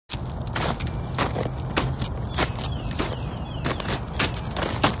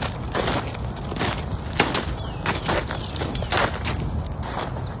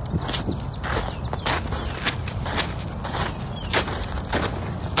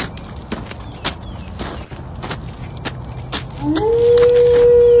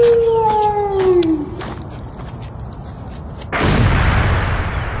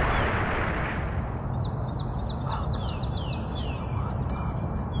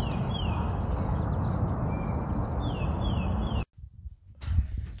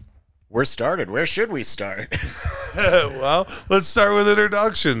We're started. Where should we start? Well, let's start with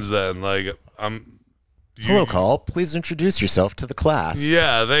introductions then. Hello, Kahl. Please introduce yourself to the class.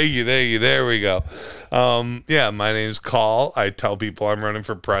 Yeah, thank you. There we go. My name's Kahl. I tell people I'm running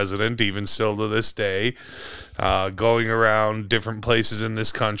for president, even still to this day. Going around different places in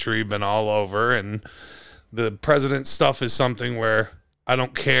this country, been all over, and the president stuff is something where I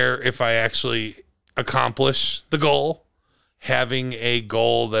don't care if I actually accomplish the goal. Having a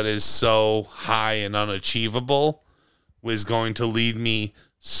goal that is so high and unachievable is going to lead me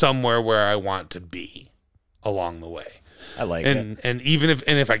somewhere where I want to be along the way. I like it. And even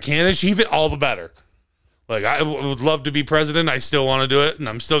if I can't achieve it, all the better. Like, I would love to be president. I still want to do it, and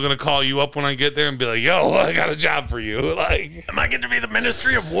I'm still going to call you up when I get there and be like, yo, I got a job for you. Like, am I going to be the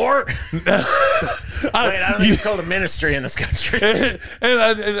Ministry of War? I don't think it's called a ministry in this country. And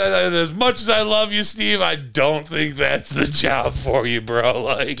as much as I love you, Steve, I don't think that's the job for you, bro.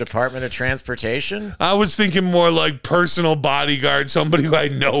 Like, Department of Transportation? I was thinking more like personal bodyguard, somebody who I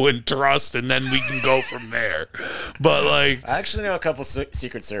know and trust, and then we can go from there. But, like, I actually know a couple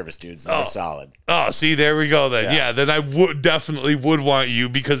Secret Service dudes that are solid. Oh, see, there we go then. Yeah, then I would definitely want you,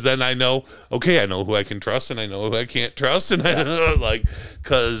 because then I know, okay, I know who I can trust and I know who I can't trust, and I know, like,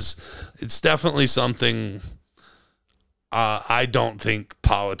 because it's definitely something. I don't think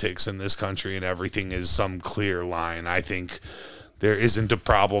politics in this country and everything is some clear line. I think there isn't a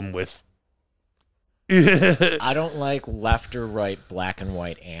problem with. I don't like left or right, black and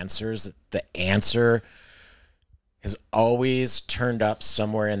white answers. The answer has always turned up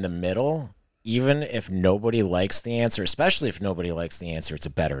somewhere in the middle. Even if nobody likes the answer, especially if nobody likes the answer, it's a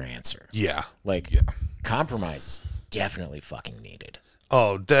better answer. Yeah. Compromise is definitely fucking needed.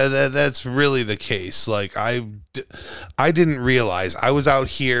 Oh, that's really the case. Like, I didn't realize. I was out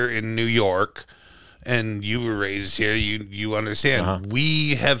here in New York, and you were raised here. You understand. Uh-huh.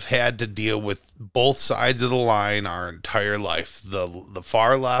 We have had to deal with both sides of the line our entire life. The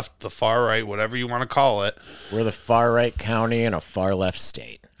far left, the far right, whatever you want to call it. We're the far right county in a far left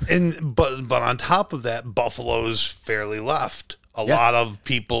state. But on top of that, Buffalo's fairly left. A lot of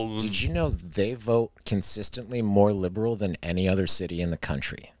people. Did you know they vote consistently more liberal than any other city in the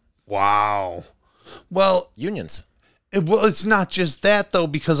country? Wow. Well, unions. It's not just that, though,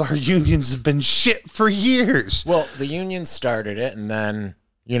 because our unions have been shit for years. Well, the unions started it, and then,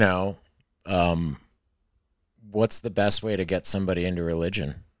 what's the best way to get somebody into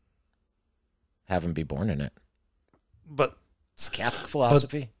religion? Have them be born in it. But it's Catholic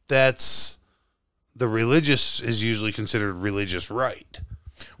philosophy. But that's the religious is usually considered religious right.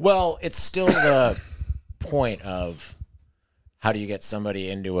 Well, it's still the point of how do you get somebody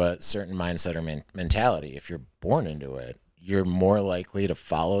into a certain mindset or mentality? If you're born into it, you're more likely to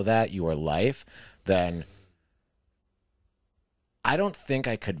follow that your life than. I don't think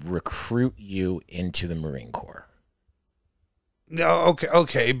I could recruit you into the Marine Corps. No,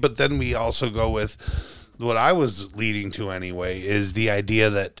 okay, but then we also go with what I was leading to anyway, is the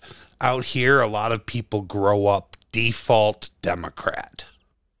idea that out here, a lot of people grow up default Democrat.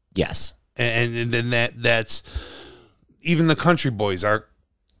 Yes. And then that's, even the country boys are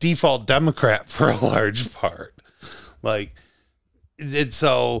default Democrat for a large part. Like, and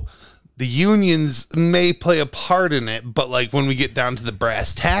so the unions may play a part in it, but like when we get down to the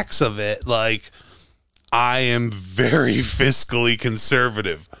brass tacks of it, like, I am very fiscally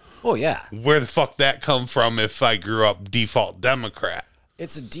conservative. Oh, yeah. Where the fuck that come from if I grew up default Democrat?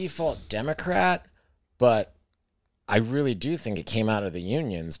 It's a default Democrat, but I really do think it came out of the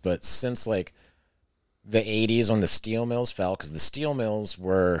unions. But since, like, the 80s when the steel mills fell, because the steel mills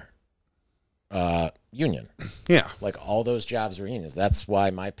were union. Yeah. Like, all those jobs were unions. That's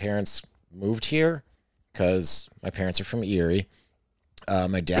why my parents moved here, because my parents are from Erie.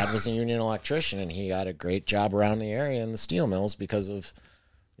 My dad was a union electrician, and he got a great job around the area in the steel mills because of,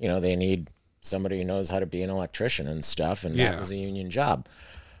 they need somebody who knows how to be an electrician and stuff, and that was a union job.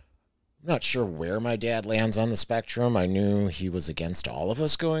 I'm not sure where my dad lands on the spectrum. I knew he was against all of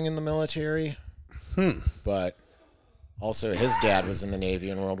us going in the military, but also his dad was in the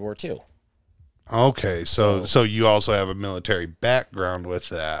Navy in World War II. Okay, so you also have a military background with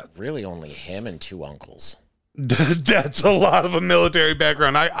that. Really only him and 2 uncles. That's a lot of a military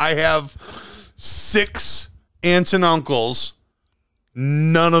background. I have 6 aunts and uncles,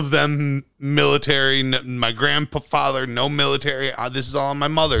 none of them military. My grandfather, no military. This is all on my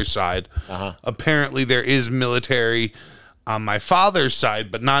mother's side. Uh-huh. Apparently there is military on my father's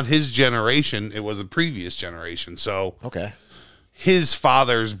side, but not his generation. It was a previous generation. So okay. His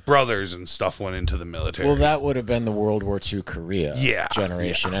father's brothers and stuff went into the military. Well, that would have been the World War II Korea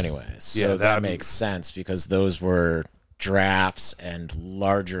generation anyways. So that makes sense because those were drafts and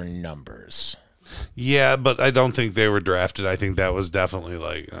larger numbers. Yeah, but I don't think they were drafted. I think that was definitely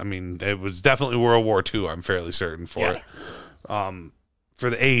it was definitely World War II, I'm fairly certain for it. For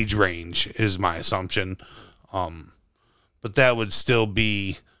the age range is my assumption. But that would still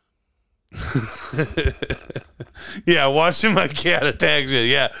be... yeah, watching my cat attack you.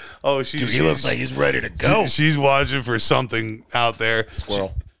 Yeah. Oh, he looks like he's ready to go. She's watching for something out there.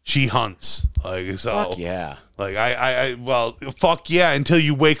 Squirrel. She hunts. Like, so. Fuck yeah. Like, well, fuck yeah, until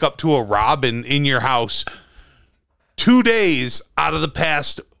you wake up to a robin in your house 2 days out of the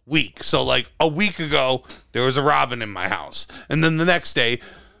past week. So, like, a week ago, there was a robin in my house. And then the next day,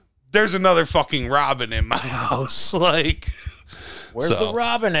 there's another fucking robin in my house. Like, where's the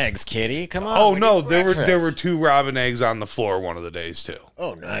robin eggs, kitty? Come on. Oh, no, there were 2 robin eggs on the floor one of the days, too.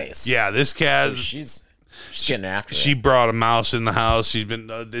 Oh, nice. Yeah, this cat... So she's getting after it. She brought a mouse in the house. She's been...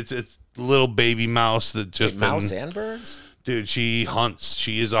 it's a little baby mouse that just... mouse and birds? Dude, she hunts.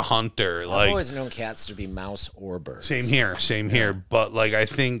 She is a hunter. I've always known cats to be mouse or birds. Same here. But, like, I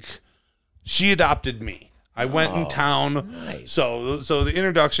think she adopted me. I went in town. Nice. So the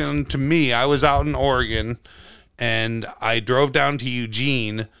introduction to me, I was out in Oregon, and I drove down to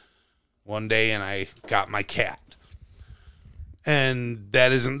Eugene one day, and I got my cat. And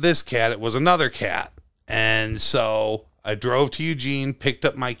that isn't this cat. It was another cat. And so I drove to Eugene, picked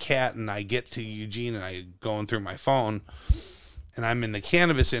up my cat, and I get to Eugene, and I going through my phone, and I'm in the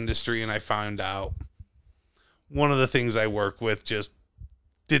cannabis industry, and I found out one of the things I work with just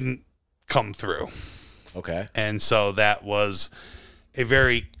didn't come through. Okay. And so that was a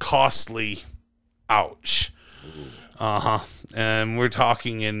very costly ouch. Uh-huh. And we're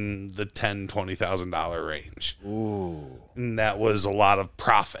talking in the $10,000-$20,000 range. Ooh. And that was a lot of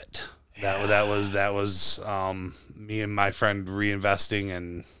profit. Yeah. That was me and my friend reinvesting,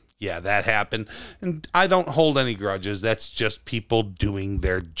 and yeah, that happened. And I don't hold any grudges. That's just people doing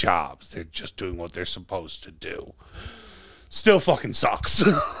their jobs. They're just doing what they're supposed to do. Still fucking sucks.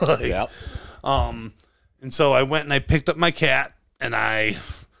 Like, yep. And so I went and I picked up my cat and I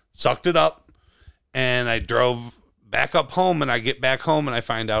sucked it up and I drove back up home, and I get back home and I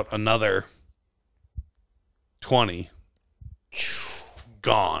find out another 20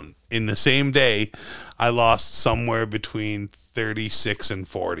 gone. In the same day, I lost somewhere between 36 and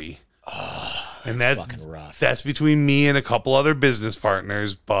 40. And that's fucking rough. That's between me and a couple other business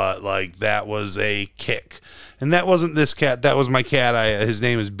partners, but like that was a kick. And that wasn't this cat. That was my cat. His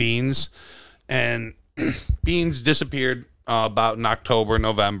name is Beans. And Beans disappeared about in October,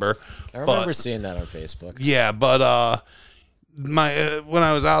 November. I remember seeing that on Facebook. Yeah, but when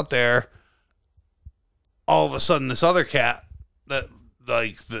I was out there, all of a sudden this other cat that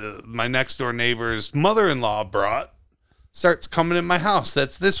my next door neighbor's mother-in-law brought starts coming in my house.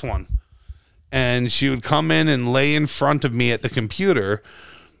 That's this one. And she would come in and lay in front of me at the computer,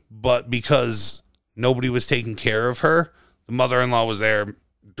 but because nobody was taking care of her, the mother-in-law was there,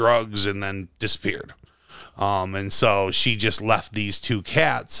 drugs, and then disappeared. And so she just left these 2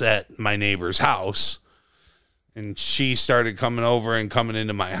 cats at my neighbor's house, and she started coming over and coming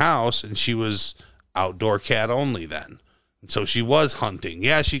into my house, and she was outdoor cat only then. And so she was hunting.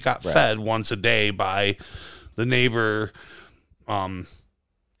 Yeah, she got fed once a day by the neighbor,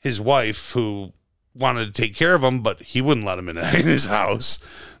 his wife, who wanted to take care of him, but he wouldn't let him in his house.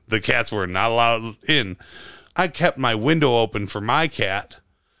 The cats were not allowed in. I kept my window open for my cat,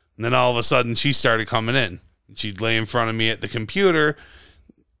 and then all of a sudden she started coming in. She'd lay in front of me at the computer.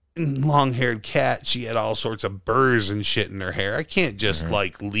 Long-haired cat. She had all sorts of burrs and shit in her hair. I can't just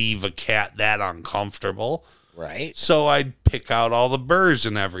leave a cat that uncomfortable. Right. So I'd pick out all the burrs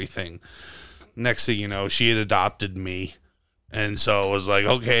and everything. Next thing you know, she had adopted me. And so it was like,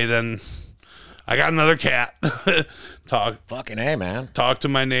 okay, then I got another cat. Fucking A, man. Talk to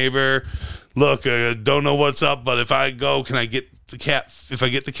my neighbor. Look, don't know what's up, but if I go, can I get the cat? If I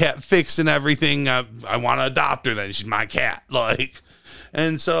get the cat fixed and everything, I want to adopt her then. She's my cat.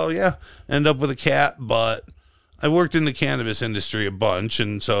 And so, yeah, end up with a cat. But I worked in the cannabis industry a bunch,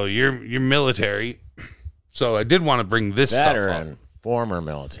 and so you're military. So I did want to bring this Veteran, stuff up. Former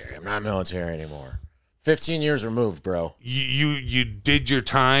military. I'm not military anymore. 15 years removed, bro. You did your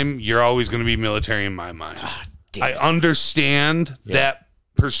time. You're always going to be military in my mind. I it. understand that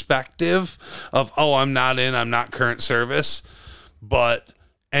perspective of, I'm not current service. But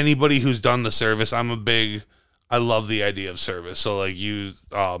anybody who's done the service, I love the idea of service. So like you,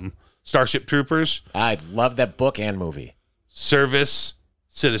 Starship Troopers. I love that book and movie. Service,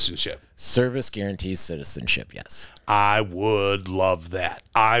 citizenship. Service guarantees citizenship, yes. I would love that.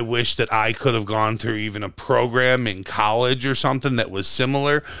 I wish that I could have gone through even a program in college or something that was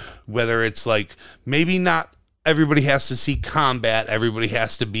similar, whether it's like maybe not everybody has to see combat. Everybody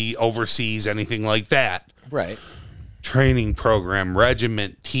has to be overseas, anything like that. Right. Training program,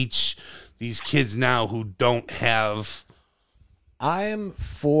 regiment, teach these kids now who don't have. I'm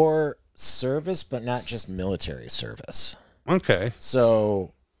for service, but not just military service. Okay.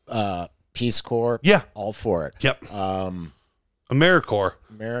 So, Peace Corps. Yeah. All for it. Yep.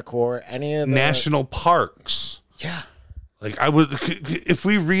 AmeriCorps, any of the national parks. Yeah. Like I would, if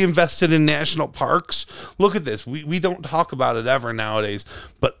we reinvested in national parks, look at this. We don't talk about it ever nowadays,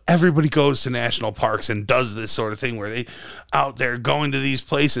 but everybody goes to national parks and does this sort of thing where they out there going to these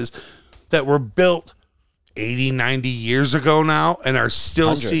places that were built 80, 90 years ago now and are still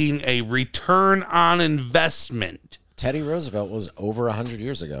 100. seeing a return on investment. Teddy Roosevelt was over 100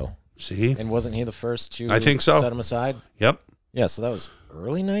 years ago. See? And wasn't he the first to I think so. set him aside? Yep. Yeah, so that was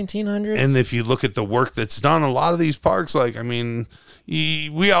early 1900s. And if you look at the work that's done, a lot of these parks, like, I mean,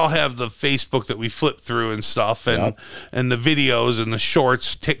 we all have the Facebook that we flip through and stuff, and and the videos and the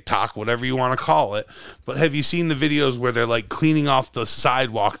shorts, TikTok, whatever you want to call it. But have you seen the videos where they're like cleaning off the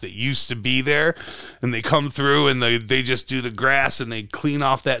sidewalk that used to be there, and they come through and they just do the grass and they clean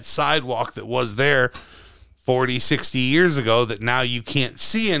off that sidewalk that was there 40, 60 years ago that now you can't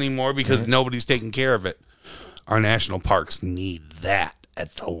see anymore because nobody's taking care of it. Our national parks need that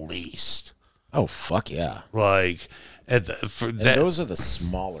at the least. Oh, fuck yeah. Like, those are the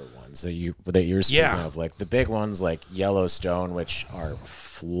smaller ones that you're speaking of. Like the big ones like Yellowstone, which are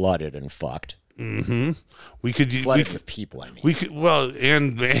flooded and fucked. Mm-hmm. Flooded with people, I mean. We could, well,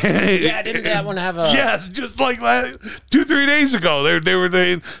 and yeah, didn't that one have a... Yeah, just like 2-3 days ago, they were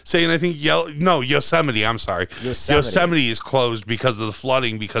saying, I think, Yosemite, I'm sorry. Yosemite is closed because of the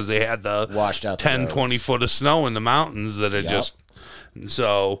flooding, because they had the washed out 10, 20 foot of snow in the mountains that had just,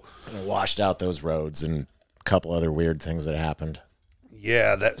 so. And it washed out those roads and a couple other weird things that happened.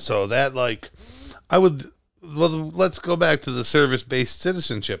 Yeah, let's go back to the service-based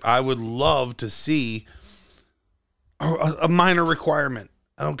citizenship. I would love to see a minor requirement.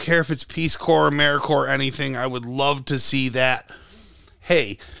 I don't care if it's Peace Corps, AmeriCorps, anything. I would love to see that.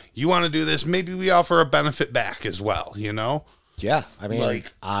 Hey, you want to do this? Maybe we offer a benefit back as well, you know? Yeah, I mean,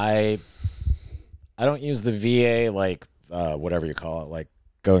 like, I don't use the VA, like, whatever you call it, like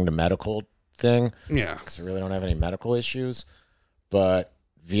going to medical thing. Yeah. Because I really don't have any medical issues. But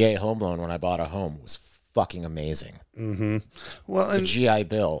VA home loan when I bought a home was fucking amazing. Mm-hmm. Well, the GI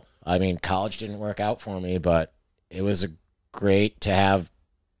Bill. I mean, college didn't work out for me, but it was great to have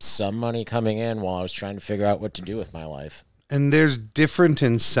some money coming in while I was trying to figure out what to do with my life. And there's different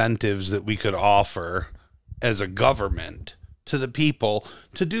incentives that we could offer as a government to the people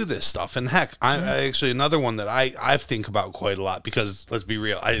to do this stuff. And heck, I actually, another one that I think about quite a lot, because let's be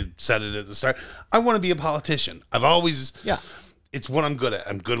real, I said it at the start, I want to be a politician. I've always... Yeah. It's what I'm good at.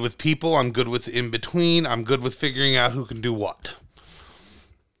 I'm good with people. I'm good with in between. I'm good with figuring out who can do what.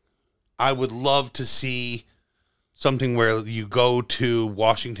 I would love to see something where you go to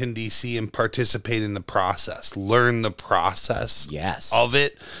Washington, D.C. and participate in the process. Learn the process of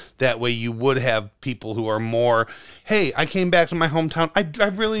it. That way you would have people who are more, hey, I came back to my hometown. I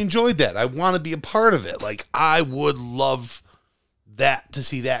really enjoyed that. I want to be a part of it. Like, I would love that, to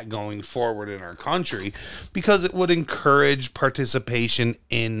see that going forward in our country, because it would encourage participation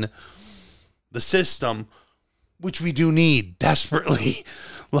in the system, which we do need desperately.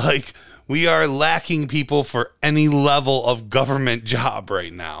 Like, we are lacking people for any level of government job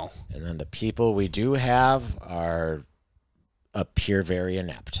right now. And then the people we do have appear very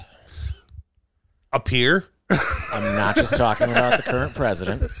inept. Appear? I'm not just talking about the current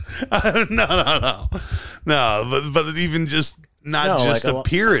president. No, but even just just like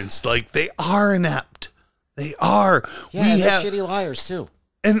appearance. Like, they are inept. They are. Yeah, they're shitty liars too.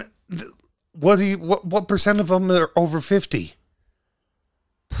 And what percent of them are over 50?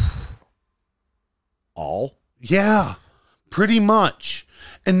 All? Yeah, pretty much.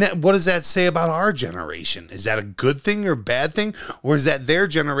 And what does that say about our generation? Is that a good thing or bad thing? Or is that their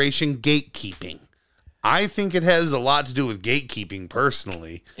generation gatekeeping? I think it has a lot to do with gatekeeping,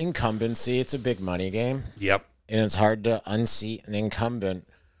 personally. Incumbency, it's a big money game. Yep. And it's hard to unseat an incumbent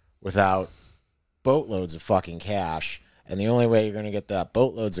without boatloads of fucking cash. And the only way you're going to get that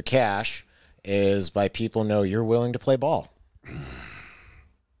boatloads of cash is by people know you're willing to play ball.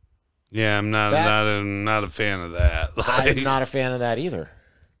 Yeah, I'm not a fan of that. I'm not a fan of that either.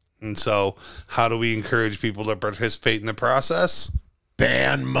 And so, how do we encourage people to participate in the process?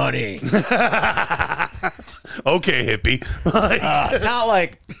 Ban money. Okay, hippie. Not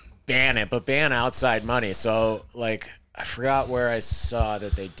like ban it, but ban outside money. So, like, I forgot where I saw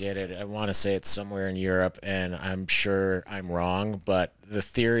that they did it. I want to say it's somewhere in Europe, and I'm sure I'm wrong. But the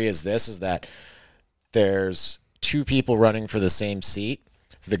theory is that there's two people running for the same seat,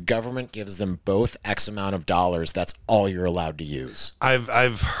 the government gives them both X amount of dollars. That's all you're allowed to use.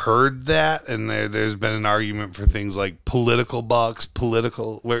 I've heard that, and there's been an argument for things like political bucks,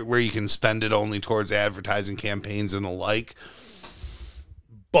 where you can spend it only towards advertising campaigns and the like.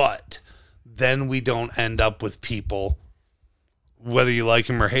 But then we don't end up with people, whether you like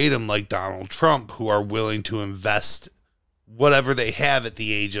him or hate him, like Donald Trump, who are willing to invest whatever they have at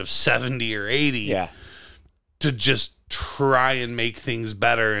the age of 70 or 80 to just try and make things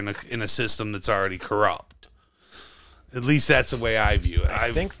better in a system that's already corrupt. At least that's the way I view it.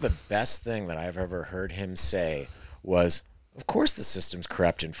 I think the best thing that I've ever heard him say was, of course the system's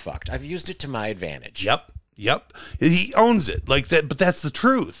corrupt and fucked. I've used it to my advantage. Yep. He owns it like that, but that's the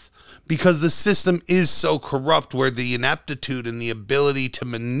truth. Because the system is so corrupt, where the ineptitude and the ability to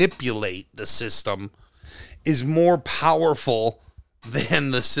manipulate the system is more powerful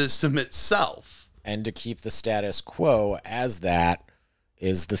than the system itself. And to keep the status quo as that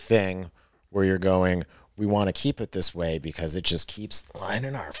is the thing where you're going, we want to keep it this way because it just keeps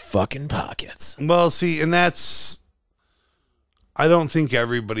lining our fucking pockets. Well, see, and I don't think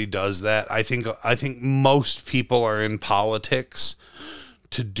everybody does that. I think most people are in politics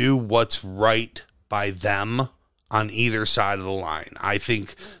to do what's right by them on either side of the line. I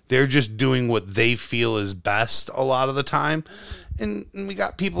think they're just doing what they feel is best a lot of the time. And we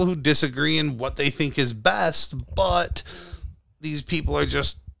got people who disagree in what they think is best, but these people are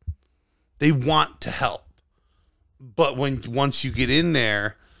just, they want to help. But once you get in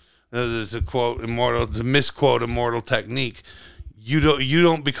there, there's a misquote Immortal Technique. You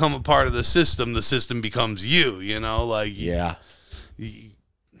don't become a part of the system becomes you,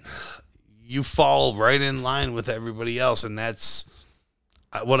 you fall right in line with everybody else, and that's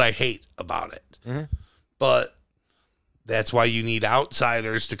what I hate about it. Mm-hmm. But that's why you need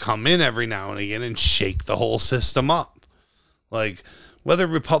outsiders to come in every now and again and shake the whole system up. Like, whether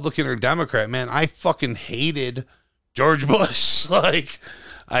Republican or Democrat, man, I fucking hated George Bush. Like,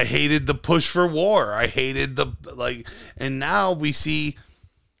 I hated the push for war. I hated and now we see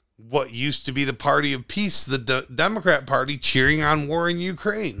what used to be the party of peace, the Democrat Party, cheering on war in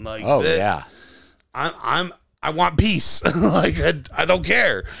Ukraine. Like, I want peace. Like, I don't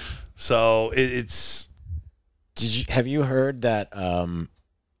care. So it's. Have you heard that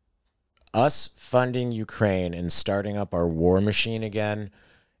us funding Ukraine and starting up our war machine again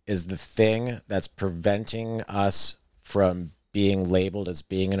is the thing that's preventing us from being labeled as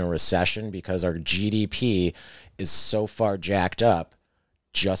being in a recession, because our GDP is so far jacked up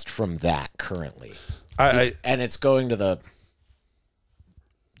just from that currently. And it's going to the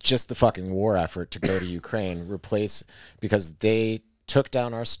fucking war effort to go to Ukraine, because they took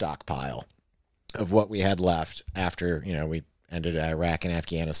down our stockpile of what we had left after, we ended Iraq and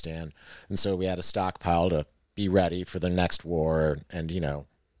Afghanistan. And so we had a stockpile to be ready for the next war and,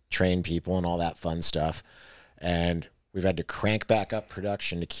 train people and all that fun stuff. And we've had to crank back up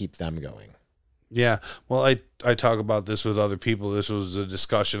production to keep them going. Yeah. Well, I talk about this with other people. This was a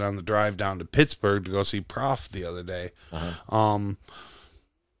discussion on the drive down to Pittsburgh to go see Prof the other day. Uh-huh.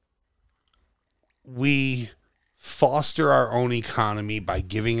 We foster our own economy by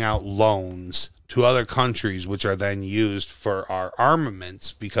giving out loans to other countries, which are then used for our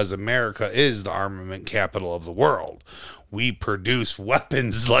armaments, because America is the armament capital of the world. We produce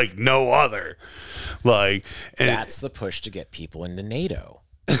weapons like no other. That's the push to get people into NATO.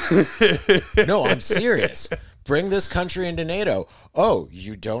 No, I'm serious. Bring this country into NATO. Oh,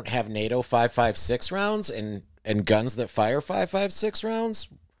 you don't have NATO 5.56 rounds and guns that fire 5.56 rounds?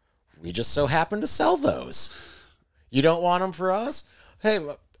 We just so happen to sell those. You don't want them for us? Hey,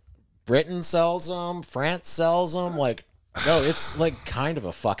 Britain sells them. France sells them. No, it's kind of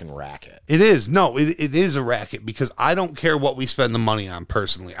a fucking racket. It is. No, it is a racket, because I don't care what we spend the money on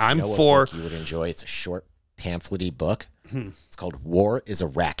personally. I'm for. Book you would enjoy. It's a short pamphlet-y book. It's called "War is a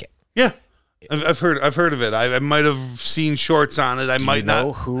Racket." Yeah, I've heard of it. I might have seen shorts on it. Do you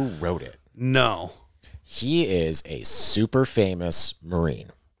know who wrote it? No. He is a super famous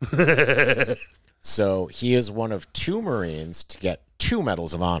Marine. So he is one of two Marines to get 2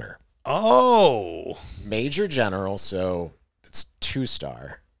 Medals of Honor. Oh. Major General, so it's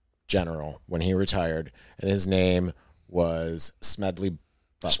 2-star general when he retired, and his name was Smedley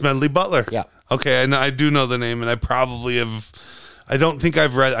Butler. Smedley Butler. Yeah. Okay, I do know the name, and I probably have. I don't think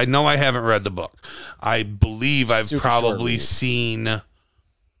I've read. I know I haven't read the book. I believe I've probably seen.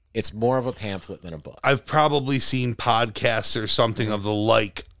 It's more of a pamphlet than a book. I've probably seen podcasts or something of the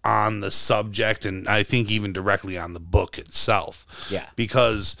like on the subject, and I think even directly on the book itself. Yeah.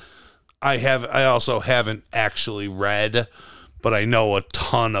 Because I also haven't actually read, but I know a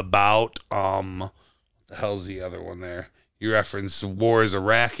ton about the hell's the other one there? You referenced war is a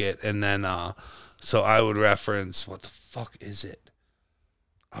racket, and then so I would reference, what the fuck is it?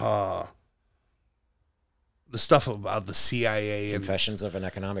 The stuff about the CIA and Confessions of an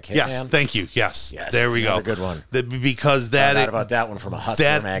Economic Hitman. yes, thank you. Yes, there we go. Good one. Because that Found out about that one from a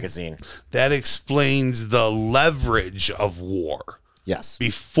Hustler magazine. That explains the leverage of war. Yes.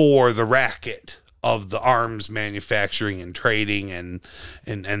 Before the racket of the arms manufacturing and trading and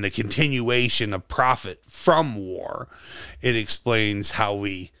the continuation of profit from war. It explains how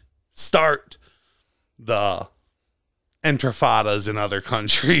we start the intifadas in other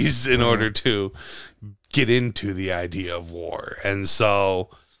countries in order to get into the idea of war. And so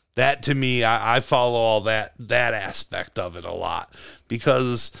that, to me, I follow all that aspect of it a lot,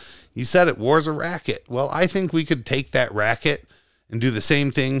 because you said it, war's a racket. Well, I think we could take that racket and do the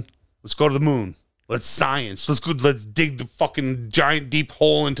same thing. Let's go to the moon. Let's science. Let's dig the fucking giant deep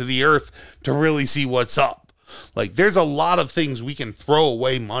hole into the earth to really see what's up. Like, there's a lot of things we can throw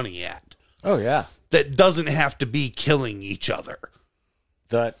away money at. Oh, yeah. That doesn't have to be killing each other.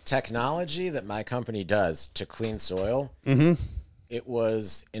 The technology that my company does to clean soil, it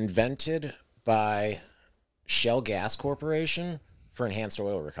was invented by Shell Gas Corporation for enhanced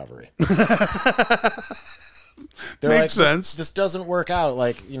oil recovery. Makes sense. This doesn't work out.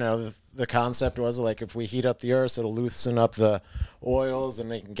 Like, the concept was like, if we heat up the earth, it'll loosen up the oils and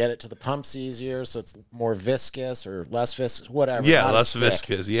they can get it to the pumps easier. So it's more viscous or less viscous, whatever. Yeah, less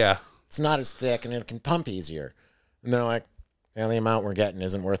viscous. Yeah. It's not as thick and it can pump easier. And they're like, the amount we're getting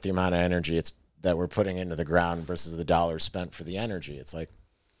isn't worth the amount of energy that we're putting into the ground versus the dollars spent for the energy. It's like,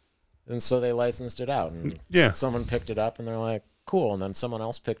 and so they licensed it out, and someone picked it up and they're like, cool. And then someone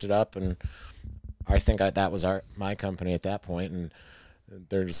else picked it up, and I think that was my company at that point, and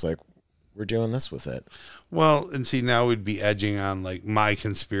they're just like, we're doing this with it. Well, and see, now we'd be edging on like my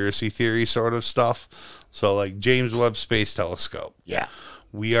conspiracy theory sort of stuff. So like James Webb Space Telescope. Yeah.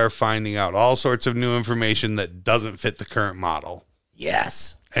 We are finding out all sorts of new information that doesn't fit the current model.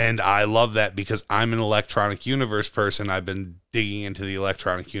 Yes. And I love that because I'm an electronic universe person. I've been digging into the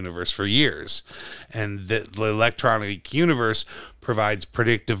electronic universe for years. And the electronic universe provides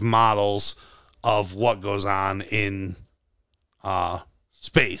predictive models of what goes on in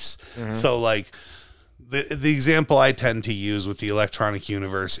space. Mm-hmm. So like the example I tend to use with the electronic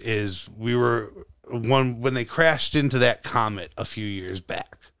universe is when they crashed into that comet a few years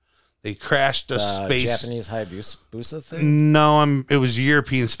back. They crashed a space Japanese Hayabusa thing? No, it was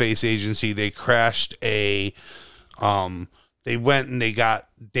European Space Agency. They crashed they went and they got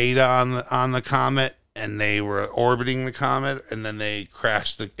data on the comet, and they were orbiting the comet, and then they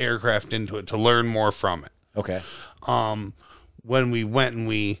crashed the aircraft into it to learn more from it. Okay. When we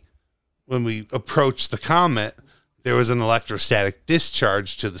approached the comet, there was an electrostatic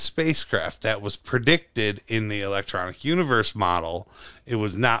discharge to the spacecraft that was predicted in the electronic universe model. It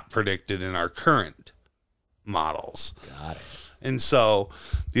was not predicted in our current models. Got it. And so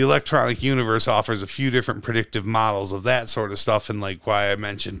the electronic universe offers a few different predictive models of that sort of stuff. And like why I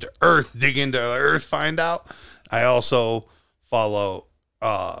mentioned to Earth, dig into the Earth, find out. I also follow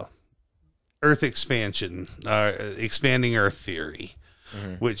Earth expansion, expanding Earth theory,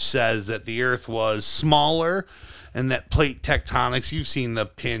 which says that the Earth was smaller and that plate tectonics, you've seen the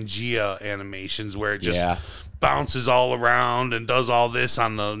Pangea animations where it just bounces all around and does all this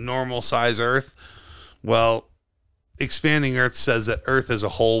on the normal size Earth. Well, expanding Earth says that Earth as a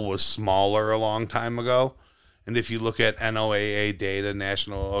whole was smaller a long time ago. And if you look at NOAA data,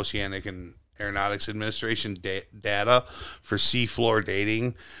 National Oceanic and Aeronautics Administration data for seafloor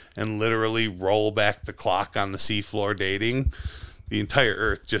dating, and literally roll back the clock on the seafloor dating, the entire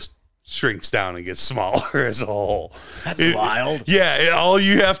Earth just shrinks down and gets smaller as a whole. That's wild. Yeah, all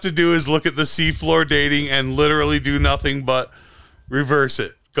you have to do is look at the seafloor dating and literally do nothing but reverse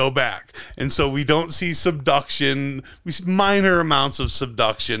it, go back. And so we don't see subduction. We see minor amounts of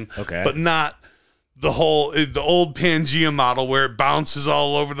subduction, but not the old Pangea model where it bounces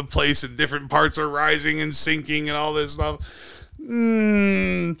all over the place and different parts are rising and sinking and all this stuff.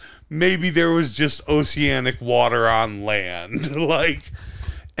 Maybe there was just oceanic water on land.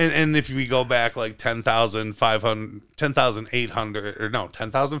 And if we go back like 10,500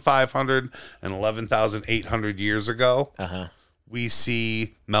 and 11,800 years ago, we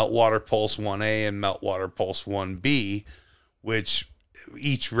see meltwater pulse 1A and meltwater pulse 1B, which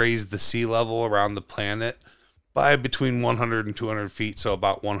each raised the sea level around the planet by between 100 and 200 feet, so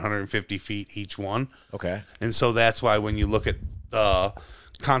about 150 feet each one. Okay. And so that's why when you look at the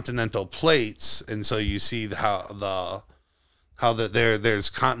continental plates, and so you see how there's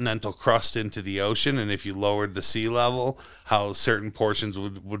continental crust into the ocean, and if you lowered the sea level, how certain portions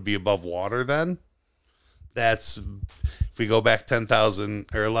would be above water then. That's, if we go back 10,000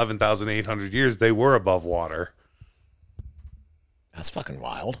 or 11,800 years, they were above water. That's fucking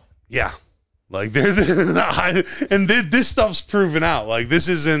wild. Yeah. Like this stuff's proven out. Like this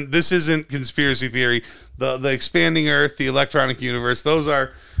isn't conspiracy theory. The expanding Earth, the electronic universe, those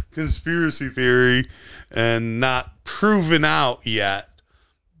are conspiracy theory and not proven out yet.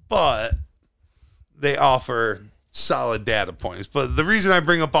 But they offer solid data points. But the reason I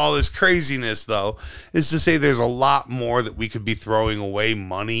bring up all this craziness, though, is to say there's a lot more that we could be throwing away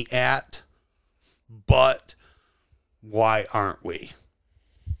money at. But why aren't we?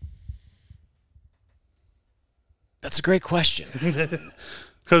 That's a great question.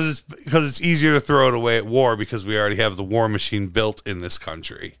 Because it's easier to throw it away at war because we already have the war machine built in this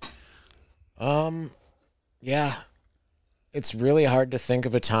country. Yeah. It's really hard to think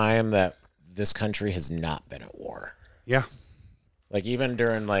of a time that this country has not been at war. Yeah. Like even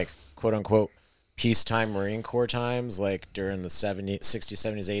during like quote unquote peacetime Marine Corps times, like during the 60s,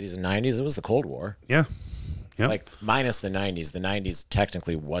 70s, 80s, and 90s, it was the Cold War. Yeah. Yep. Like minus the 90s. The 90s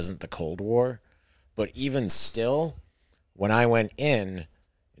technically wasn't the Cold War. But even still, when I went in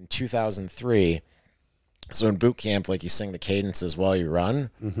 2003, so in boot camp, like you sing the cadences while you run,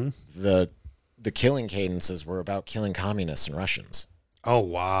 the killing cadences were about killing communists and Russians. Oh,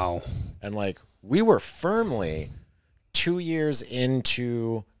 wow. And like we were firmly 2 years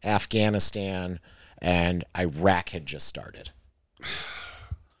into Afghanistan and Iraq had just started.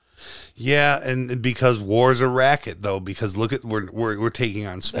 Yeah, and because war's a racket, though, because look at we're taking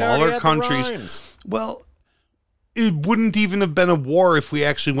on smaller countries. Well, it wouldn't even have been a war if we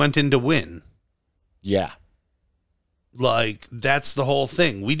actually went in to win. Yeah. Like, that's the whole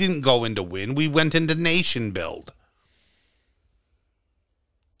thing. We didn't go in to win. We went into nation build.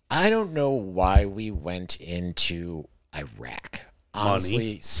 I don't know why we went into Iraq.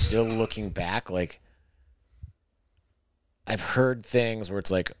 Honestly, still looking back, like, I've heard things where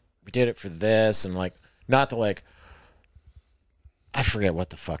it's like, we did it for this, and like, not to like, I forget what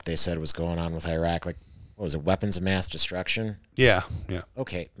the fuck they said was going on with Iraq. Like, what was it, weapons of mass destruction? Yeah, yeah.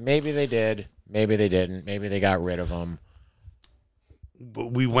 Okay, maybe they did, maybe they didn't, maybe they got rid of them. But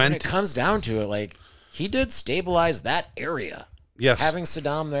when it comes down to it, like, he did stabilize that area. Yes. Having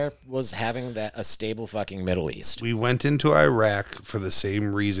Saddam there was having a stable fucking Middle East. We went into Iraq for the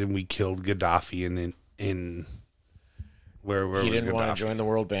same reason we killed Gaddafi in where he didn't Gaddafi? Want to join the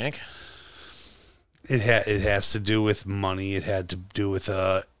World Bank. It has to do with money. It had to do with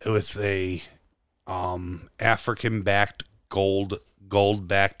a African backed gold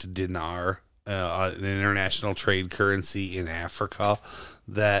backed dinar, an international trade currency in Africa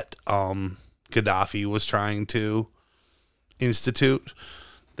that Gaddafi was trying to institute,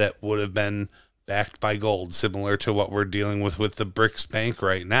 that would have been backed by gold, similar to what we're dealing with the BRICS Bank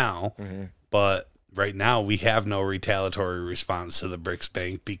right now. Mm-hmm. But right now, we have no retaliatory response to the BRICS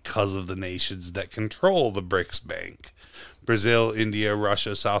Bank because of the nations that control the BRICS Bank. Brazil, India,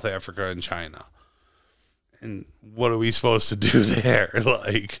 Russia, South Africa, and China. And what are we supposed to do there?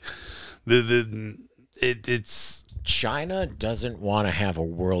 Like, it's... China doesn't want to have a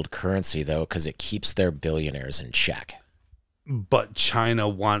world currency, though, because it keeps their billionaires in check. But China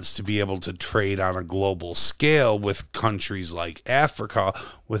wants to be able to trade on a global scale with countries like Africa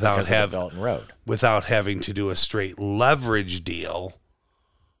without having to do a straight leverage deal.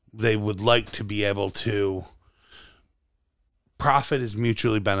 They would like to be able to. Profit is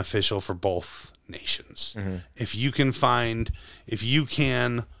mutually beneficial for both nations. Mm-hmm. If you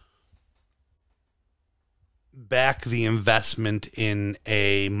can back the investment in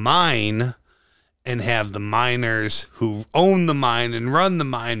a mine and have the miners who own the mine and run the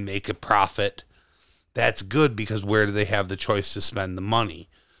mine make a profit, that's good, because where do they have the choice to spend the money?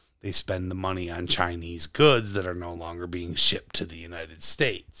 They spend the money on Chinese goods that are no longer being shipped to the United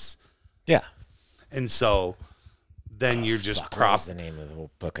States. Yeah. And so then you're just What was the name of the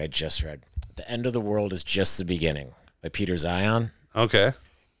book I just read? The End of the World is Just the Beginning by Peter Zion. Okay.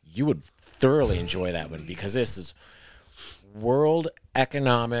 You would thoroughly enjoy that one, because this is world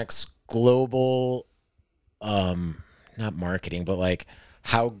economics, global, not marketing, but like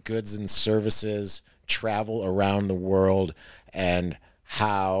how goods and services travel around the world, and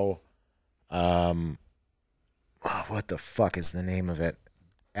how, what the fuck is the name of it?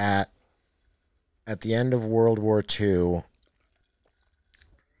 At the end of World War II,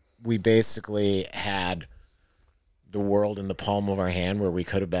 we basically had the world in the palm of our hand, where we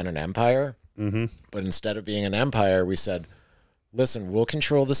could have been an empire. Mm-hmm. But instead of being an empire, we said, listen, we'll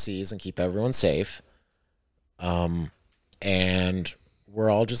control the seas and keep everyone safe. And we're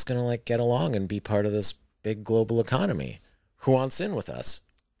all just going to like get along and be part of this big global economy. Who wants in with us?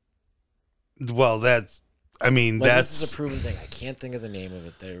 Well, that's I mean, like, that's this is a proven thing. I can't think of the name of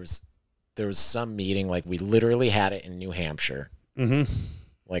it. There was some meeting, like we literally had it in New Hampshire,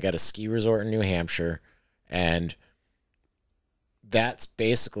 like at a ski resort in New Hampshire, and that's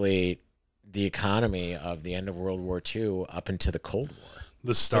basically the economy of the end of World War II up into the Cold War.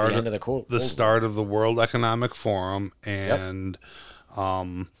 The start end of the Cold start of the World Economic Forum, and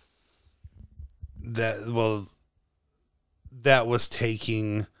that was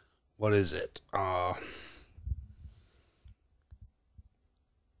taking, what is it?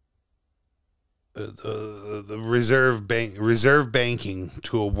 The reserve banking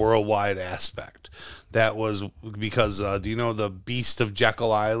to a worldwide aspect. That was because do you know the Beast of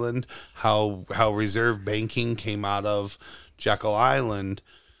Jekyll Island? How reserve banking came out of Jekyll Island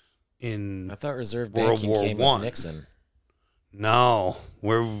in I thought reserve World banking War came One. with Nixon. No, I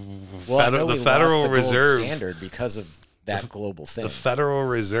know the we Federal lost the Reserve gold standard because of that global thing. The Federal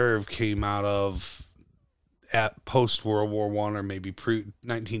Reserve came out of at post World War One or maybe pre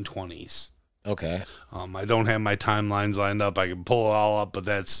 1920s. Okay. I don't have my timelines lined up. I can pull it all up, but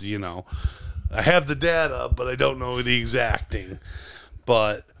that's, I have the data, but I don't know the exacting.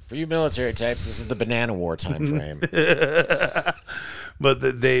 But for you military types, this is the Banana War time frame. But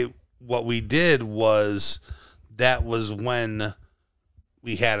what we did was, that was when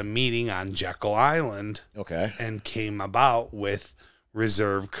we had a meeting on Jekyll Island. Okay. And came about with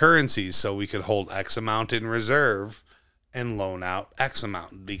reserve currencies, so we could hold X amount in reserve and loan out X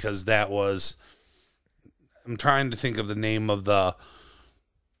amount, because that was, I'm trying to think of the name of the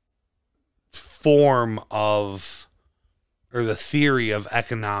form of, or the theory of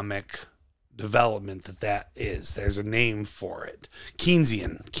economic development that is. There's a name for it.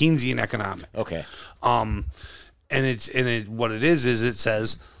 Keynesian economic. Okay. And what it is it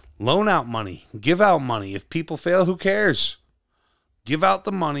says, loan out money, give out money. If people fail, who cares? Give out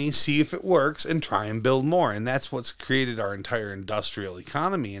the money, see if it works, and try and build more. And that's what's created our entire industrial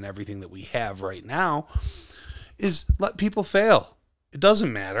economy, and everything that we have right now is let people fail. It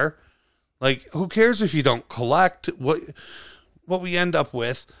doesn't matter. Like, who cares if you don't collect? What we end up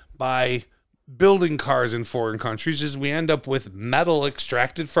with by building cars in foreign countries is we end up with metal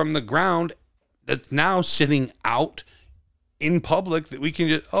extracted from the ground that's now sitting out in public that we can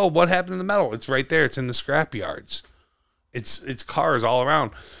just, oh, what happened to the metal? It's right there. It's in the scrap yards. It's cars all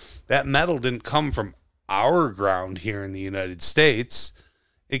around. That metal didn't come from our ground here in the United States.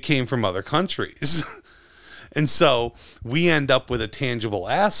 It came from other countries. And so we end up with a tangible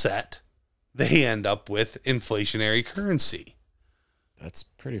asset. They end up with inflationary currency. That's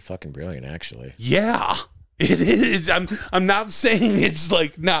pretty fucking brilliant, actually. Yeah, it is. I'm not saying it's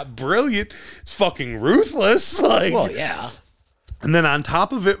like not brilliant. It's fucking ruthless. Like, well, yeah. And then on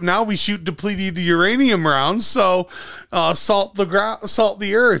top of it, now we shoot depleted uranium rounds. So salt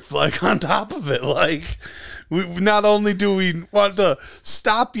the earth. Like, on top of it, like, we not only do we want to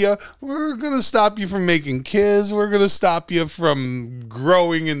stop you, we're going to stop you from making kids. We're going to stop you from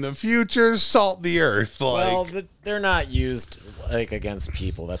growing in the future. Salt the earth. Like, well, they're not used like against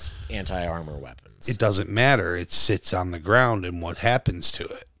people. That's anti-armor weapons. It doesn't matter. It sits on the ground, and what happens to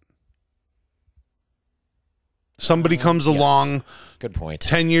it? Somebody comes along. Good point.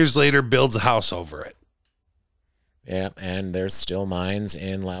 10 years later, builds a house over it. Yeah, and there's still mines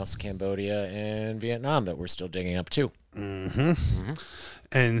in Laos, Cambodia, and Vietnam that we're still digging up too.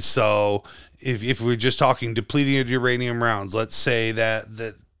 And so, if we're just talking depleted uranium rounds, let's say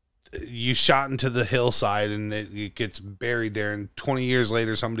that you shot into the hillside and it gets buried there, and 20 years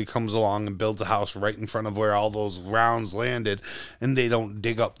later, somebody comes along and builds a house right in front of where all those rounds landed, and they don't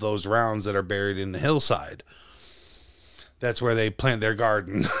dig up those rounds that are buried in the hillside. That's where they plant their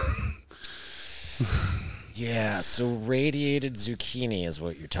garden. Yeah, so radiated zucchini is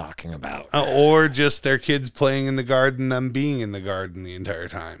what you're talking about. Or just their kids playing in the garden, them being in the garden the entire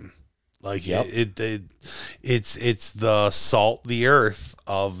time. Like, yep. It's the salt the earth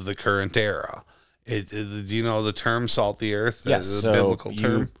of the current era. Do you know the term salt the earth? Yes, the so biblical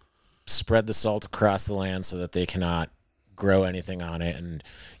term. You spread the salt across the land so that they cannot grow anything on it, and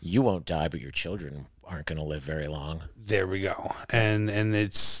you won't die, but your children aren't going to live very long. There we go. And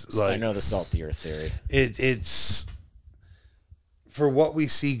it's so like, I know the salt the earth theory. It's for what we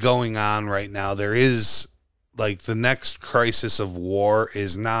see going on right now. There is, like, the next crisis of war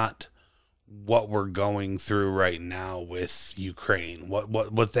is not what we're going through right now with Ukraine.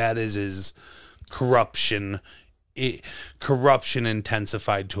 What that is corruption. Corruption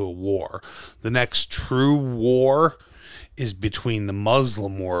intensified to a war. The next true war is between the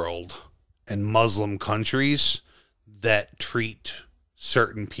Muslim world and Muslim countries that treat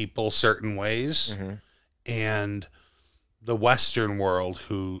certain people certain ways, and the Western world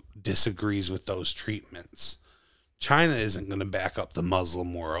who disagrees with those treatments. China isn't going to back up the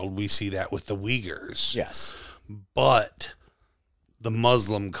Muslim world. We see that with the Uyghurs. Yes. But the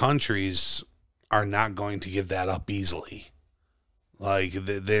Muslim countries are not going to give that up easily. Like,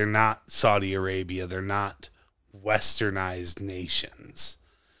 they're not Saudi Arabia. They're not westernized nations.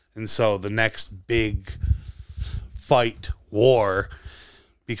 And so the next big fight, war,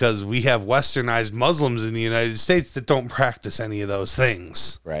 because we have westernized Muslims in the United States that don't practice any of those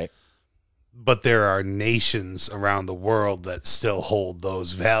things. Right. But there are nations around the world that still hold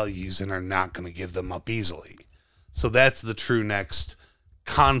those values and are not going to give them up easily. So that's the true next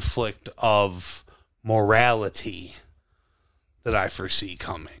conflict of morality that I foresee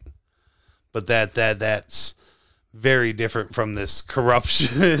coming. But that's very different from this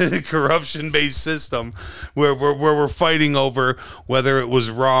corruption based system where we're fighting over whether it was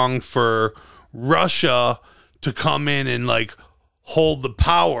wrong for Russia to come in and like hold the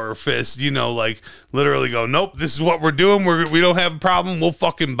power fist, like literally go, nope, this is what we're doing. We don't have a problem. We'll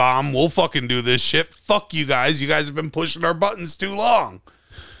fucking bomb. We'll fucking do this shit. Fuck you guys. You guys have been pushing our buttons too long.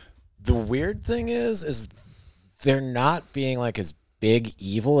 The weird thing is they're not being like as big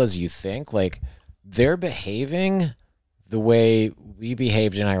evil as you think. Like, they're behaving the way we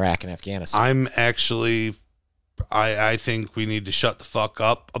behaved in Iraq and Afghanistan. I think we need to shut the fuck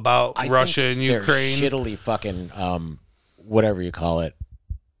up about Russia and Ukraine. They're shittily fucking, whatever you call it.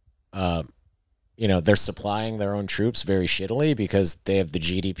 They're supplying their own troops very shittily because they have the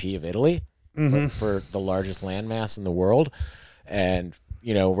GDP of Italy for the largest landmass in the world. And,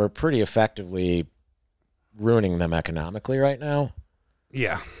 we're pretty effectively ruining them economically right now.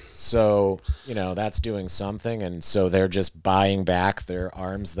 Yeah. So, that's doing something. And so they're just buying back their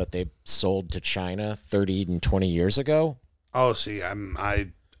arms that they sold to China 30 and 20 years ago. Oh, see,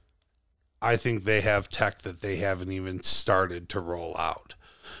 I think they have tech that they haven't even started to roll out.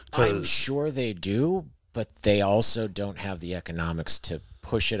 I'm sure they do, but they also don't have the economics to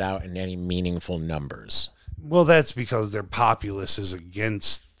push it out in any meaningful numbers. Well, that's because their populace is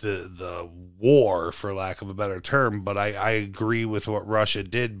against the war, for lack of a better term. But I agree with what Russia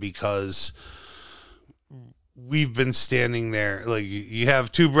did, because we've been standing there. Like, you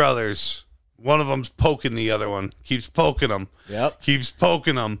have two brothers. One of them's poking the other one. Keeps poking them. Yep. Keeps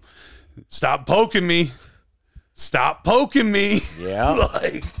poking them. Stop poking me. Stop poking me. Yeah.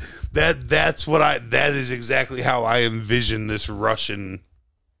 Like, that is exactly how I envision this Russian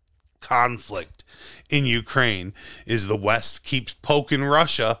conflict in Ukraine. Is the West keeps poking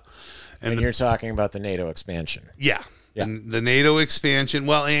Russia, and you're talking about the NATO expansion. Yeah. And the NATO expansion.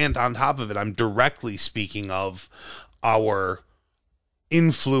 Well, and on top of it, I'm directly speaking of our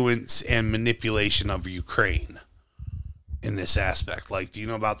influence and manipulation of Ukraine in this aspect. Like, do you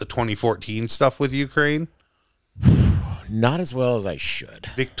know about the 2014 stuff with Ukraine? Not as well as I should.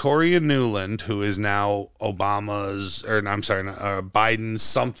 Victoria Nuland, who is now Biden's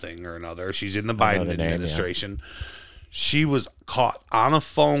something or another. She's in the Biden administration. Yeah. She was caught on a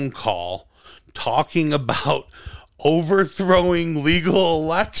phone call talking about overthrowing legal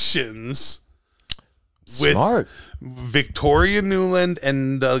elections. Smart. With Victoria Nuland,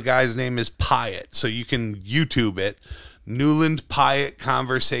 and the guy's name is Pyatt. So you can YouTube it. Nuland Pyatt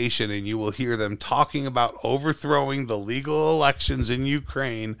conversation, and you will hear them talking about overthrowing the legal elections in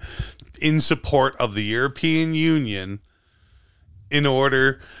Ukraine in support of the European Union in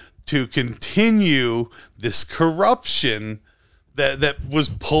order to continue this corruption that was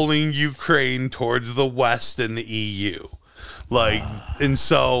pulling Ukraine towards the West and the EU. Like, and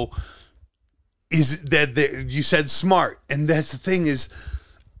so is that you said smart, and that's the thing is,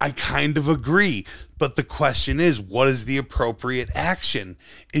 I kind of agree, but the question is, what is the appropriate action?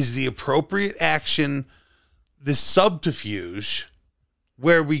 Is the appropriate action this subterfuge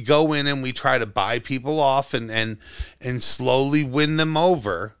where we go in and we try to buy people off and slowly win them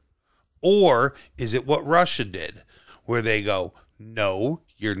over? Or is it what Russia did, where they go, no,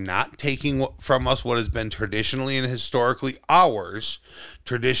 you're not taking from us what has been traditionally and historically ours,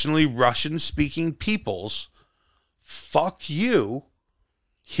 traditionally Russian-speaking peoples. Fuck you.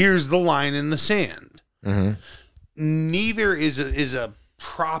 Here's the line in the sand. Mm-hmm. Neither is a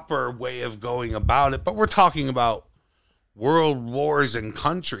proper way of going about it, but we're talking about world wars and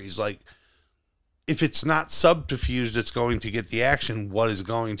countries. Like, if it's not subterfuge that's going to get the action, what is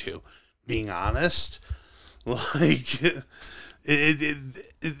going to? Being honest, like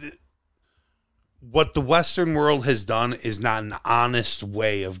what the Western world has done is not an honest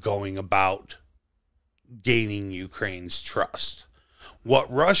way of going about gaining Ukraine's trust.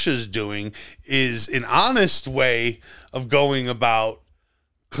 What Russia's doing is an honest way of going about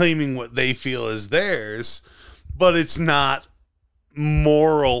claiming what they feel is theirs, but it's not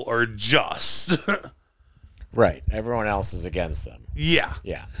moral or just. Right. Everyone else is against them. Yeah.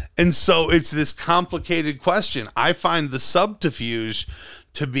 Yeah. And so it's this complicated question. I find the subterfuge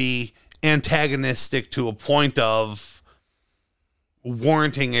to be antagonistic to a point of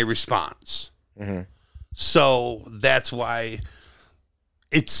warranting a response. Mm-hmm. So that's why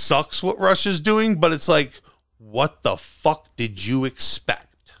it sucks what Russia's doing, but it's like, what the fuck did you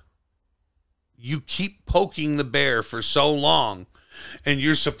expect? You keep poking the bear for so long, and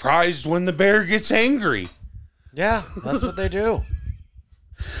you're surprised when the bear gets angry. Yeah, that's what they do.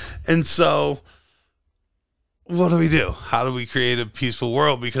 And so, what do we do? How do we create a peaceful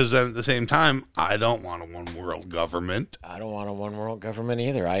world? Because then at the same time, I don't want a one world government. I don't want a one world government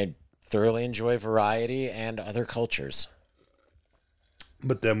either. I thoroughly enjoy variety and other cultures.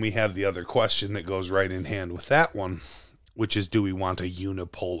 But then we have the other question that goes right in hand with that one, which is, do we want a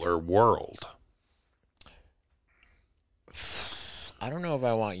unipolar world? I don't know if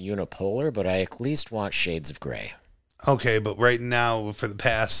I want unipolar, but I at least want shades of gray. Okay, but right now, for the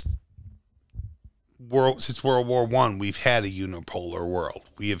past since World War I, we've had a unipolar world.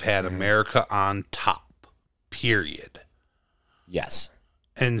 We have had America on top, period. Yes.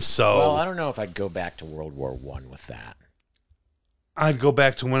 And so, well, I don't know if I'd go back to World War I with that. I'd go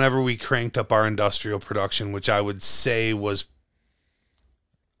back to whenever we cranked up our industrial production, which I would say was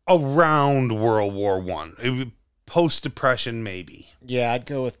around World War I. Post-Depression, maybe. Yeah, I'd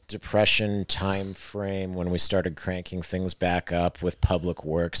go with Depression time frame when we started cranking things back up with public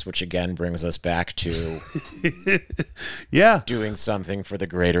works, which again brings us back to yeah, doing something for the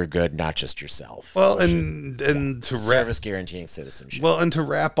greater good, not just yourself. Well, and to wrap, service guaranteeing citizenship. Well, and to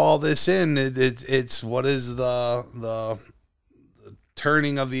wrap all this in, it's what is the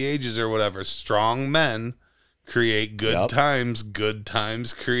turning of the ages or whatever. Strong men create good times. Good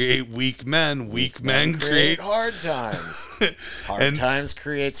times create weak men. Weak men create hard times. Hard times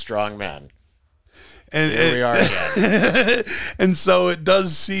create strong men. And here we are again. And so it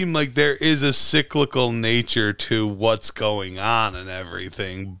does seem like there is a cyclical nature to what's going on and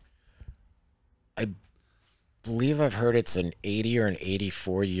everything. I believe I've heard it's an 80 or an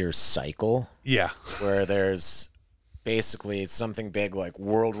 84-year cycle. Yeah. Where there's basically something big like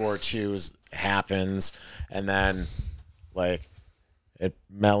World War II happens, and then like it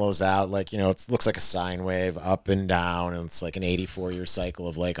mellows out, like, you know, it looks like a sine wave up and down, and it's like an 84-year cycle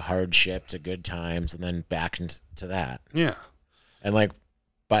of like hardship to good times, and then back into that. Yeah. And like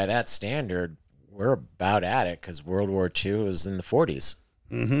by that standard, we're about at it, because World War II is in the 40s.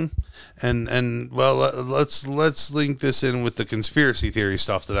 Mm-hmm. And well, let's link this in with the conspiracy theory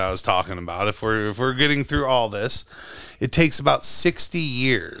stuff that I was talking about. If we're getting through all this, it takes about 60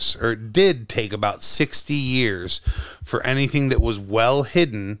 years, or it did take about 60 years, for anything that was well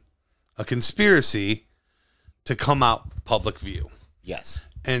hidden, a conspiracy, to come out public view. Yes.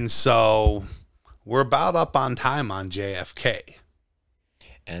 And so we're about up on time on JFK.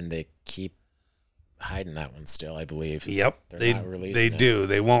 And they keep hiding that one still, I believe. Yep. They're not releasing they it. do.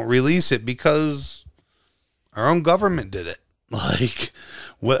 They won't release it because our own government did it. Like,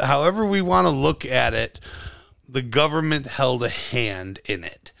 however we want to look at it, the government held a hand in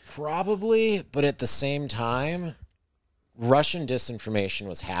it. Probably, but at the same time, Russian disinformation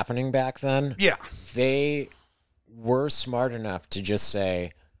was happening back then. Yeah. They were smart enough to just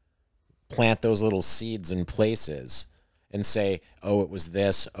say, plant those little seeds in places and say, oh, it was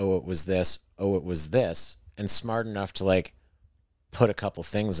this, oh, it was this, oh, it was this, and smart enough to like put a couple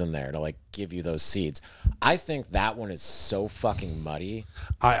things in there to like give you those seeds. I think that one is so fucking muddy.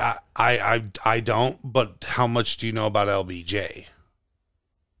 I don't, but how much do you know about LBJ?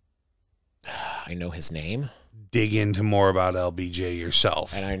 I know his name. Dig into more about LBJ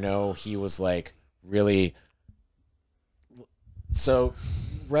yourself. And I know he was like really, so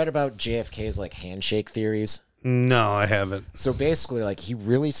read about JFK's like handshake theories? No, I haven't. So basically, like, he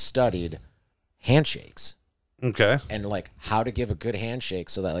really studied handshakes. Okay. And like how to give a good handshake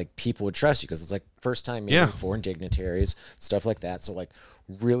so that like people would trust you, because it's like first time meeting foreign dignitaries, stuff like that. So like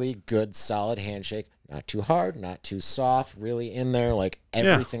really good solid handshake, not too hard, not too soft, really in there, like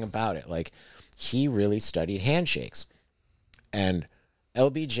everything about it. Like he really studied handshakes. And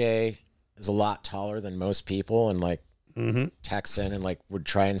LBJ is a lot taller than most people, and like Texan, and like would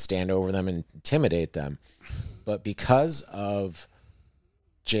try and stand over them and intimidate them. But because of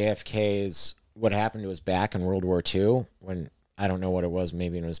JFK's, what happened to his back in World War II, when I don't know what it was,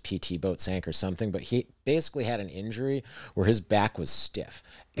 maybe it was PT boat sank or something, but he basically had an injury where his back was stiff.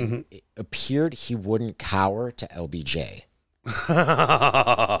 And it appeared he wouldn't cower to LBJ.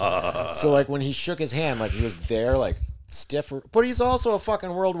 So like when he shook his hand, like he was there, like stiff, but he's also a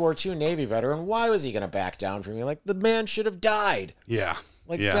fucking World War II Navy veteran. Why was he going to back down from you? Like, the man should have died. Yeah.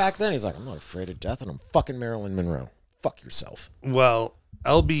 Like, back then, he's like, I'm not afraid of death, and I'm fucking Marilyn Monroe. Fuck yourself. Well,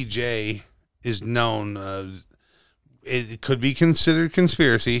 LBJ is known, it could be considered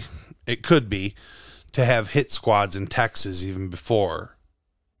conspiracy. It could be to have hit squads in Texas even before.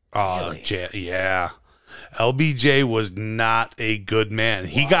 Really? Yeah. LBJ was not a good man.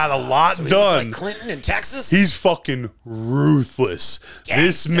 He got a lot so he done. was like Clinton in Texas? He's fucking ruthless. Gangster.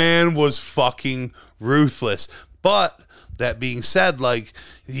 This man was fucking ruthless. But that being said, like,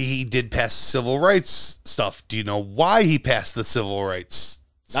 he did pass civil rights stuff. Do you know why he passed the civil rights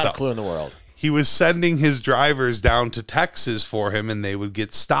stuff? Not a clue in the world. He was sending his drivers down to Texas for him, and they would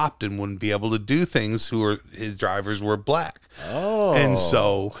get stopped and wouldn't be able to do things his drivers were black. Oh. And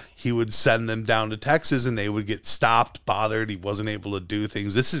so he would send them down to Texas, and they would get stopped, bothered. He wasn't able to do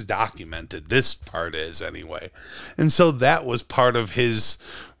things. This is documented. This part is, anyway. And so that was part of his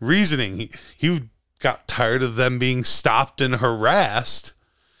reasoning. He got tired of them being stopped and harassed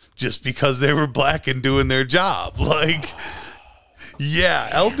just because they were black and doing their job. Like... Yeah,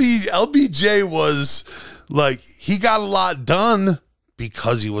 LBJ was like, he got a lot done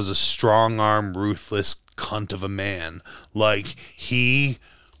because he was a strong arm, ruthless cunt of a man. Like, he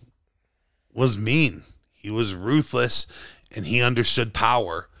was mean. He was ruthless, and he understood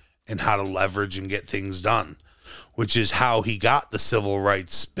power and how to leverage and get things done, which is how he got the civil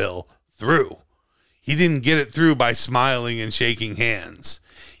rights bill through. He didn't get it through by smiling and shaking hands.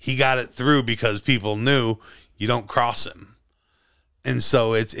 He got it through because people knew you don't cross him. And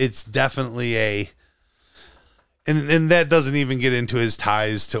so it's definitely and that doesn't even get into his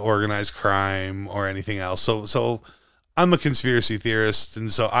ties to organized crime or anything else. So I'm a conspiracy theorist,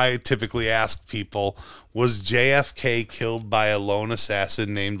 and so I typically ask people, was JFK killed by a lone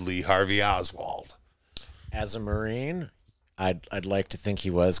assassin named Lee Harvey Oswald? As a Marine, I'd like to think he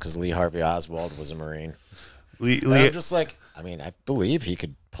was, because Lee Harvey Oswald was a Marine. I'm just like, I mean, I believe he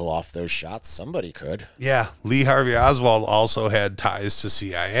could pull off those shots. Somebody could. Yeah, Lee Harvey Oswald also had ties to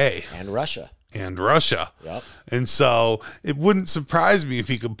CIA. And Russia. Yep. And so it wouldn't surprise me if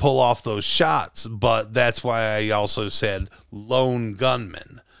he could pull off those shots, but that's why I also said lone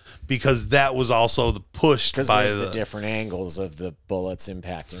gunman, because that was also the pushed by the different angles of the bullets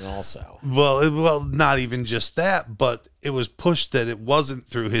impacting also. Well, not even just that, but it was pushed that it wasn't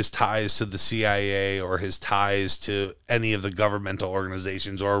through his ties to the CIA or his ties to any of the governmental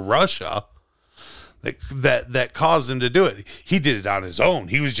organizations or Russia that caused him to do it. He did it on his own.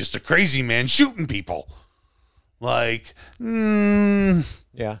 He was just a crazy man shooting people. Like, yeah,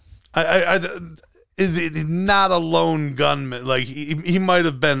 not a lone gunman. Like, he might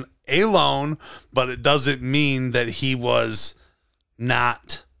have been a lone, but it doesn't mean that he was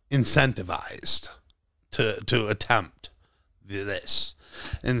not incentivized to attempt this.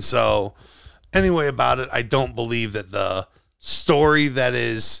 And so, anyway, about it, I don't believe that the story that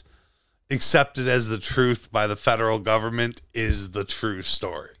is accepted as the truth by the federal government is the true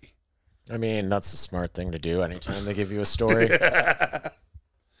story. I mean, that's a smart thing to do anytime they give you a story.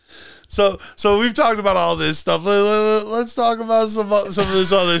 So we've talked about all this stuff. Let's talk about some of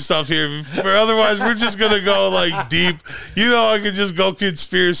this other stuff here. Otherwise, we're just going to go like deep. You know, I could just go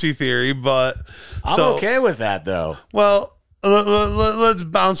conspiracy theory, but I'm okay with that, though. Well, let's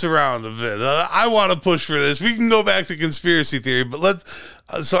bounce around a bit. I want to push for this. We can go back to conspiracy theory, but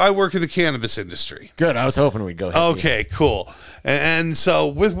so I work in the cannabis industry. Good. I was hoping we'd go ahead. Okay, cool. And so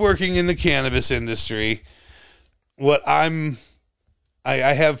with working in the cannabis industry, I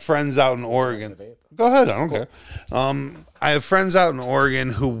have friends out in Oregon. Go ahead. I don't care. I have friends out in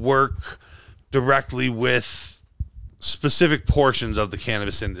Oregon who work directly with specific portions of the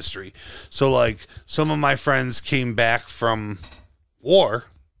cannabis industry. So, like, some of my friends came back from war,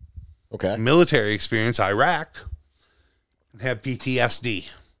 military experience, Iraq, and have PTSD.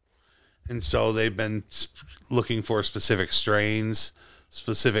 And so they've been looking for specific strains,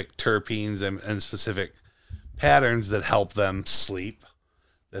 specific terpenes, and specific patterns that help them sleep,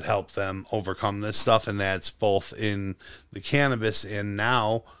 that help them overcome this stuff. And that's both in the cannabis and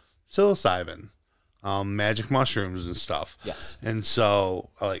now psilocybin, magic mushrooms and stuff. Yes. And so,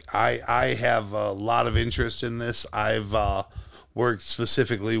 like, I have a lot of interest in this. I've worked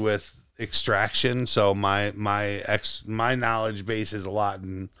specifically with extraction, so my knowledge base is a lot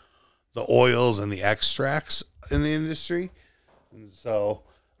in the oils and the extracts in the industry. And so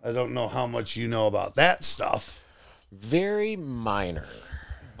I don't know how much you know about that stuff. Very minor.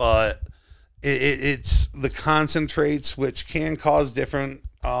 But it's the concentrates, which can cause different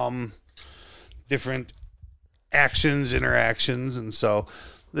actions, interactions. And so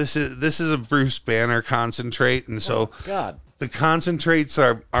This is a Bruce Banner concentrate, and so God. the concentrates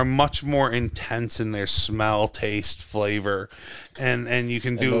are much more intense in their smell, taste, flavor, and you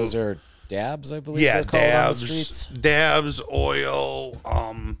can do those are dabs, I believe. yeah, they're called on the dabs, streets. dabs, oil.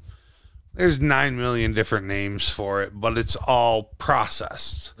 There's 9 million different names for it, but it's all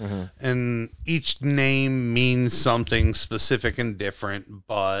processed, and each name means something specific and different.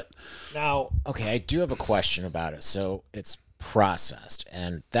 But Now, okay, I do have a question about it. So it's processed,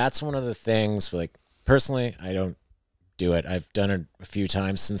 and that's one of the things. Like personally, I don't do it. I've done it a few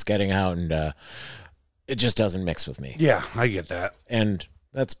times since getting out, and it just doesn't mix with me. yeah, I get that. And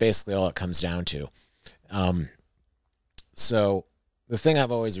that's basically all it comes down to. So the thing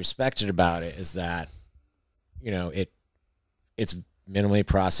I've always respected about it is that, you know, it's minimally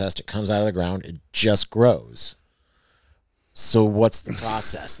processed. It comes out of the ground. It just grows. So what's the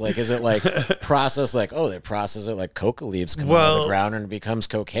process? Like, is it like process like, oh, they process it like coca leaves come out of the ground and it becomes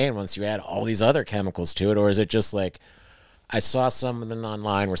cocaine once you add all these other chemicals to it? Or is it just like, I saw something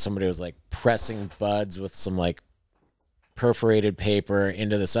online where somebody was like pressing buds with some like perforated paper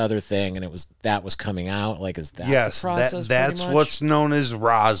into this other thing, and that was coming out. Like, is that Yes, the process? that's what's known as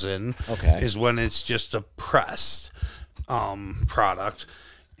rosin. Okay. Is when it's just a pressed product.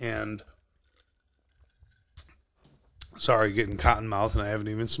 And sorry, getting cotton mouth, and I haven't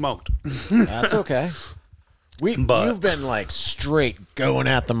even smoked. That's okay. You've been like straight going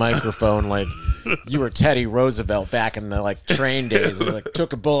at the microphone like you were Teddy Roosevelt back in the like train days. And, like,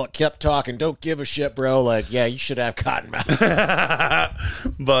 took a bullet, kept talking. Don't give a shit, bro. Like, yeah, you should have cotton mouth.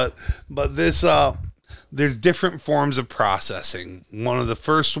 but this there's different forms of processing. One of the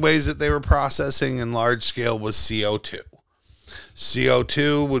first ways that they were processing in large scale was CO2.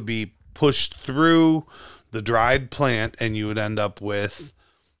 CO2 would be pushed through the dried plant, and you would end up with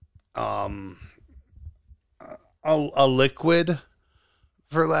a liquid,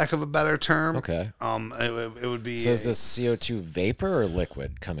 for lack of a better term. Okay. It would be. So is this CO2 vapor or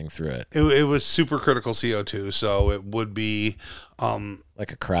liquid coming through it? It was supercritical CO2, so it would be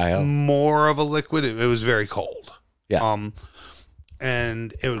Like a cryo? more of a liquid. It was very cold. Yeah.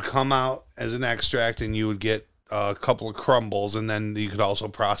 And it would come out as an extract, and you would get a couple of crumbles, and then you could also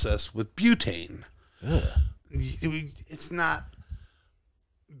process with butane. Ugh. It's not,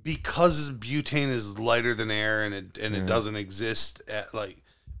 because butane is lighter than air, and it doesn't exist at like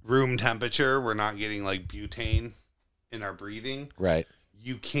room temperature. We're not getting like butane in our breathing. Right.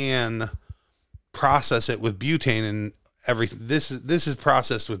 You can process it with butane, and everything. This is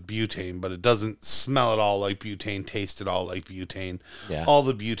processed with butane, but it doesn't smell at all like butane, taste at all like butane. Yeah. All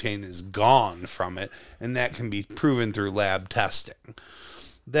the butane is gone from it, and that can be proven through lab testing.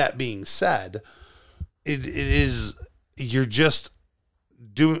 That being said, it is, you're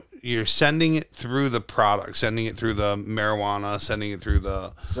sending it through the product, sending it through the marijuana, sending it through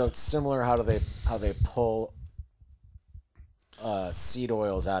the. So it's similar how they pull seed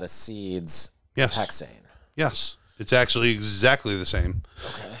oils out of seeds. Yes. With hexane. Yes, it's actually exactly the same.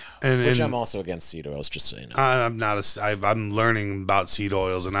 Okay. Which I'm also against seed oils, just so you know. I'm learning about seed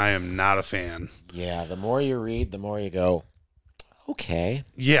oils, and I am not a fan. Yeah, the more you read, the more you go, okay.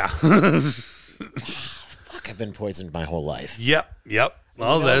 Yeah. Fuck, I've been poisoned my whole life. Yep. Well,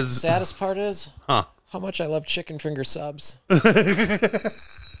 you know what that's the saddest part is? Huh. How much I love chicken finger subs. I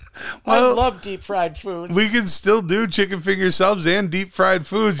Well, love deep fried foods. we can still do chicken finger subs and deep fried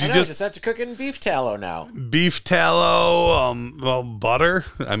foods. I You know, just just have to cook it in beef tallow now. beef tallow, butter.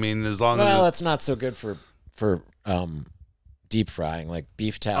 I mean, as long Well, as that's not so good for deep frying. Like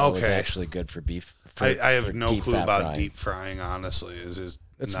beef tallow is Okay. actually good for beef. I have for no deep clue fat about frying. deep frying. Honestly, is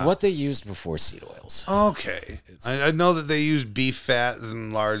It's not. what they used before seed oils. Okay, I know that they use beef fat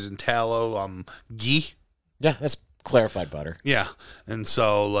and lard and tallow. Ghee. Yeah, that's clarified butter. Yeah, and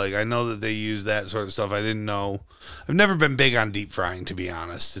so like I know that they use that sort of stuff. I didn't know. I've never been big on deep frying, to be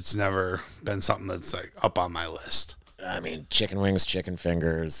honest. It's never been something that's like up on my list. I mean, chicken wings, chicken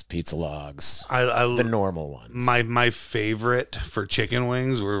fingers, pizza logs, I the normal ones. my favorite for chicken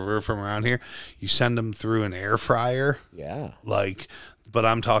wings, we're from around here. You send them through an air fryer, Yeah. but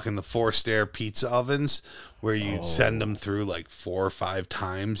I'm talking the forced air pizza ovens where you send them through like 4 or 5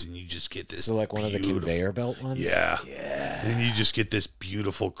 times, and you just get this. So like one of the beautiful- conveyor belt ones? Yeah. Yeah. And you just get this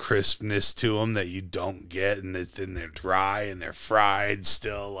beautiful crispness to them that you don't get, and then they're dry and they're fried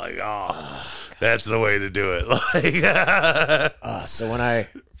still. Like, that's the way to do it. Like, So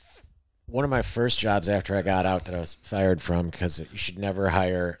one of my first jobs after I got out that I was fired from, because you should never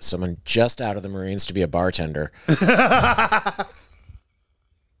hire someone just out of the Marines to be a bartender.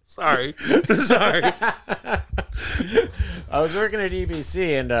 Sorry. I was working at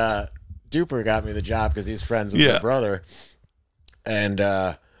EBC, and Duper got me the job because he's friends with Yeah. my brother. And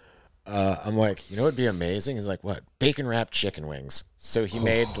I'm like, you know what'd be amazing? He's like, what? Bacon wrapped chicken wings. So he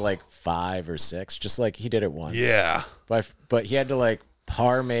made like 5 or 6, just like he did it once. Yeah. But he had to like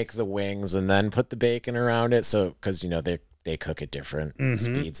par make the wings and then put the bacon around it. So, because, you know, they cook at different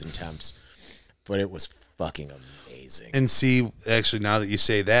speeds and temps. But it was fucking amazing. And see, actually, now that you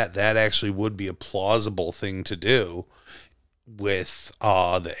say that, that actually would be a plausible thing to do with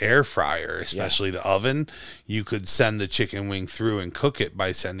the air fryer, especially the oven. You could send the chicken wing through and cook it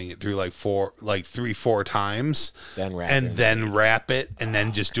by sending it through like 3-4 times, then wrap it and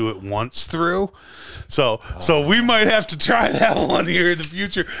then just do it once through. So we might have to try that one here in the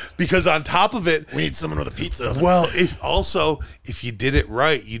future, because on top of it, we need someone with a pizza oven. Well, if you did it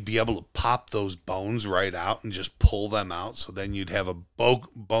right, you'd be able to pop those bones right out and just pull them out. So then you'd have a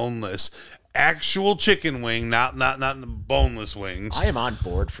boneless actual chicken wing, not the boneless wings. I am on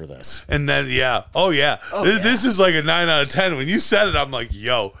board for this. And then this is like a 9 out of 10. When you said it, I'm like,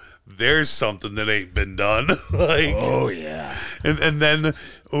 yo, there's something that ain't been done. Like, oh yeah. And then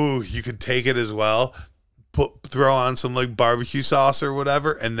you could take it as well, throw on some like barbecue sauce or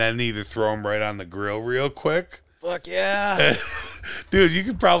whatever, and then either throw them right on the grill real quick. Fuck yeah. Dude, you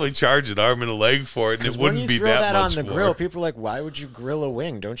could probably charge an arm and a leg for it, and it wouldn't be that much more. When you throw that on the grill, people are like, why would you grill a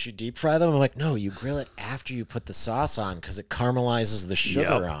wing? Don't you deep fry them? I'm like, no, you grill it after you put the sauce on, because it caramelizes the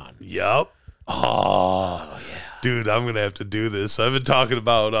sugar on. Yep. Oh, yeah. Dude, I'm going to have to do this. I've been talking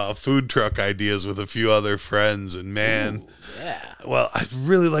about food truck ideas with a few other friends, and man. Ooh, yeah. Well, I'd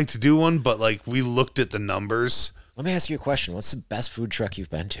really like to do one, but like we looked at the numbers. Let me ask you a question. What's the best food truck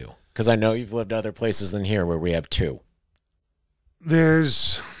you've been to? Because I know you've lived other places than here where we have 2. I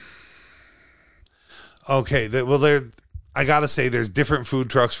gotta say, there's different food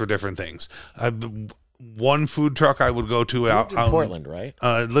trucks for different things. One food truck I would go to out in Portland, right?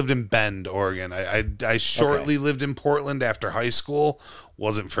 I lived in Bend, Oregon. I shortly lived in Portland after high school.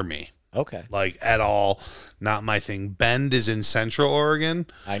 Wasn't for me. Okay. Like at all. Not my thing. Bend is in Central Oregon.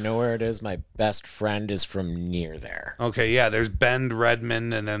 I know where it is. My best friend is from near there. Okay, yeah. There's Bend,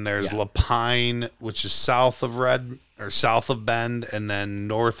 Redmond, and then there's Lapine, which is south of Bend, and then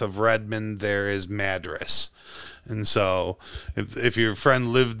north of Redmond there is Madras. And so if your friend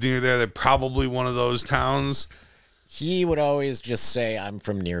lived near there, they're probably one of those towns. He would always just say, I'm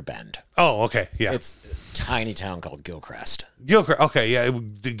from near Bend. Oh, okay. Yeah. It's a tiny town called Gilchrist. Gilchrist. Okay. Yeah.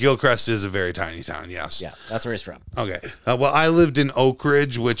 Gilchrist is a very tiny town. Yes. Yeah. That's where he's from. Okay. Well, I lived in Oak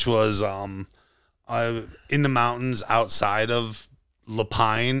Ridge, which was in the mountains outside of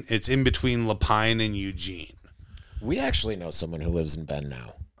Lapine. It's in between Lapine and Eugene. We actually know someone who lives in Bend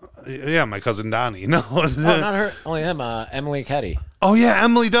now. Yeah, my cousin Donnie. No, not her. Only him. Emily Ketty. Oh yeah,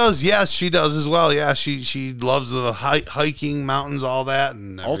 Emily does. Yes, she does as well. Yeah, she loves the hiking, mountains, all that,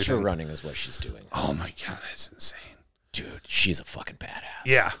 and everything. Ultra running is what she's doing. Oh my god, that's insane, dude. She's a fucking badass.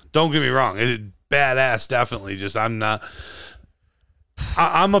 Yeah, don't get me wrong. It is badass, definitely. Just I'm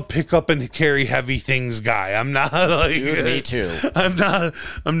a pick up and carry heavy things guy. I'm not like, dude, me too. I'm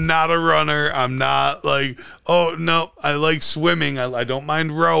not a runner. I'm not like, oh no, I like swimming. I don't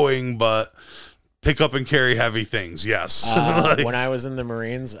mind rowing, but pick up and carry heavy things. Yes. When I was in the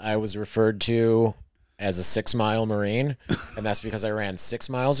Marines, I was referred to as a 6-mile Marine, and that's because I ran 6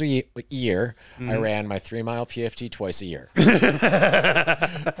 miles a year. I ran my 3-mile PFT twice a year.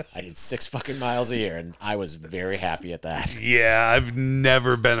 I did 6 fucking miles a year, and I was very happy at that. Yeah, I've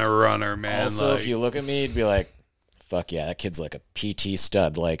never been a runner, man. Also, if you look at me, you'd be like, fuck yeah, that kid's like a PT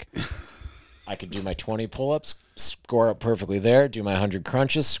stud. Like, I could do my 20 pull-ups, score up perfectly there, do my 100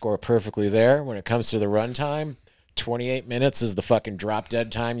 crunches, score perfectly there. When it comes to the run time, 28 minutes is the fucking drop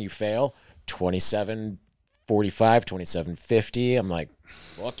dead time you fail. 27:45, 27:50. I'm like,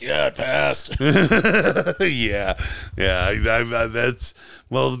 fuck yeah, it passed. yeah. That's,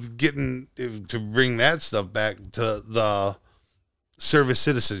 well, getting to bring that stuff back to the service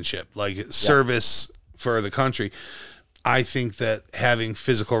citizenship, like service for the country. I think that having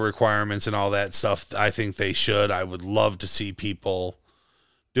physical requirements and all that stuff, I think they should. I would love to see people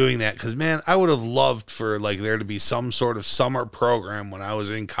doing that, because man, I would have loved for like there to be some sort of summer program when I was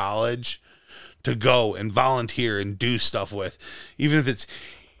in college to go and volunteer and do stuff with. Even if it's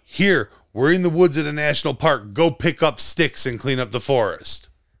here, we're in the woods at a national park, go pick up sticks and clean up the forest.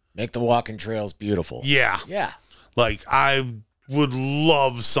 Make the walking trails beautiful. Yeah. Yeah. Like, I would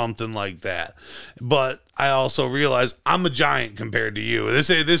love something like that. But I also realize I'm a giant compared to you.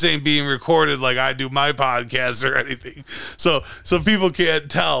 This ain't being recorded like I do my podcast or anything. So people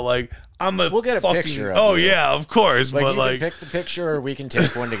can't tell, like, we'll get a picture of you. Yeah, of course. Like, but you like, can pick the picture or we can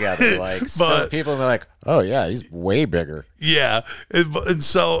take one together. Like, so people will be like, oh yeah, he's way bigger. Yeah. And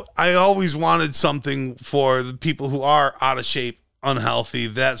so I always wanted something for the people who are out of shape unhealthy,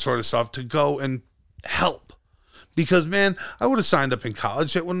 that sort of stuff, to go and help. Because, man, I would have signed up in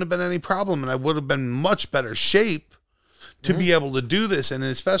college. It wouldn't have been any problem, and I would have been much better shape to be able to do this. And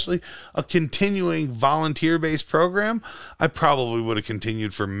especially a continuing volunteer-based program, I probably would have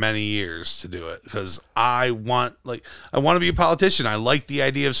continued for many years to do it, because I want to be a politician. I like the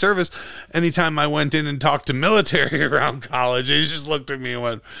idea of service. Anytime I went in and talked to military around college, they just looked at me and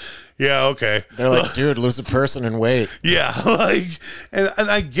went, yeah, okay. They're like, dude, lose a person and wait. Yeah, and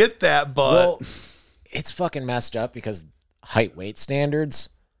I get that, but... Well, it's fucking messed up because height weight standards...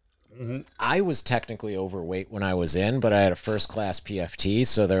 I was technically overweight when I was in, but I had a first class PFT,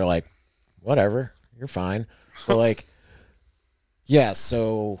 so they're like, whatever, you're fine. But like, yeah,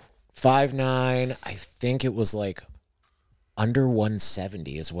 so 5'9", I think it was like under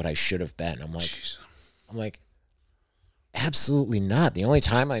 170 is what I should have been. I'm like, absolutely not. The only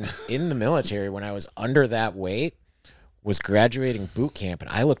time I'm in the military when I was under that weight was graduating boot camp,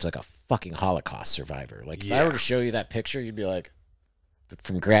 and I looked like a fucking Holocaust survivor. Like, if I were to show you that picture, you'd be like,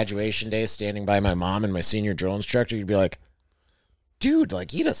 from graduation day, standing by my mom and my senior drill instructor, you'd be like, dude,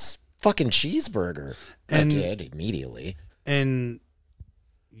 like, eat a fucking cheeseburger. And I did immediately. And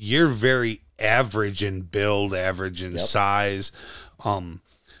you're very average in build, average in size. I'm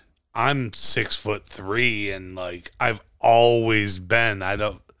 6'3", and like, I've always been, I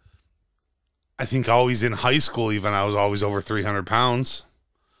think always in high school, even, I was always over 300 pounds.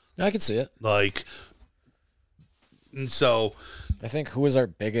 I could see it. Like, and so... I think, who was our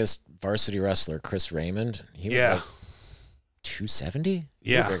biggest varsity wrestler? Chris Raymond. He was like 270.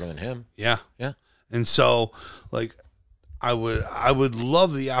 Yeah, bigger than him. Yeah. Yeah. And so, like, I would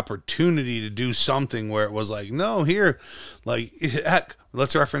love the opportunity to do something where it was like, no, here, like, heck,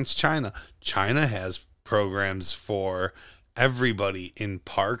 let's reference China. China has programs for everybody in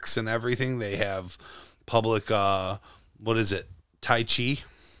parks and everything. They have public, what is it, Tai Chi?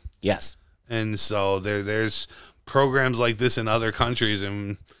 Yes. And so there's programs like this in other countries,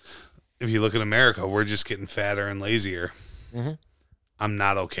 and if you look at America, we're just getting fatter and lazier. I'm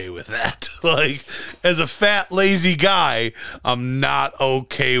not okay with that. Like, as a fat, lazy guy, I'm not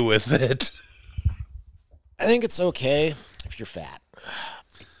okay with it. I think it's okay if you're fat.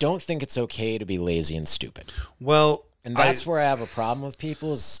 I don't think it's okay to be lazy and stupid. Well, and that's where I have a problem with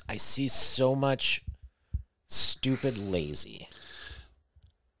people, is I see so much stupid lazy.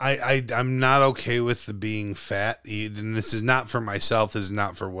 I'm not okay with the being fat, and this is not for myself, this is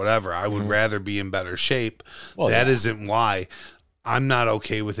not for whatever. I would rather be in better shape. Well, that isn't why. I'm not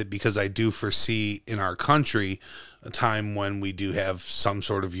okay with it, because I do foresee in our country a time when we do have some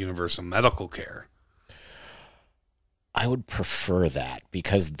sort of universal medical care. I would prefer that,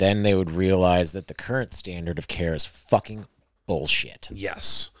 because then they would realize that the current standard of care is fucking bullshit.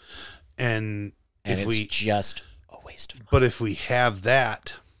 Yes. And if it's just a waste of money. But if we have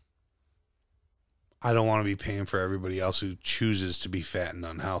that, I don't want to be paying for everybody else who chooses to be fat and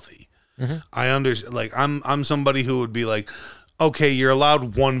unhealthy. I understand. Like, I'm somebody who would be like, okay, you're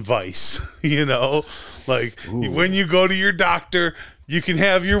allowed one vice, you know, like when you go to your doctor, you can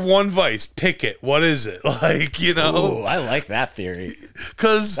have your one vice, pick it. What is it? Like, you know, I like that theory,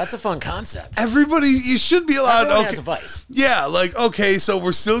 because that's a fun concept. Everybody, you should be allowed. Everyone has a vice. Yeah. Like, okay, so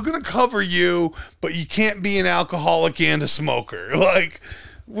we're still going to cover you, but you can't be an alcoholic and a smoker. Like,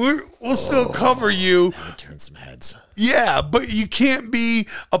 we'll still cover you. That would turn some heads. Yeah, but you can't be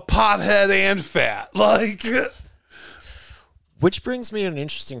a pothead and fat. Like, which brings me to an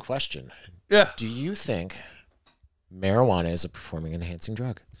interesting question. Yeah. Do you think marijuana is a performing enhancing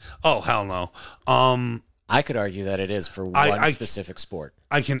drug? Oh, hell no. I could argue that it is for one specific sport.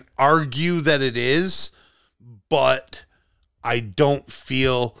 I can argue that it is, but I don't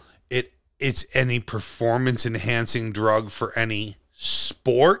feel it's any performance enhancing drug for any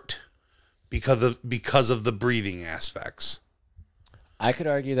sport because of the breathing aspects. I could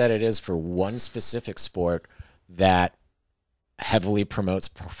argue that it is for one specific sport that heavily promotes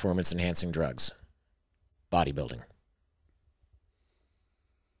performance enhancing drugs. Bodybuilding.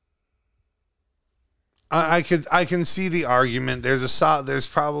 I can see the argument. There's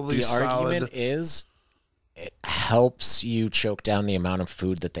probably the solid argument is it helps you choke down the amount of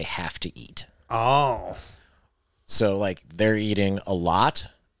food that they have to eat. Oh. So like they're eating a lot,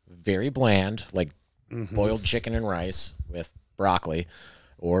 very bland, like boiled chicken and rice with broccoli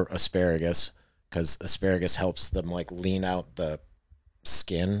or asparagus, because asparagus helps them like lean out the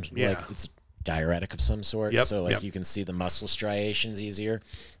skin. Yeah. Like it's a diuretic of some sort. Yep, so like you can see the muscle striations easier.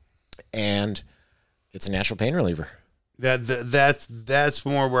 And it's a natural pain reliever. That's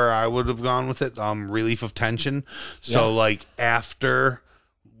more where I would have gone with it. Relief of tension. So like after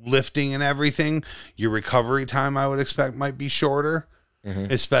lifting and everything, your recovery time I would expect might be shorter,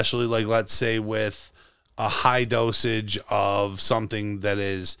 especially like, let's say with a high dosage of something that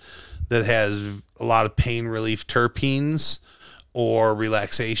has a lot of pain relief terpenes or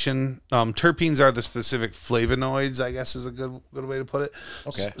relaxation. Terpenes are the specific flavonoids, I guess is a good way to put it.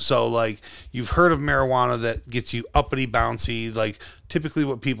 Okay. So like you've heard of marijuana that gets you uppity, bouncy, like typically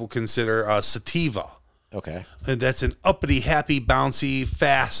what people consider a sativa. Okay. And that's an uppity, happy, bouncy,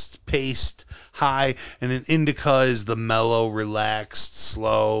 fast-paced high. And an indica is the mellow, relaxed,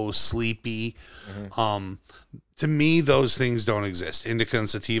 slow, sleepy. To me, those things don't exist. Indica and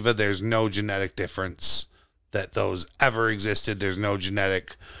sativa, there's no genetic difference that those ever existed. There's no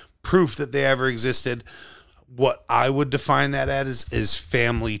genetic proof that they ever existed. What I would define that as is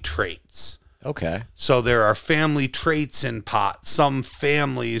family traits. Okay. So there are family traits in pot. Some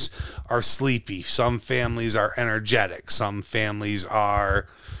families are sleepy. Some families are energetic. Some families are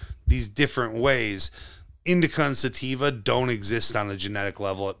these different ways. Indica and sativa don't exist on a genetic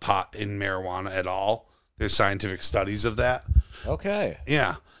level at pot in marijuana at all. There's scientific studies of that. Okay.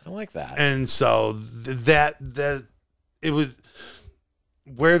 Yeah. I like that. And so that it was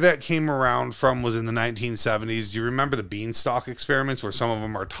where that came around from was in the 1970s. Do you remember the beanstalk experiments where some of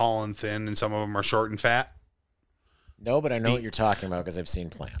them are tall and thin and some of them are short and fat? No, but I know what you're talking about because I've seen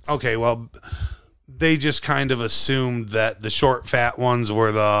plants. Okay, well, they just kind of assumed that the short, fat ones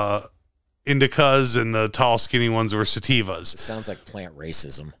were the indicas and the tall, skinny ones were sativas. It sounds like plant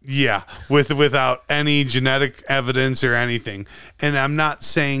racism. Yeah, without any genetic evidence or anything. And I'm not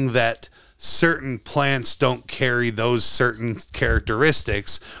saying that certain plants don't carry those certain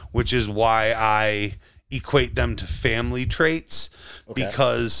characteristics, which is why I equate them to family traits,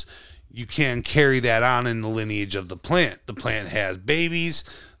 because you can carry that on in the lineage of the plant. The plant has babies.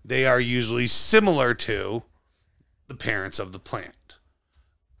 They are usually similar to the parents of the plant.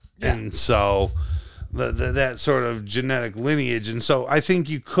 Yeah. And so that sort of genetic lineage. And so I think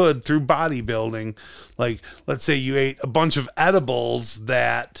you could, through bodybuilding, like let's say you ate a bunch of edibles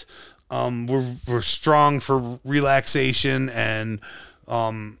that were strong for relaxation and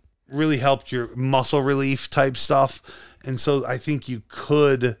really helped your muscle relief type stuff. And so I think you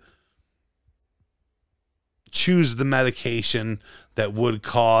could choose the medication that would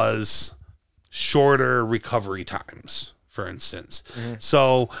cause shorter recovery times, for instance.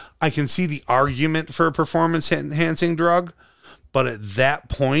 So I can see the argument for a performance enhancing drug, but at that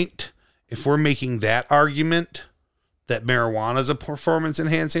point, if we're making that argument that marijuana is a performance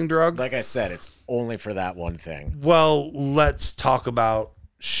enhancing drug, like I said, it's only for that one thing. Well, let's talk about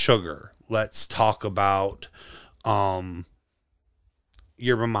sugar. Let's talk about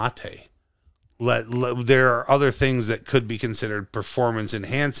yerba mate. There are other things that could be considered performance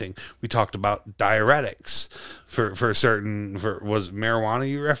enhancing. We talked about diuretics for certain. Was marijuana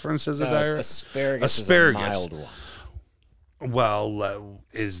you referenced as a diuretic? Asparagus is a mild one. Well,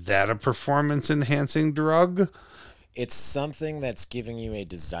 is that a performance enhancing drug? It's something that's giving you a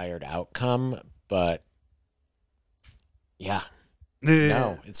desired outcome, but yeah.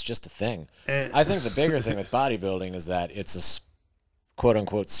 No, it's just a thing. I think the bigger thing with bodybuilding is that it's a quote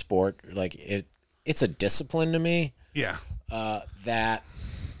unquote sport. Like it's a discipline to me. Yeah. That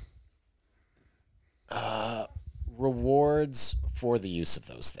rewards for the use of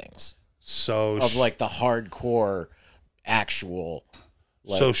those things. So of like the hardcore actual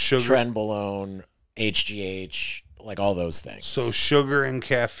like so sugar, trenbolone, HGH, like all those things. So sugar and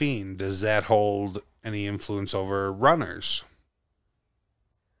caffeine, does that hold any influence over runners?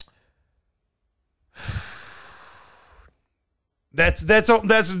 That's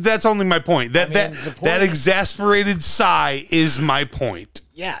only my point. That exasperated sigh is my point.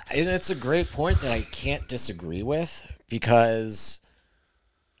 Yeah, and it's a great point that I can't disagree with, because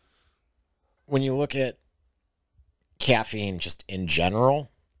when you look at caffeine just in general,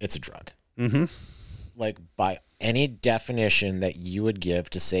 it's a drug. Mm-hmm. Like by any definition that you would give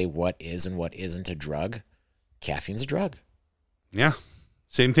to say what is and what isn't a drug, caffeine's a drug. Yeah.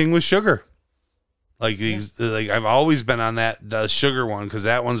 Same thing with sugar. Like I've always been on the sugar one, because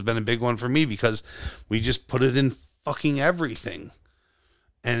that one's been a big one for me, because we just put it in fucking everything.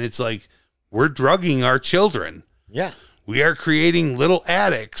 And it's like, we're drugging our children. Yeah. We are creating little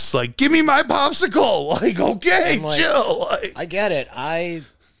addicts. Like, give me my popsicle. Like, okay, chill. Like, I get it. I've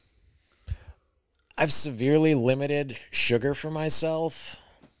severely limited sugar for myself,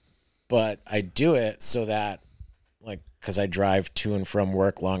 but I do it so that, like, because I drive to and from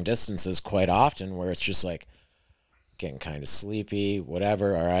work long distances quite often, where it's just like getting kind of sleepy,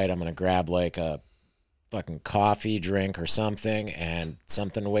 whatever. All right, I'm going to grab like a fucking coffee drink or something and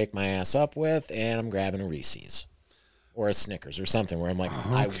something to wake my ass up with, and I'm grabbing a Reese's or a Snickers or something where I'm like,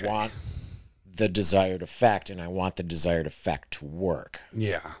 I want the desired effect, and I want the desired effect to work.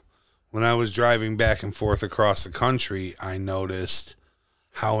 Yeah. When I was driving back and forth across the country, I noticed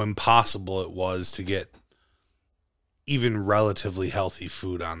how impossible it was to get even relatively healthy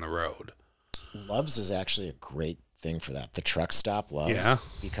food on the road. Love's is actually a great thing for that. The truck stop Love's, Yeah.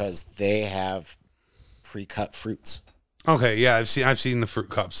 because they have pre-cut fruits. Okay, yeah, I've seen the fruit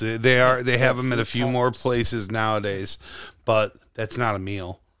cups. They have them at a few more places nowadays, but that's not a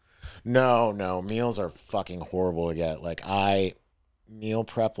meal. No, meals are fucking horrible to get. Like, I meal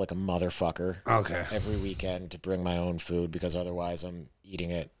prep like a motherfucker. Okay. Every weekend to bring my own food, because otherwise I'm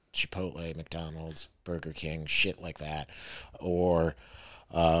eating at Chipotle, McDonald's, Burger King, shit like that. Or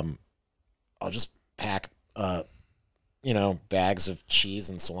I'll just pack bags of cheese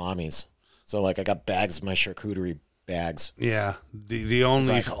and salamis. So like I got bags of my charcuterie bags. Yeah, the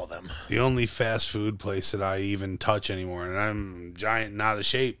only I call them the only fast food place that I even touch anymore, and I'm giant, not a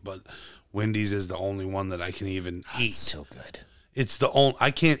shape, but Wendy's is the only one that I can even eat. It's so good. It's the only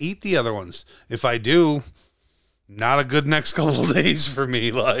I can't eat the other ones. If I do, not a good next couple of days for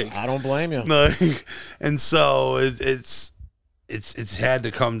me. Like, I don't blame you. Like, and so it's had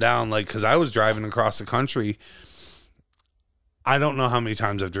to come down. Like, because I was driving across the country. I don't know how many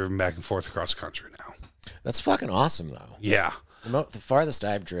times I've driven back and forth across the country now. That's fucking awesome, though. Yeah. The farthest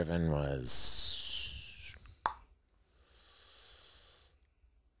I've driven was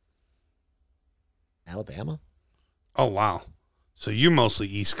Alabama. Oh, wow. So you're mostly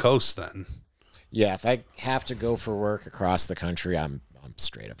East Coast then. Yeah, if I have to go for work across the country, I'm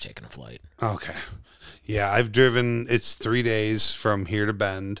straight up taking a flight. Okay. Yeah, I've driven, it's 3 days from here to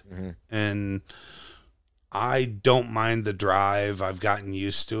Bend, and I don't mind the drive. I've gotten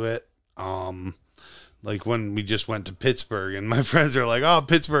used to it. Like when we just went to Pittsburgh, and my friends are like, "Oh,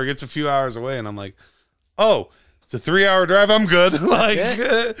 Pittsburgh, it's a few hours away," and I'm like, "Oh, it's a 3-hour drive. I'm good." Like,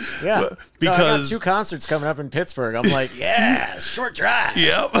 yeah, because I got 2 concerts coming up in Pittsburgh. I'm like, yeah, short drive.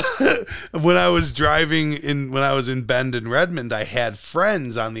 Yep. When I was in Bend and Redmond, I had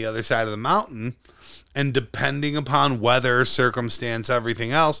friends on the other side of the mountain, and depending upon weather, circumstance,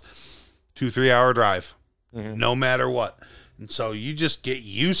 everything else, 2-3 hour drive, no matter what. And so you just get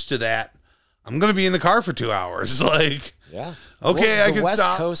used to that. I'm going to be in the car for 2 hours. Like, yeah. Okay, well, I can West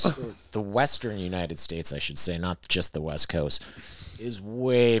stop. Coast, the Western United States, I should say, not just the West Coast, is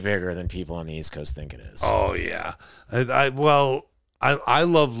way bigger than people on the East Coast think it is. Oh yeah. I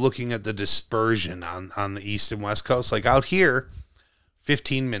love looking at the dispersion on the East and West Coast. Like out here,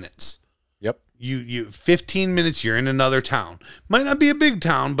 15 minutes. Yep. You 15 minutes, you're in another town. Might not be a big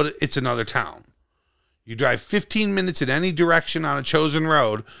town, but it's another town. You drive 15 minutes in any direction on a chosen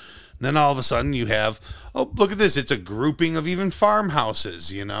road, and then all of a sudden you have, oh, look at this. It's a grouping of even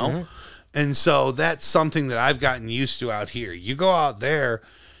farmhouses, you know? And so that's something that I've gotten used to out here. You go out there,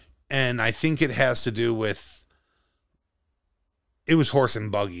 and I think it has to do with, it was horse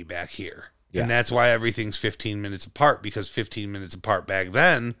and buggy back here. Yeah. And that's why everything's 15 minutes apart, because 15 minutes apart back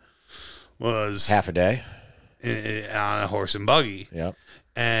then was half a day on a horse and buggy. Yep.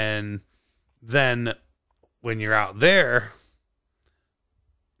 And then when you're out there,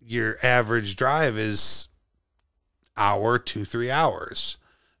 your average drive is hour, 2-3 hours.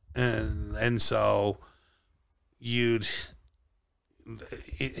 And so you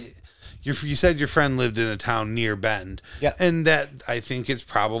said your friend lived in a town near Bend. Yeah. And that, I think it's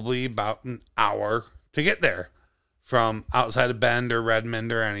probably about an hour to get there from outside of Bend or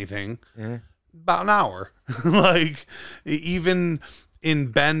Redmond or anything. About an hour. Like, even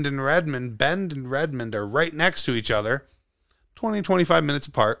in Bend and Redmond are right next to each other, 20-25 minutes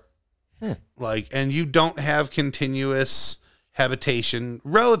apart. Like, and you don't have continuous habitation,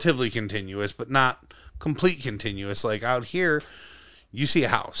 relatively continuous, but not complete continuous. Like out here, you see a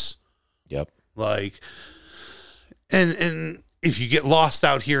house. Yep. Like, and if you get lost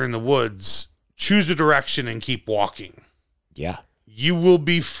out here in the woods, choose a direction and keep walking. Yeah. You will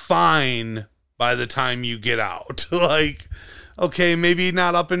be fine by the time you get out. Like, okay, maybe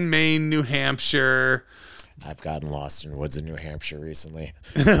not up in Maine, New Hampshire. I've gotten lost in woods in New Hampshire recently.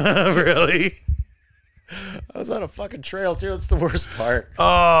 Really? I was on a fucking trail too. That's the worst part.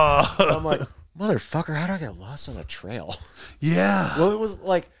 Oh. I'm like, motherfucker, how do I get lost on a trail? Yeah. Well, it was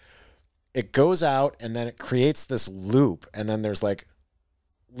like, it goes out and then it creates this loop, and then there's like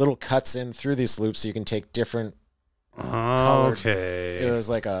little cuts in through these loops so you can take different Okay. It was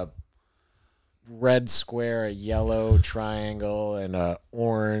like a red square, a yellow triangle, and a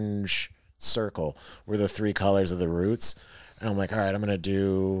orange circle were the 3 colors of the routes. And I'm like, all right,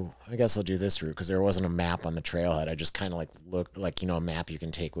 I guess I'll do this route, because there wasn't a map on the trailhead. I just kind of like looked like, a map you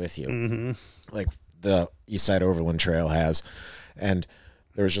can take with you. Like the East Side Overland Trail has. And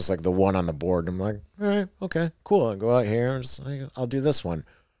there was just like the one on the board. And I'm like, all right, okay, cool. I'll go out here and just, like, I'll do this one.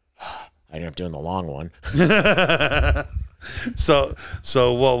 I ended up doing the long one.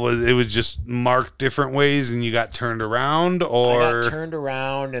 So what was it? Was just marked different ways and you got turned around, or I got turned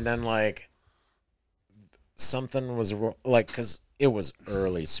around and then like something was like, because it was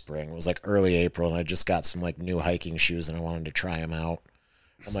early spring. It was like early April and I just got some like new hiking shoes and I wanted to try them out.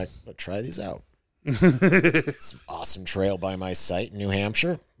 I'm like, let's try these out. Some awesome trail by my site in New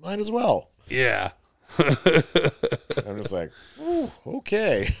Hampshire. Might as well. Yeah. I'm just like, ooh,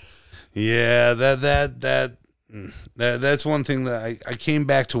 okay. Yeah, that's one thing that I came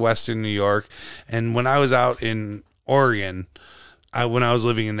back to Western New York, and when I was out in Oregon, when I was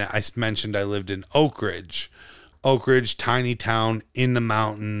living in that, I mentioned I lived in Oak Ridge, tiny town in the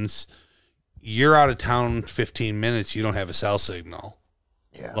mountains. You're out of town 15 minutes, you don't have a cell signal.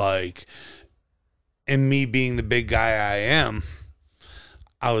 Yeah. Like, and me being the big guy I am,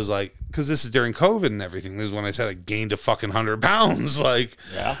 I was like, because this is during COVID and everything. This is when I said I gained a fucking 100 pounds. Like,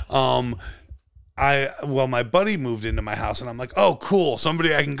 yeah. My buddy moved into my house and I'm like, oh, cool.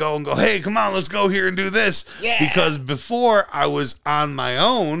 Somebody I can go and go, hey, come on, let's go here and do this. Yeah. Because before I was on my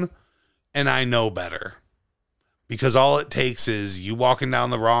own and I know better. Because all it takes is you walking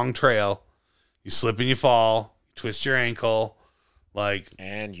down the wrong trail, you slip and you fall, twist your ankle, like,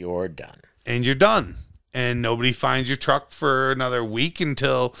 and you're done. And you're done. And nobody finds your truck for another week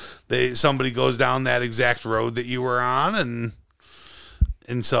until somebody goes down that exact road that you were on.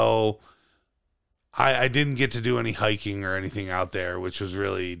 And so I didn't get to do any hiking or anything out there, which was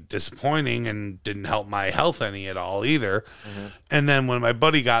really disappointing and didn't help my health any at all either. Mm-hmm. And then when my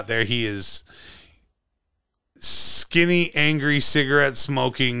buddy got there, he is skinny, angry, cigarette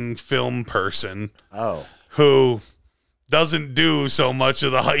smoking film person. Oh. Who doesn't do so much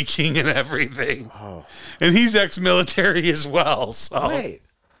of the hiking and everything. Oh. And he's ex-military as well. So. Wait.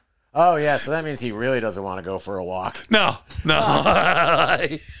 Oh, yeah. So that means he really doesn't want to go for a walk. No. Oh.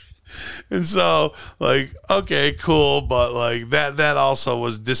 And so, like, okay, cool. But, like, that also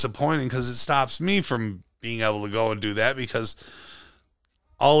was disappointing because it stops me from being able to go and do that because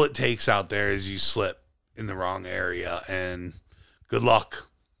all it takes out there is you slip in the wrong area and good luck.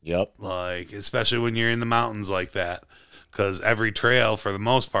 Yep. Like, especially when you're in the mountains like that. Because every trail, for the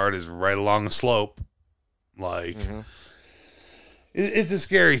most part, is right along a slope. Like, it's a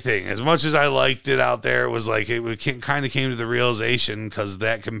scary thing. As much as I liked it out there, it was like it kind of came to the realization because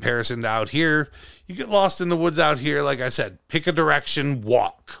that comparison to out here, you get lost in the woods out here. Like I said, pick a direction,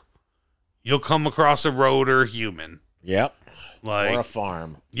 walk. You'll come across a road or a human. Yep. Like, or a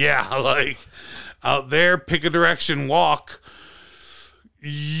farm. Yeah, like out there, pick a direction, walk.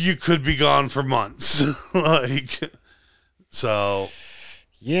 You could be gone for months. Like... So,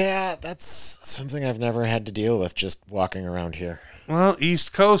 yeah, that's something I've never had to deal with just walking around here. Well,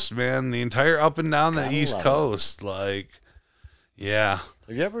 East Coast, man, the entire up and down the East Coast, like, yeah.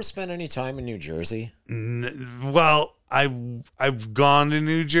 Have you ever spent any time in New Jersey? Well, I've gone to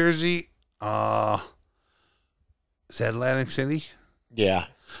New Jersey. Is that Atlantic City? Yeah.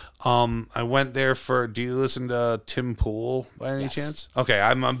 I went there do you listen to Tim Pool by any chance? Okay,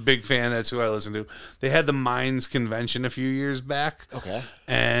 I'm a big fan. That's who I listen to. They had the Mines convention a few years back. Okay.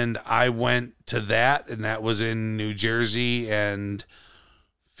 And I went to that, and that was in New Jersey and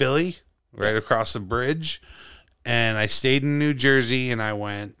Philly, right across the bridge. And I stayed in New Jersey, and I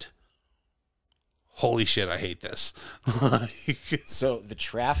went, holy shit, I hate this. So the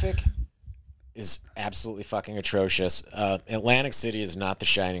traffic is absolutely fucking atrocious. Atlantic City is not the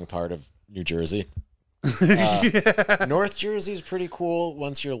shining part of New Jersey. North Jersey is pretty cool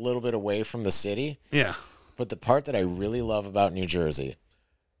once you're a little bit away from the city. Yeah. But the part that I really love about New Jersey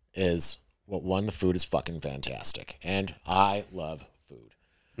is, well, one, the food is fucking fantastic. And I love food.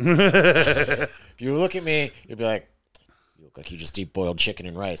 If you look at me, you'd be like, you look like you just eat boiled chicken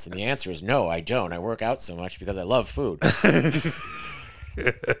and rice. And the answer is no, I don't. I work out so much because I love food.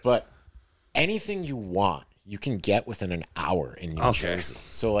 But anything you want, you can get within an hour in New Jersey.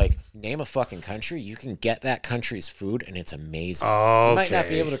 So, like, name a fucking country, you can get that country's food, and it's amazing. You might not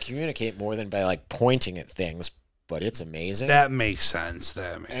be able to communicate more than by, like, pointing at things, but it's amazing. That makes sense.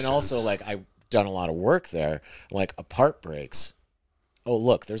 And also, like, I've done a lot of work there. Like, apart breaks. Oh,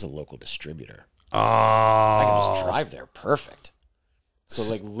 look, there's a local distributor. Oh. I can just drive there. Perfect. So,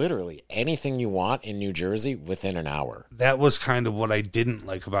 like, literally anything you want in New Jersey within an hour. That was kind of what I didn't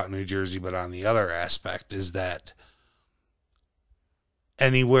like about New Jersey, but on the other aspect is that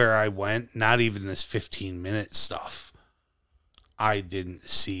anywhere I went, not even this 15-minute stuff, I didn't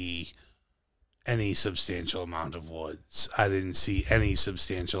see any substantial amount of woods. I didn't see any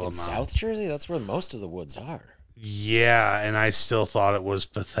substantial amount. South Jersey, that's where most of the woods are. Yeah, and I still thought it was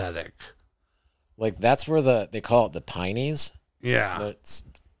pathetic. Like, that's where they call it the Pineys. Yeah. It's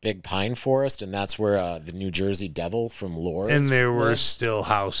big pine forest, and that's where the New Jersey Devil from Lore. And there were still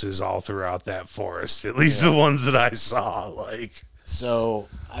houses all throughout that forest, at least the ones that I saw. Like, so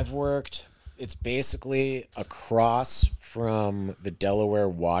I've worked. It's basically across from the Delaware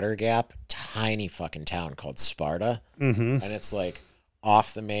Water Gap, tiny fucking town called Sparta, and it's like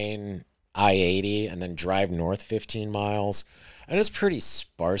off the main I-80, and then drive north 15 miles, and it's pretty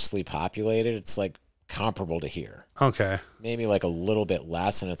sparsely populated. It's like comparable to here. Okay. Maybe like a little bit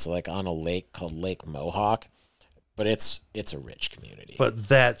less, and it's like on a lake called Lake Mohawk, but it's a rich community. But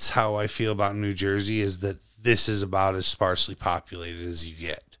that's how I feel about New Jersey, is that this is about as sparsely populated as you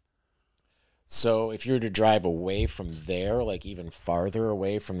get. So if you were to drive away from there, like even farther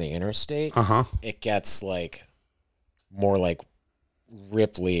away from the interstate, it gets like more like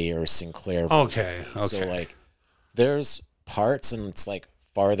Ripley or Sinclair. Okay. So like there's parts, and it's like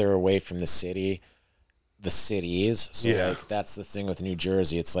farther away from the cities. So like that's the thing with New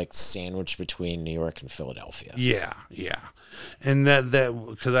Jersey. It's like sandwiched between New York and Philadelphia. Yeah. And that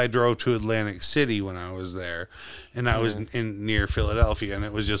because I drove to Atlantic City when I was there, and I was in near Philadelphia, and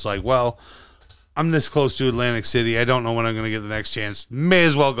it was just like, well, I'm this close to Atlantic City. I don't know when I'm going to get the next chance. May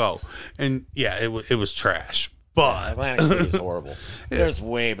as well go. And yeah, it was trash. But Atlantic City's horrible. There's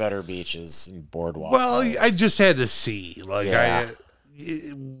way better beaches and boardwalks. Well, I just had to see. Like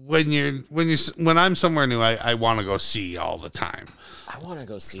when I'm somewhere new, I want to go see all the time. I want to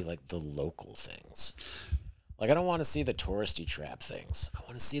go see like the local things. Like, I don't want to see the touristy trap things. I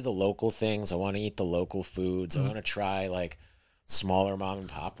want to see the local things. I want to eat the local foods. I want to try like smaller mom and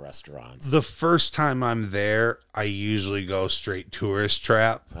pop restaurants. The first time I'm there, I usually go straight tourist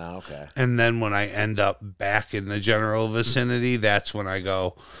trap. Oh, okay. And then when I end up back in the general vicinity, that's when I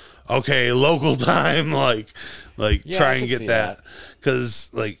go, okay, local time, like try and get that.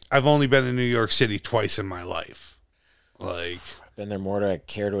 Because like I've only been in New York City twice in my life. Like, I've been there more than I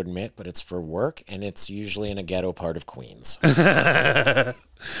care to admit, but it's for work, and it's usually in a ghetto part of Queens. Well,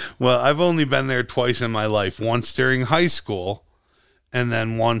 I've only been there twice in my life. Once during high school, and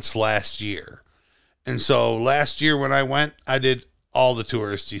then once last year. And so last year when I went, I did all the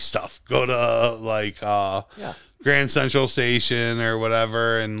touristy stuff. Go to like Grand Central Station or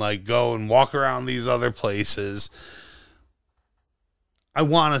whatever, and like go and walk around these other places. I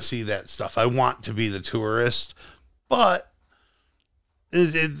want to see that stuff. I want to be the tourist, but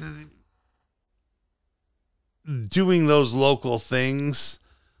doing those local things,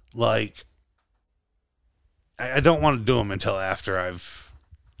 like, I don't want to do them until after I've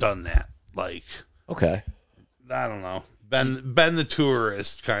done that. Like, okay, I don't know, been the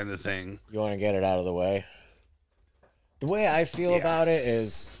tourist kind of thing. You want to get it out of the way. The way I feel about it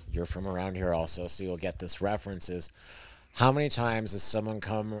is, you're from around here also, so you'll get this reference, is how many times has someone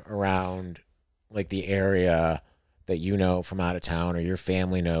come around like the area that you know from out of town, or your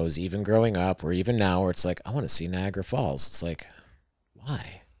family knows, even growing up or even now, where it's like, I want to see Niagara Falls. It's like,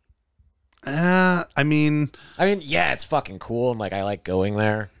 why? I mean, yeah, it's fucking cool, and like I like going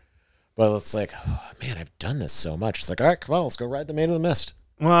there, but it's like, oh, man, I've done this so much. It's like, all right, come on, let's go ride the Maid of the Mist.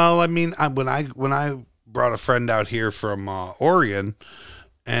 Well, I mean, when I brought a friend out here from Oregon,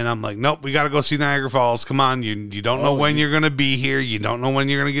 and I'm like, nope, we got to go see Niagara Falls. Come on, you don't know when you're gonna be here. You don't know when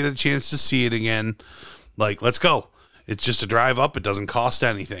you're gonna get a chance to see it again. Like, let's go. It's just a drive up. It doesn't cost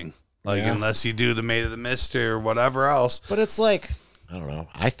anything. Like, unless you do the Maid of the Mist or whatever else. But it's like, I don't know.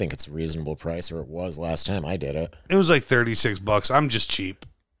 I think it's a reasonable price, or it was last time I did it. It was like $36. I'm just cheap.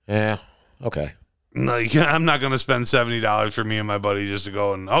 Yeah. Okay. Like, I'm not going to spend $70 for me and my buddy just to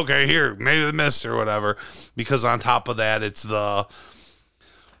go and, okay, here, Maid of the Mist or whatever. Because on top of that, it's the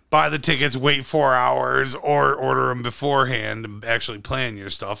buy the tickets, wait 4 hours, or order them beforehand and actually plan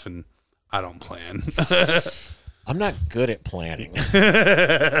your stuff. And I don't plan. I'm not good at planning.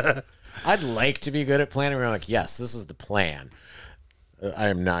 I'd like to be good at planning. We're like, yes, this is the plan. I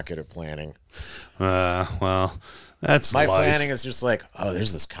am not good at planning. Well, that's my life. Planning is just like, oh,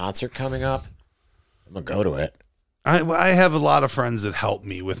 there's this concert coming up. I'm gonna go to it. I have a lot of friends that help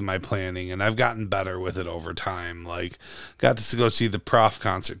me with my planning, and I've gotten better with it over time. Like, got to go see the Prof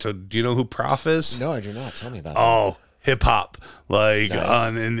concert. So, do you know who Prof is? No, I do not. Tell me about that. Hip hop. Like,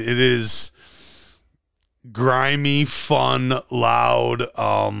 nice. And it is grimy, fun, loud.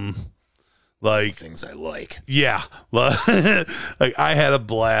 Like things I like. Yeah. Like, I had a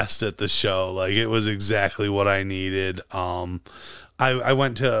blast at the show. Like, it was exactly what I needed. I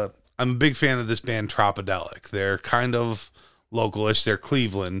went to, I'm a big fan of this band Tropodelic. They're kind of localish. They're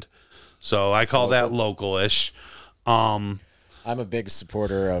Cleveland. So I call that local-ish. I'm a big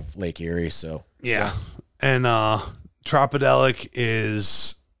supporter of Lake Erie, so. Yeah. And Tropidelic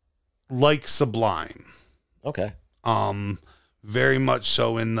is like Sublime. Okay. Very much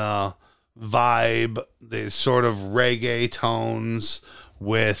so in the vibe, the sort of reggae tones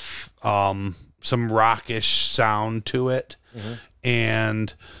with some rockish sound to it. Mm-hmm.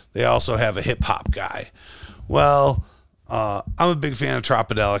 And they also have a hip hop guy. Well, I'm a big fan of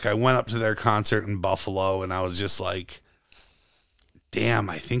Tropidelic. I went up to their concert in Buffalo and I was just like, damn,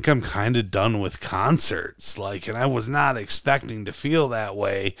 I think I'm kind of done with concerts. Like, and I was not expecting to feel that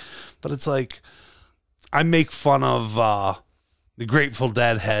way, but it's like, I make fun of the Grateful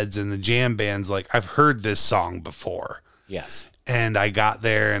Dead heads and the jam bands. Like, I've heard this song before. Yes. And I got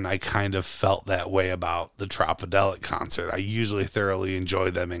there and I kind of felt that way about the Tropidelic concert. I usually thoroughly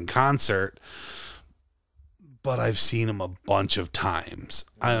enjoy them in concert, but I've seen them a bunch of times.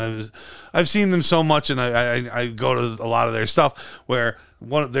 I've seen them so much, and I go to a lot of their stuff where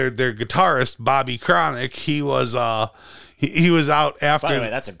one of their guitarist, Bobby Chronic, he was he was out after. By the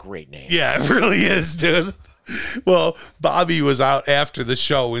way, that's a great name. Yeah, it really is, dude. Well, Bobby was out after the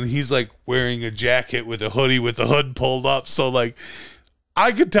show, and he's like wearing a jacket with a hoodie with the hood pulled up. So like,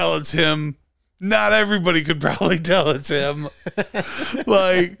 I could tell it's him. Not everybody could probably tell it's him.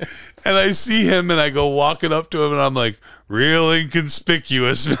 Like, and I see him and I go walking up to him and I'm like, real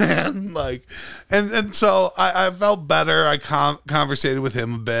inconspicuous, man. Like, and so I felt better. I conversated with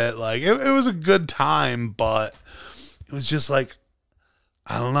him a bit. Like, it was a good time, but it was just like,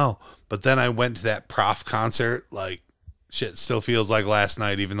 I don't know. But then I went to that Prof concert. Like, shit still feels like last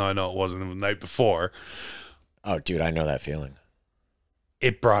night, even though I know it wasn't the night before. Oh, dude, I know that feeling.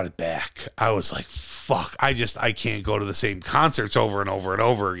 It brought it back. I was like, fuck, I can't go to the same concerts over and over and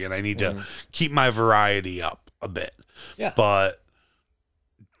over again. I need to keep my variety up a bit. Yeah. But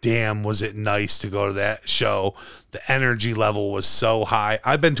damn, was it nice to go to that show. The energy level was so high.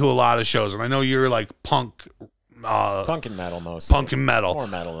 I've been to a lot of shows, and I know you're like punk. Punk and metal mostly. Punk and metal. More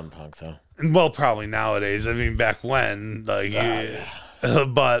metal than punk, though. Well, probably nowadays. I mean, back when. Like, yeah.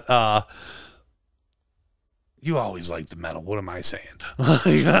 But you always liked the metal. What am I saying?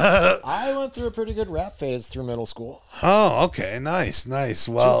 I went through a pretty good rap phase through middle school. Oh, okay. Nice.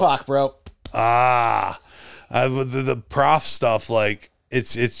 Well, Tupac, bro. The Prof stuff, like,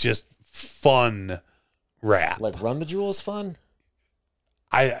 it's just fun rap. Like Run the Jewels fun?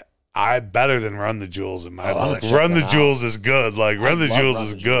 I better than Run the Jewels in my book. Run the Jewels is good. Like, Run the Jewels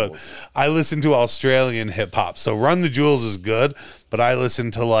is good. I listen to Australian hip hop. So Run the Jewels is good, but I listen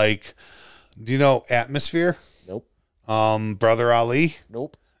to, like, do you know Atmosphere? Nope. Brother Ali?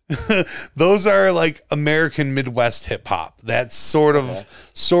 Nope. Those are like American Midwest hip hop. That's sort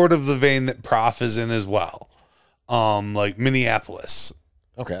of the vein that Prof is in as well. Like Minneapolis.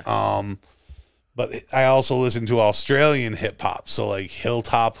 Okay. But I also listen to Australian hip hop. So like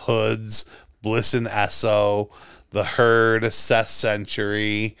Hilltop Hoods, Bliss and Esso, The Herd, Seth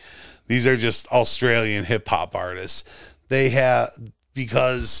Century. These are just Australian hip hop artists.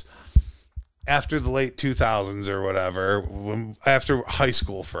 Because after the late 2000s or whatever, after high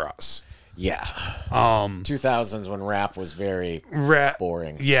school for us. Yeah. 2000s when rap was very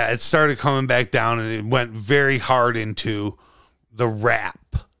boring. Yeah, it started coming back down and it went very hard into the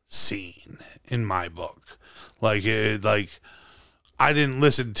rap scene in my book. Like I didn't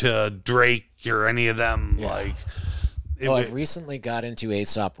listen to Drake or any of them. Yeah. I've recently got into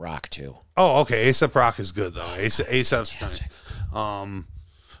Aesop Rock too. Oh, okay. Aesop Rock is good though. Aesop's nice.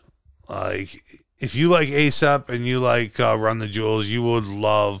 Like, if you like Aesop and you like Run the Jewels, you would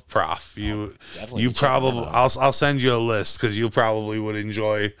love Prof. You probably I'll send you a list because you probably would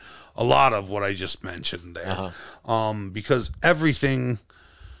enjoy a lot of what I just mentioned there. Because everything,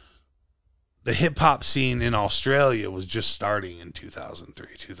 the hip hop scene in Australia was just starting in 2003,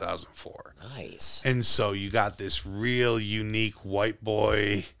 2004. Nice. And so you got this real unique white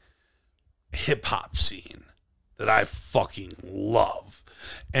boy hip hop scene that I fucking love.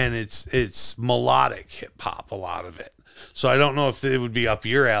 And it's melodic hip hop, a lot of it. So I don't know if it would be up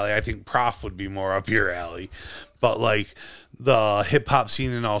your alley. I think Prof would be more up your alley. But like the hip hop scene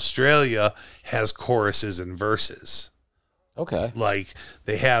in Australia has choruses and verses. Okay. Like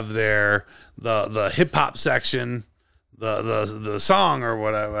they have the hip hop section, the song or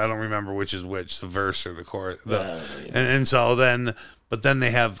whatever. I don't remember which is which, the verse or the chorus. And so then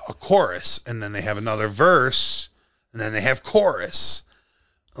they have a chorus, and then they have another verse, and then they have chorus.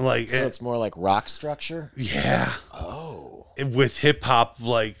 Like, so it's more like rock structure? Yeah. Oh. With hip hop,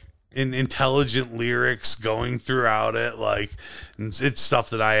 like, in intelligent lyrics going throughout it. Like, it's stuff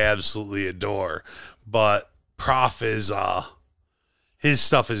that I absolutely adore. But Prof his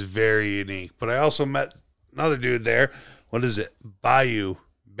stuff is very unique. But I also met another dude there. What is it? Bayou,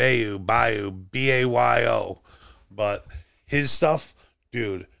 Bayo. But his stuff,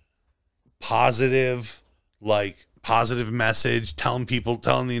 dude, positive, like positive message, telling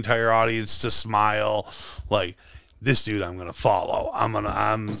the entire audience to smile. Like, this dude I'm gonna follow.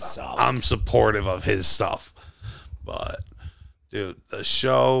 I'm supportive of his stuff. But dude, the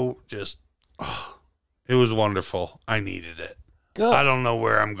show just it was wonderful. I needed it. Good. I don't know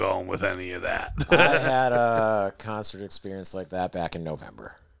where I'm going with any of that. I had a concert experience like that back in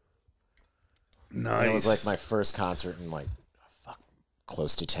November. Nice. And it was like my first concert in like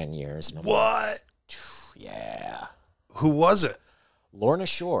close to 10 years. And I'm what? Like, yeah. Who was it? Lorna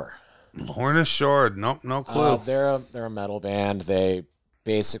Shore. Lorna Shore. Nope, no clue. They're a metal band. They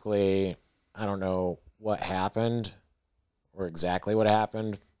basically, I don't know what happened or exactly what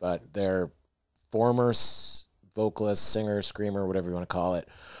happened, but their former vocalist, singer, screamer, whatever you want to call it,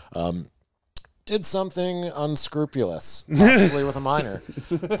 did something unscrupulous, possibly with a minor.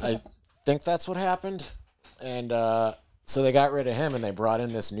 I think that's what happened. And so they got rid of him and they brought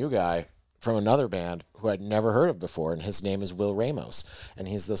in this new guy from another band who I'd never heard of before, and his name is Will Ramos. And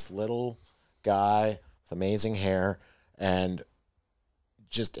he's this little guy with amazing hair and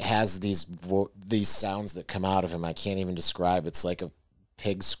just has these sounds that come out of him I can't even describe. It's like a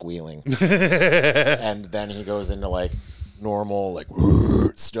pig squealing. And then he goes into like normal like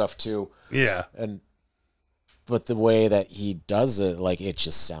stuff too. Yeah. But the way that he does it, like, it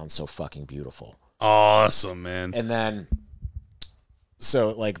just sounds so fucking beautiful. Awesome, man. And then so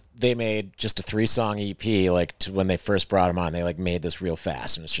like they made just a 3-song EP like when they first brought him on. They like made this real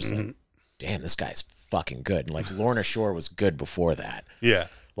fast, and it's just like, damn, this guy's fucking good. And like Lorna Shore was good before that. Yeah.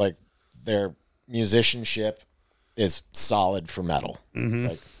 Like their musicianship is solid for metal.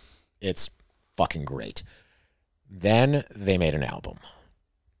 Like it's fucking great. Then they made an album.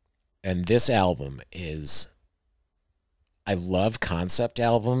 And this album is, I love concept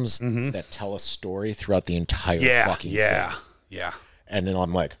albums that tell a story throughout the entire fucking thing. Yeah. And then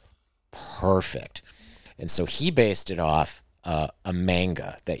I'm like, perfect. And so he based it off a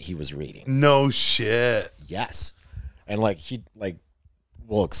manga that he was reading. No shit. Yes. And like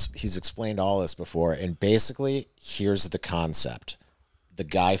he's explained all this before. And basically, here's the concept. The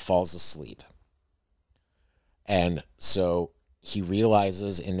guy falls asleep. And so he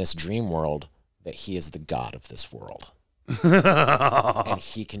realizes in this dream world that he is the god of this world. And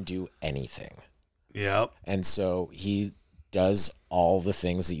he can do anything. Yep. And so he does all the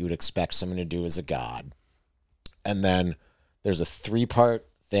things that you would expect someone to do as a god. And then there's a 3-part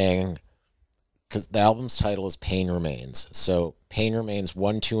thing, because the album's title is Pain Remains. So Pain Remains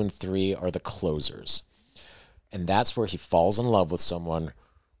 1, 2, and 3 are the closers. And that's where he falls in love with someone,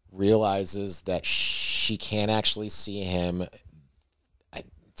 realizes that she can't actually see him.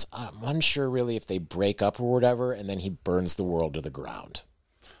 I'm unsure really if they break up or whatever, and then he burns the world to the ground.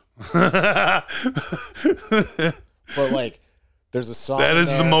 But like, there's a song that is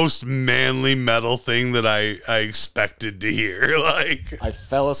there, the most manly metal thing that I expected to hear. Like, I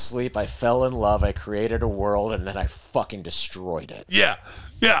fell asleep, I fell in love, I created a world, and then I fucking destroyed it. Yeah.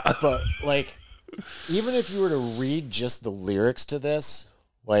 But like, even if you were to read just the lyrics to this,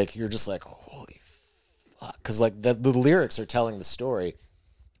 like, you're just like, holy fuck, because like the lyrics are telling the story,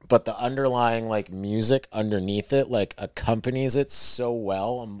 but the underlying like music underneath it like accompanies it so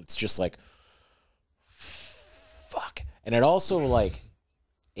well. It's just like, fuck. And it also like,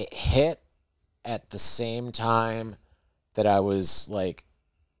 it hit at the same time that I was like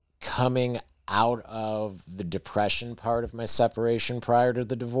coming out of the depression part of my separation prior to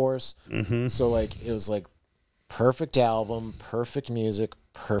the divorce. So like, it was like perfect album, perfect music,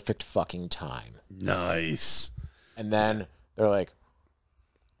 perfect fucking time. Nice. And then they're like,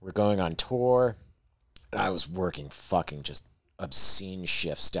 we're going on tour. And I was working fucking just obscene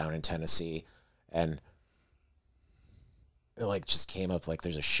shifts down in Tennessee. And it like just came up like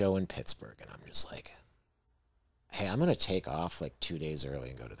there's a show in Pittsburgh. And I'm just like, hey, I'm going to take off like 2 days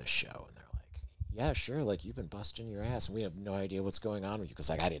early and go to this show. And they're like, yeah, sure. Like, you've been busting your ass and we have no idea what's going on with you. Because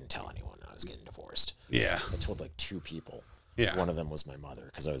like I didn't tell anyone I was getting divorced. Yeah. I told like 2 people. Yeah. One of them was my mother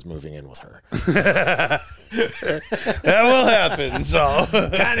because I was moving in with her. That will happen. So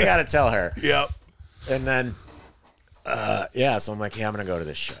Kind of got to tell her. Yep. And then, so I'm like, yeah, I'm going to go to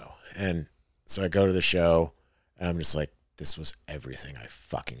this show. And so I go to the show and I'm just like, this was everything I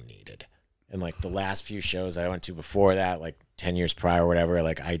fucking needed. And like the last few shows I went to before that, like 10 years prior or whatever,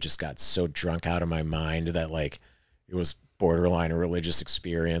 like I just got so drunk out of my mind that like it was borderline a religious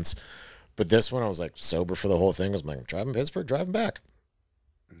experience. But this one I was like sober for the whole thing. I was like, driving Pittsburgh, driving back.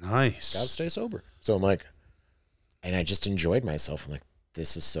 Nice. Gotta stay sober. So I'm like, and I just enjoyed myself. I'm like,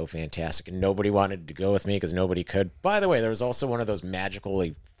 this is so fantastic. And nobody wanted to go with me because nobody could. By the way, there was also one of those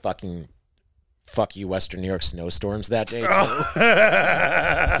magically fucking fuck you Western New York snowstorms that day, too.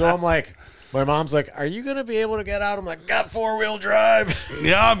 So I'm like, my mom's like, are you going to be able to get out? I'm like, got 4-wheel drive.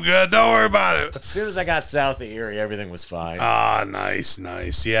 Yeah, I'm good. Don't worry about it. As soon as I got south of Erie, everything was fine. Ah, nice.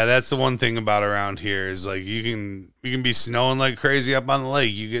 Yeah, that's the one thing about around here is like you can be snowing like crazy up on the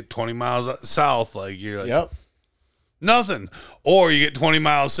lake. You get 20 miles south, like you're like, yep. Nothing. Or you get 20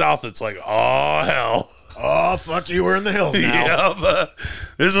 miles south, it's like, oh, hell. Oh, fuck you, we're in the hills now. Yeah, but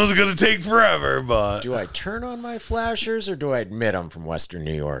this was going to take forever, but... Do I turn on my flashers or do I admit I'm from Western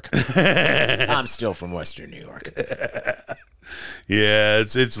New York? I'm still from Western New York. Yeah,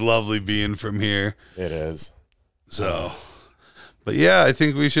 it's lovely being from here. It is. So... But yeah, I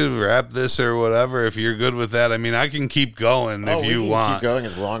think we should wrap this or whatever if you're good with that. I mean, I can keep going if you want. Keep going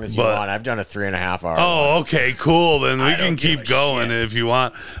as long as you want. I've done a 3.5 hour. Oh, okay, cool. Then we can keep going if you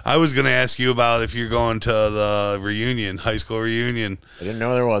want. I was going to ask you about if you're going to the reunion, high school reunion. I didn't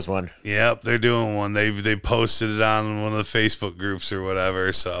know there was one. Yep, they're doing one. They posted it on one of the Facebook groups or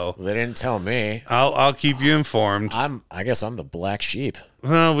whatever. So they didn't tell me. I'll keep you informed. I guess I'm the black sheep.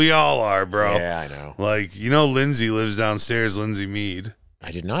 Well, we all are, bro. Yeah, I know. Like, Lindsay lives downstairs, Lindsay Mead.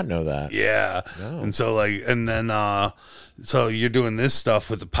 I did not know that. Yeah. No. And so, so you're doing this stuff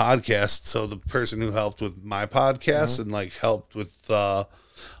with the podcast. So the person who helped with my podcast and, helped with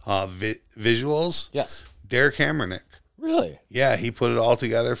visuals. Yes. Derek Hammernick. Really? Yeah, he put it all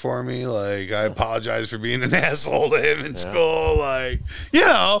together for me. Like, I apologize for being an asshole to him in school. Like,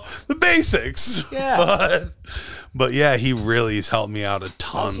 the basics. Yeah. But yeah, he really has helped me out a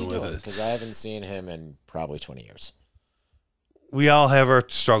ton with it. Because I haven't seen him in probably 20 years. We all have our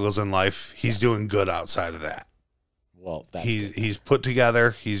struggles in life. He's doing good outside of that. Well, that's he's put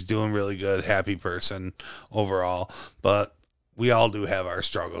together. He's doing really good. Happy person overall. But we all do have our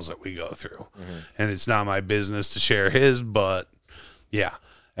struggles that we go through. Mm-hmm. And it's not my business to share his, but yeah,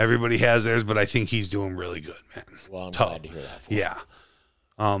 everybody has theirs. But I think he's doing really good, man. Well, I'm glad to hear that. Yeah.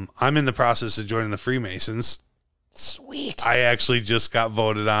 I'm in the process of joining the Freemasons. Sweet. I actually just got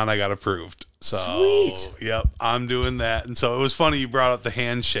voted on. I got approved. So, sweet. Yep, I'm doing that. And so it was funny you brought up the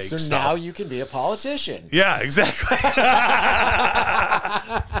handshake stuff. So now you can be a politician. Yeah, exactly.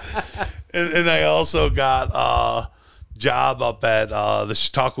 and I also got a job up at the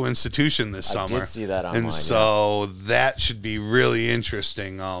Chautauqua Institution this summer. I did see that online. And so that should be really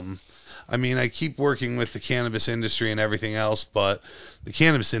interesting. I mean, I keep working with the cannabis industry and everything else, but the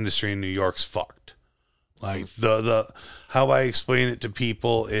cannabis industry in New York's fucked. Like the how I explain it to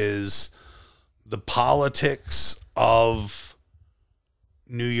people is the politics of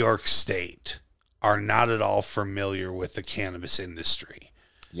New York State are not at all familiar with the cannabis industry.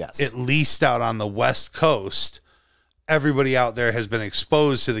 Yes. At least out on the West Coast, everybody out there has been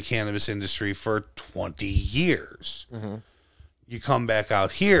exposed to the cannabis industry for 20 years. Mm-hmm. You come back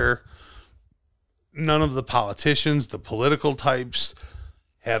out here, none of the politicians, the political types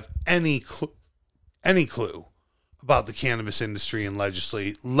have any clue about the cannabis industry and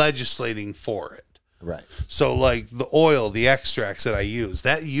legislating for it. Right. So like the oil, the extracts that I use,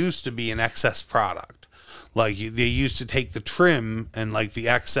 that used to be an excess product. Like they used to take the trim and like the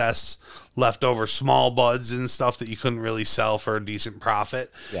excess leftover small buds and stuff that you couldn't really sell for a decent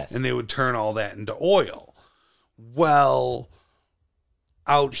profit. Yes. And they would turn all that into oil. Well,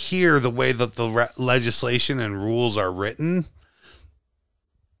 out here, the way that the legislation and rules are written,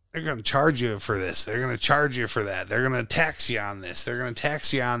 they're going to charge you for this. They're going to charge you for that. They're going to tax you on this. They're going to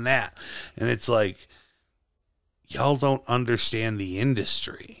tax you on that. And it's like, y'all don't understand the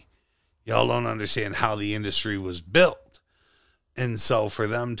industry. Y'all don't understand how the industry was built. And so for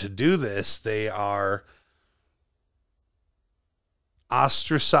them to do this, they are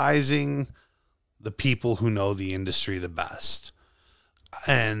ostracizing the people who know the industry the best.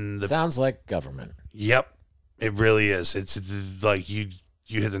 And sounds like government. Yep, it really is. It's like you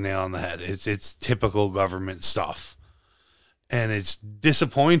hit the nail on the head. It's typical government stuff. And it's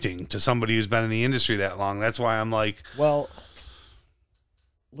disappointing to somebody who's been in the industry that long. That's why I'm like, well,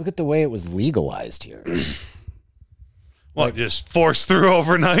 look at the way it was legalized here. Just forced through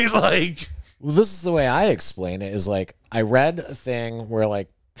overnight? Like, well, this is the way I explain it is like, I read a thing where like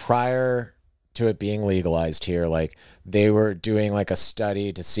prior to it being legalized here, like they were doing like a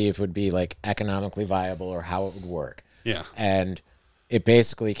study to see if it would be like economically viable or how it would work. Yeah. And it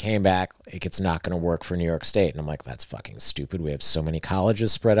basically came back like it's not going to work for New York State. And I'm like, that's fucking stupid. We have so many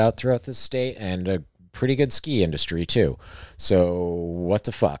colleges spread out throughout this state and a pretty good ski industry too. So what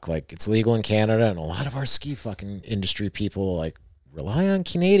the fuck? Like it's legal in Canada and a lot of our ski fucking industry people like rely on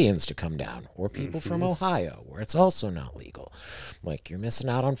Canadians to come down, or people from Ohio, where it's also not legal. Like, you're missing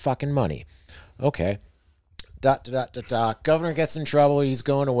out on fucking money. Okay. ... Governor gets in trouble. He's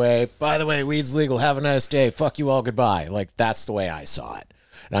going away. By the way, weed's legal. Have a nice day. Fuck you all. Goodbye. Like, that's the way I saw it.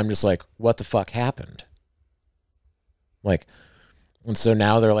 And I'm just like, what the fuck happened? Like, and so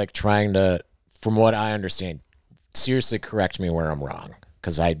now they're like trying to, from what I understand, seriously correct me where I'm wrong,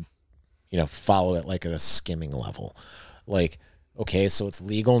 because I, follow it like at a skimming level. Like, okay, so it's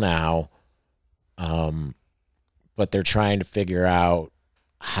legal now, but they're trying to figure out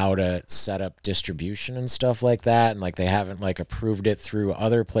how to set up distribution and stuff like that, and like they haven't like approved it through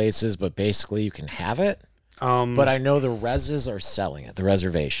other places, but basically you can have it. But I know the reses are selling it, the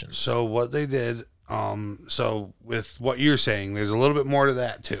reservations. So what they did, so with what you're saying, there's a little bit more to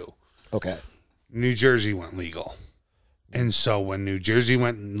that too. Okay. New Jersey went legal. And so when New Jersey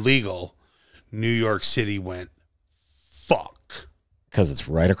went legal, New York City went, fuck. Because it's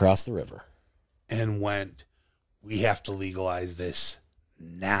right across the river. And went, we have to legalize this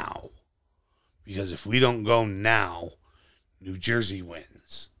now. Because if we don't go now, New Jersey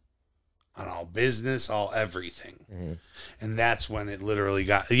wins. On all business, all everything. Mm-hmm. And that's when it literally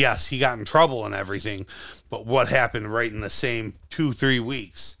got, yes, he got in trouble and everything, but what happened right in the same 2-3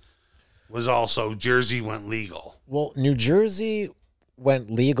 weeks was also Jersey went legal. Well, New Jersey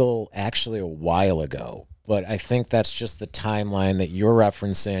went legal actually a while ago, but I think that's just the timeline that you're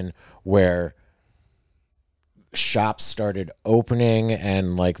referencing, where shops started opening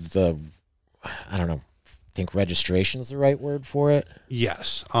and like I don't know, I think registration is the right word for it.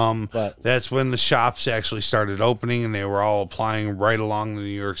 Yes. But that's when the shops actually started opening, and they were all applying right along the New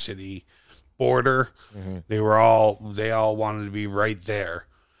York City border. Mm-hmm. They all wanted to be right there.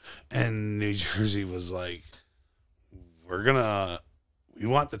 And New Jersey was like, we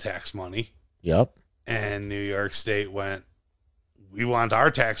want the tax money. Yep. And New York State went, we want our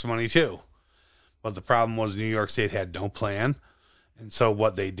tax money too. But the problem was New York State had no plan. And so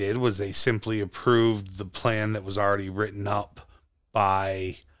what they did was they simply approved the plan that was already written up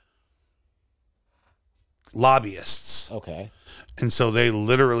by lobbyists. Okay. And so they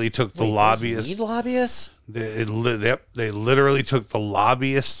literally took the lobbyists. Weed lobbyists? They literally took the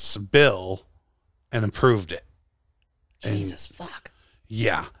lobbyists' bill and approved it. Jesus, fuck.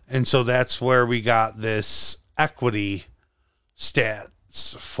 Yeah. And so that's where we got this equity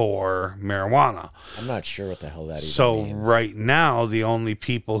stats for marijuana. I'm not sure what the hell that is. So right now, the only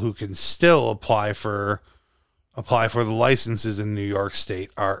people who can still apply for the licenses in New York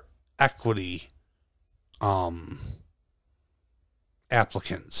State are equity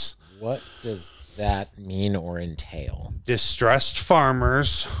applicants. What does that mean or entail? Distressed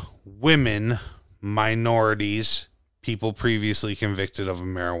farmers, women, minorities, people previously convicted of a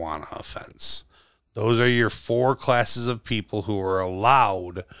marijuana offense. Those are your 4 classes of people who are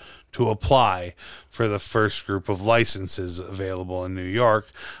allowed to apply for the first group of licenses available in New York,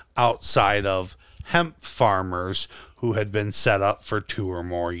 outside of hemp farmers who had been set up for 2 or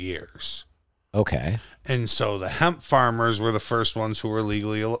more years. Okay. And so the hemp farmers were the first ones who were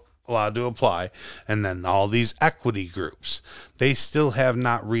legally allowed to apply. And then all these equity groups, they still have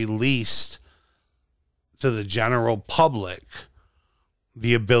not released to the general public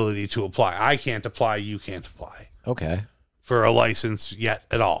the ability to apply. I can't apply. You can't apply. Okay. For a license yet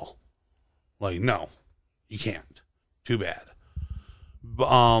at all. Like, no, you can't. Too bad.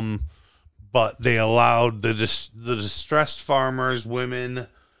 But they allowed the distressed farmers, women,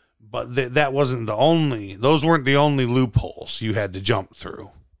 but that wasn't the only, those weren't the only loopholes you had to jump through.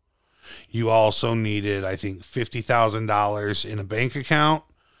 You also needed, I think, $50,000 in a bank account,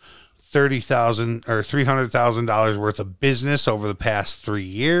 $30,000 or $300,000 worth of business over the past 3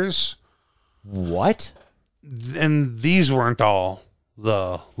 years. What? And these weren't all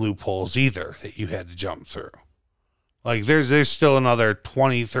the loopholes either that you had to jump through. Like there's still another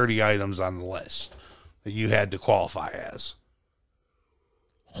 20, 30 items on the list that you had to qualify as.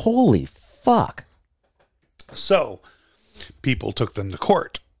 Holy fuck. So people took them to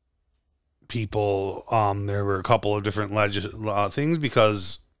court. People, there were a couple of different things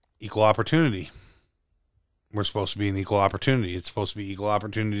because equal opportunity. We're supposed to be an equal opportunity. It's supposed to be equal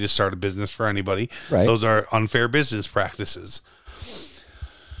opportunity to start a business for anybody. Right. Those are unfair business practices.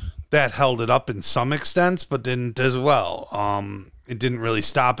 That held it up in some extent, but didn't as well. It didn't really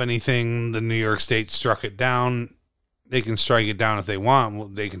stop anything. The New York State struck it down. They can strike it down if they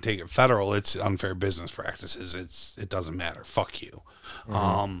want. They can take it federal. It's unfair business practices. It doesn't matter. Fuck you.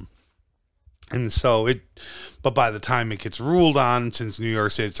 Mm-hmm. And so but by the time it gets ruled on, since New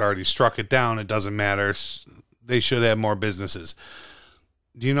York State's already struck it down, it doesn't matter. They should have more businesses.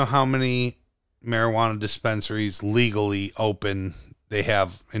 Do you know how many marijuana dispensaries legally open they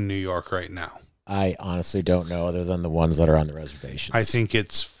have in New York right now? I honestly don't know, other than the ones that are on the reservations. I think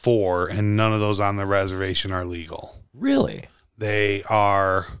it's 4, and none of those on the reservation are legal. Really? They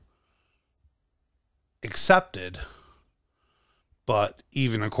are accepted, but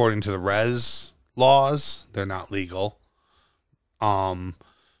even according to the res laws, they're not legal. But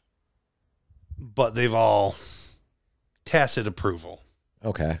they've all tacit approval.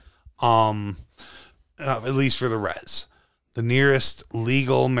 Okay. At least for the res. The nearest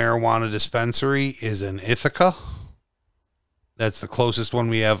legal marijuana dispensary is in Ithaca. That's the closest one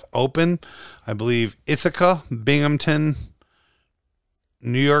we have open. I believe Ithaca, Binghamton,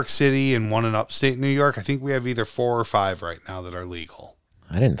 New York City, and one in upstate New York. I think we have either 4 or 5 right now that are legal.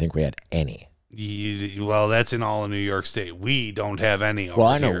 I didn't think we had any. Well, that's in all of New York State. We don't have any over Well,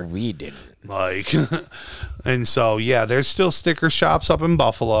 I know here. we didn't. Like, and so, yeah, there's still sticker shops up in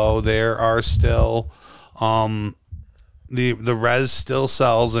Buffalo. There are still, the res still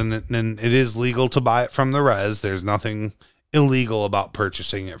sells, and it is legal to buy it from the res. There's nothing illegal about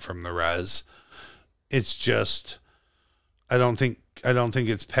purchasing it from the res. It's just, I don't think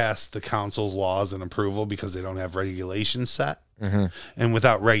it's passed the council's laws and approval because they don't have regulations set. Mm-hmm. And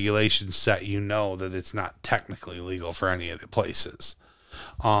without regulations set, you know that it's not technically legal for any of the places.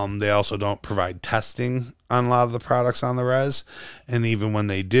 They also don't provide testing on a lot of the products on the res. And even when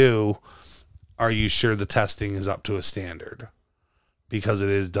they do, are you sure the testing is up to a standard? Because it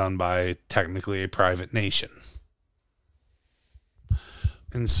is done by technically a private nation.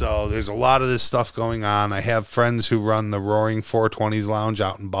 And so there's a lot of this stuff going on. I have friends who run the Roaring 420s Lounge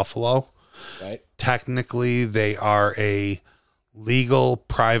out in Buffalo. Right. Technically, they are a legal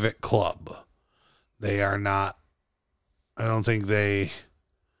private club. They are not, I don't think they,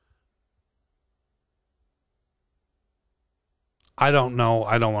 I don't know.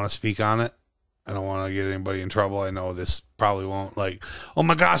 I don't want to speak on it. I don't want to get anybody in trouble. I know this probably won't, like, oh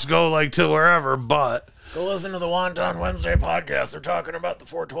my gosh, go like to wherever, but Go listen to the Wonton Wednesday podcast. They're talking about the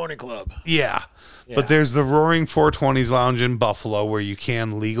 420 Club. yeah. But there's the Roaring 420s Lounge in Buffalo where you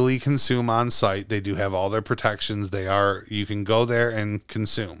can legally consume on site. They do have all their protections. You can go there and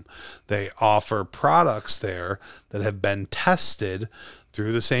consume. They offer products there that have been tested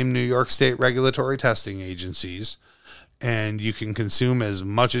through the same New York State regulatory testing agencies. And you can consume as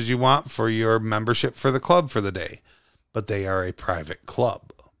much as you want for your membership for the club for the day. But they are a private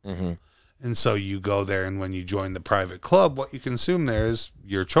club. Mm-hmm. And so you go there, and when you join the private club, what you consume there is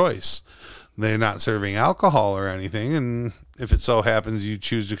your choice. They're not serving alcohol or anything, and if it so happens you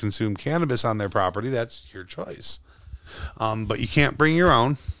choose to consume cannabis on their property, that's your choice. But you can't bring your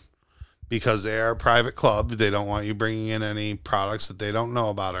own because they are a private club. They don't want you bringing in any products that they don't know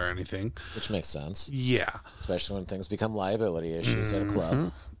about or anything. Which makes sense. Yeah. Especially when things become liability issues at a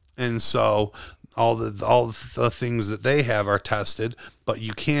club. And so all the things that they have are tested, but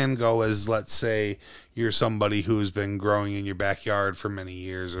you can go as, let's say, you're somebody who's been growing in your backyard for many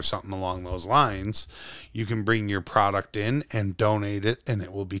years or something along those lines. You can bring your product in and donate it, and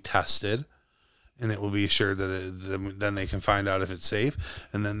it will be tested, and it will be assured that then they can find out if it's safe,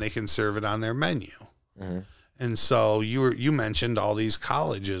 and then they can serve it on their menu. Mm-hmm. And so you mentioned all these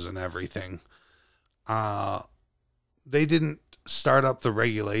colleges and everything. They didn't start up the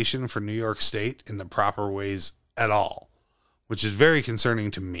regulation for New York State in the proper ways at all, which is very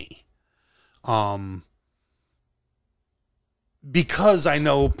concerning to me. Because I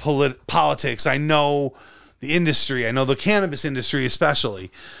know politics, I know the industry, I know the cannabis industry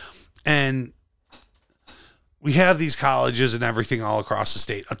especially, and we have these colleges and everything all across the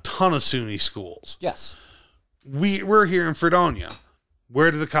state, a ton of SUNY schools. Yes. We're here in Fredonia.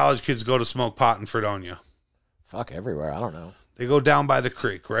 Where do the college kids go to smoke pot in Fredonia? Fuck, everywhere. I don't know. They go down by the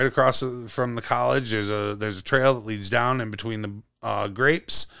creek, right across from the college. There's a trail that leads down in between the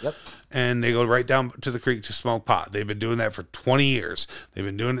grapes. Yep. And they go right down to the creek to smoke pot. They've been doing that for 20 years. They've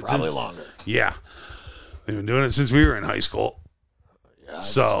been doing it Probably since longer. Yeah. They've been doing it since we were in high school. Yeah, I've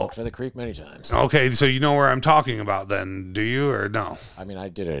So smoked by the creek many times. okay, so you know where I'm talking about then, do you or no? I mean, I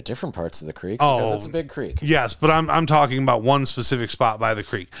did it at different parts of the creek Oh. because it's a big creek. Yes, but I'm talking about one specific spot by the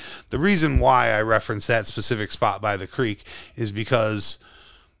creek. The reason why I reference that specific spot by the creek is because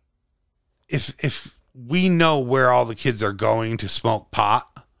if we know where all the kids are going to smoke pot,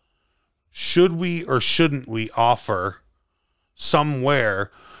 should we or shouldn't we offer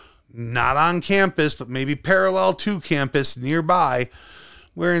somewhere, not on campus, but maybe parallel to campus nearby,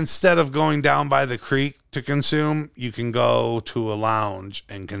 where instead of going down by the creek to consume, you can go to a lounge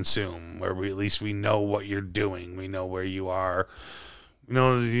and consume, where at least we know what you're doing. We know where you are. We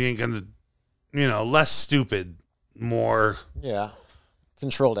know you ain't going to, less stupid, more. Yeah.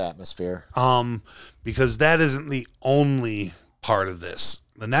 Controlled atmosphere. Because that isn't the only part of this.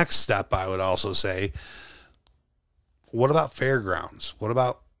 The next step, I would also say, what about fairgrounds? What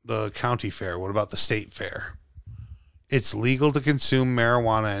about the county fair? What about the state fair? It's legal to consume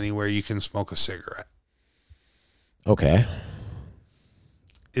marijuana anywhere you can smoke a cigarette. Okay.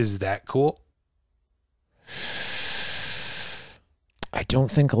 Is that cool? I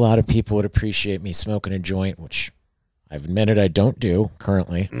don't think a lot of people would appreciate me smoking a joint, which I've admitted I don't do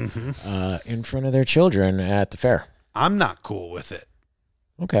currently, in front of their children at the fair. I'm not cool with it.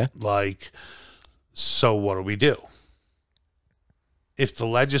 Okay. Like, so what do we do? If the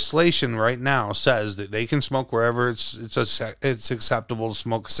legislation right now says that they can smoke wherever it's acceptable to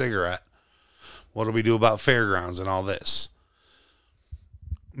smoke a cigarette, what do we do about fairgrounds and all this?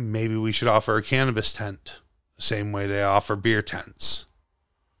 Maybe we should offer a cannabis tent the same way they offer beer tents.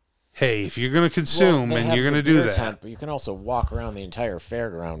 Hey, if you're going to consume and you're going to do that. Tent, but you can also walk around the entire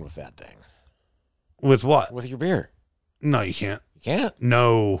fairground with that thing. With what? With your beer. No, you can't. You can't?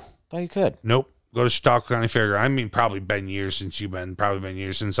 No. Thought you could. Nope. Go to Chautauqua County Fairground. I mean, probably been years since you've been. Probably been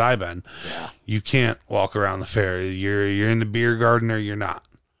years since I've been. Yeah. You can't walk around the fair. You're in the beer garden or you're not.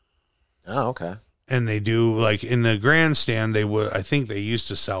 Oh, okay. And they do, like, in the grandstand, they would, I think they used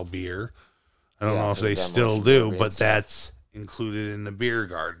to sell beer. I don't know if they still do, but that's included in the beer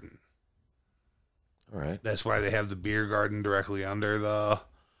garden. All right. That's why they have the beer garden directly under the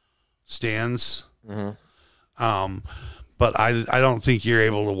stands. Mm-hmm. But I don't think you're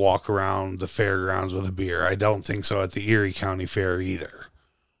able to walk around the fairgrounds with a beer. I don't think so at the Erie County Fair either.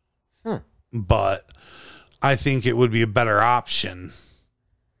 But I think it would be a better option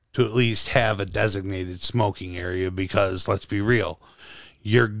to at least have a designated smoking area because, let's be real,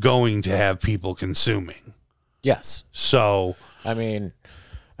 you're going to have people consuming. Yes. So, I mean,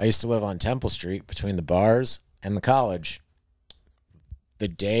 I used to live on Temple Street between the bars and the college. The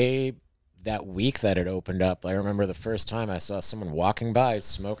day, that week that it opened up, I remember the first time I saw someone walking by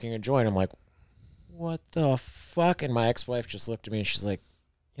smoking a joint. I'm like, what the fuck? And my ex-wife just looked at me and she's like,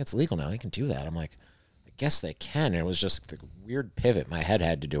 yeah, it's legal now. They can do that. I'm like, I guess they can. And it was just the weird pivot my head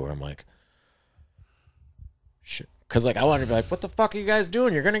had to do where I'm like, shit. Because, like, I wanted to be like, what the fuck are you guys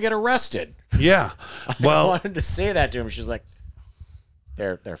doing? You're going to get arrested. Yeah. Well, I wanted to say that to him. She's like,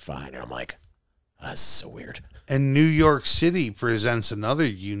 they're fine. And I'm like, oh, this is so weird. And New York City presents another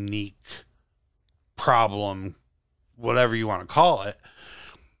unique problem, whatever you want to call it.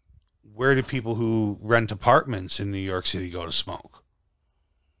 Where do people who rent apartments in New York City go to smoke?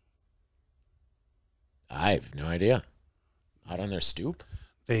 I have no idea. Out on their stoop?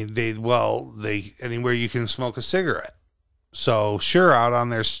 They anywhere you can smoke a cigarette. So sure, out on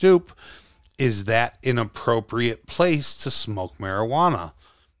their stoop, is that an appropriate place to smoke marijuana?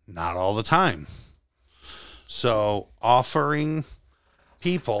 Not all the time. So offering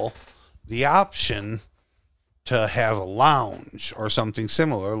people the option to have a lounge or something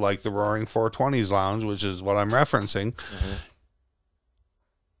similar like the Roaring 420s lounge, which is what I'm referencing,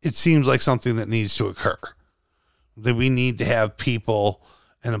 it seems like something that needs to occur. That we need to have people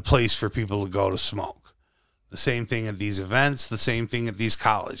and a place for people to go to smoke. The same thing at these events, the same thing at these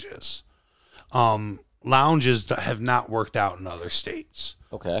colleges. Lounges have not worked out in other states.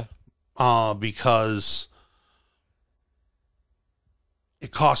 Okay. Because it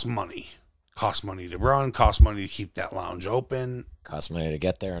costs money. Costs money to run, costs money to keep that lounge open. Costs money to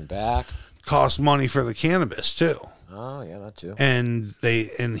get there and back. Costs money for the cannabis too. Oh, yeah, that too. And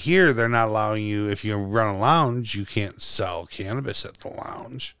here they're not allowing you, if you run a lounge, you can't sell cannabis at the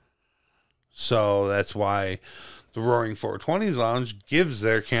lounge. So that's why the Roaring 420s lounge gives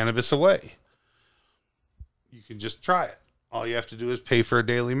their cannabis away. You can just try it. All you have to do is pay for a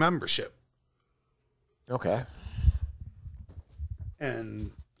daily membership. Okay.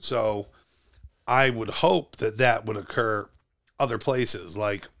 And so I would hope that would occur other places,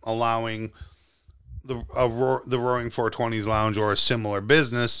 like allowing the Roaring 420s lounge or a similar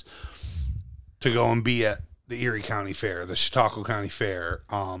business to go and be at the Erie County Fair, the Chautauqua County Fair,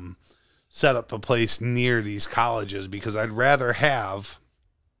 set up a place near these colleges, because I'd rather have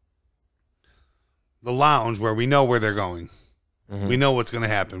the lounge where we know where they're going. Mm-hmm. We know what's going to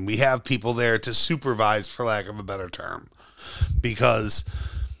happen. We have people there to supervise, for lack of a better term, because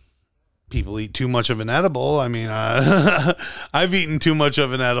people eat too much of an edible. I mean, I've eaten too much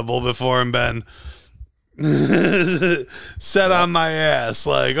of an edible before and been set on my ass.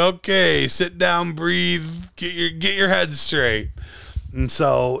 Like, okay, sit down, breathe, get your head straight. And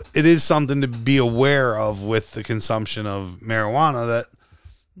so it is something to be aware of with the consumption of marijuana, that,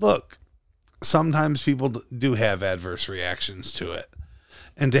 look, sometimes people do have adverse reactions to it.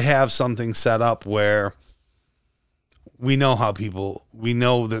 And to have something set up where we know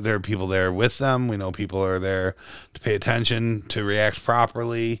that there are people there with them. We know people are there to pay attention, to react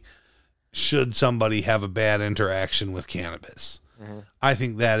properly should somebody have a bad interaction with cannabis. Mm-hmm. I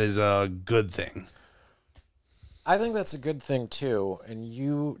think that is a good thing. I think that's a good thing too. And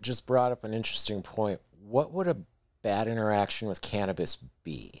you just brought up an interesting point. What would a bad interaction with cannabis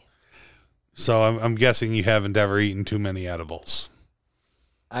be? So I'm guessing you haven't ever eaten too many edibles.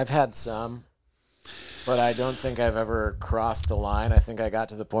 I've had some, but I don't think I've ever crossed the line. I think I got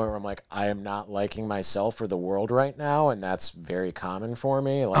to the point where I'm like, I am not liking myself or the world right now, and that's very common for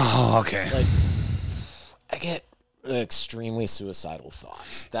me. Like, oh, okay. Like, I get extremely suicidal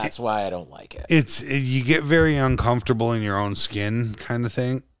thoughts. That's why I don't like it. You get very uncomfortable in your own skin, kind of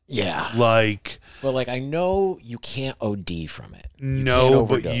thing. Yeah. But I know you can't OD from it. No,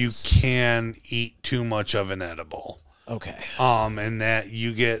 but you can eat too much of an edible. Okay. And that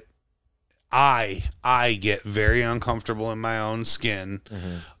you get, I get very uncomfortable in my own skin.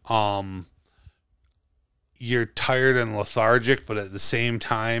 Mm-hmm. You're tired and lethargic, but at the same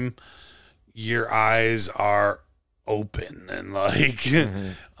time, your eyes are open and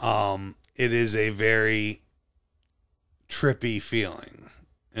mm-hmm. It is a very trippy feeling.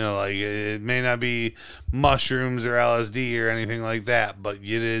 You know, like it may not be mushrooms or LSD or anything like that, but it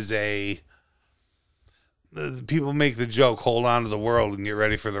is people make the joke, hold on to the world and get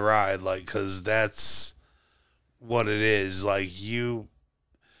ready for the ride. Like, cause that's what it is. Like you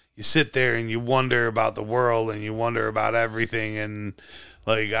sit there and you wonder about the world and you wonder about everything. And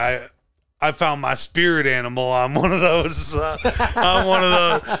like, I found my spirit animal on one of those, like,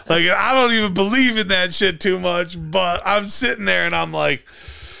 I don't even believe in that shit too much, but I'm sitting there and I'm like,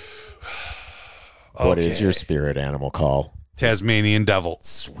 okay. What is your spirit animal, Kahl? Tasmanian devil.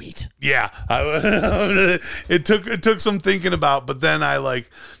 Sweet. Yeah. It took some thinking about, but then I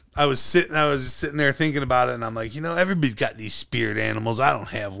was sitting there thinking about it, and I'm like, everybody's got these spirit animals. I don't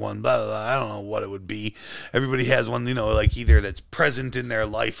have one. Blah, blah, blah. I don't know what it would be. Everybody has one, like either that's present in their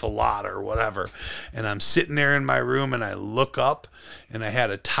life a lot or whatever. And I'm sitting there in my room, and I look up, and I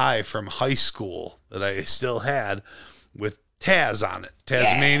had a tie from high school that I still had with Taz on it,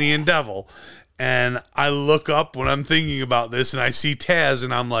 Tasmanian Devil. And I look up when I'm thinking about this, and I see Taz,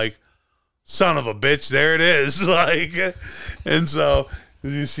 and I'm like, son of a bitch, there it is. And so...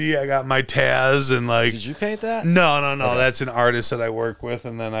 You see, I got my Taz and Did you paint that? No. Okay. That's an artist that I work with,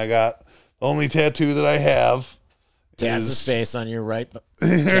 and then I got the only tattoo that I have. Taz's face on your right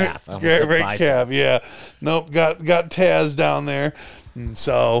calf. Right calf, yeah. Nope, got Taz down there, and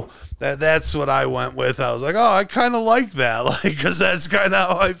so that's what I went with. I was like, oh, I kind of like that, because that's kind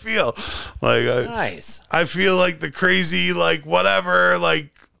of how I feel. Nice. I feel like the crazy, whatever,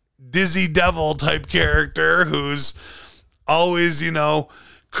 dizzy devil type character who's always,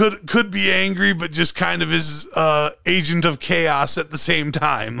 could be angry, but just kind of is agent of chaos at the same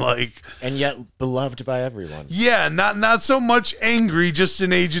time, and yet beloved by everyone. Yeah, not so much angry, just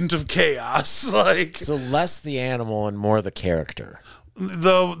an agent of chaos. So less the animal and more the character.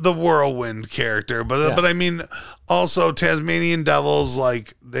 The whirlwind character, but I mean, also Tasmanian devils,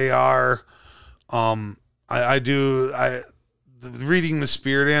 they are. Reading the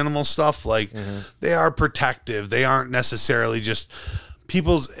spirit animal stuff, mm-hmm. They are protective. They aren't necessarily just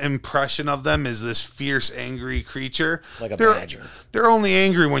people's impression of them is this fierce, angry creature. Like a badger. They're only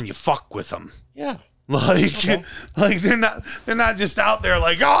angry when you fuck with them. Yeah. They're not just out there oh,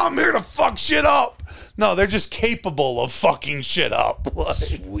 I'm here to fuck shit up. No, they're just capable of fucking shit up.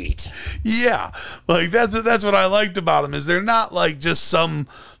 Sweet. Yeah. That's what I liked about them is they're not just some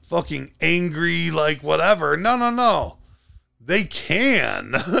fucking angry, whatever. No. They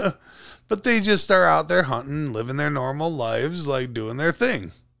can, but they just are out there hunting, living their normal lives, doing their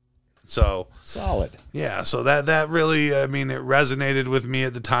thing. So solid. Yeah. So that really, it resonated with me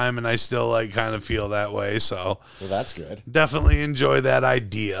at the time, and I still kind of feel that way. So well, that's good. Definitely enjoy that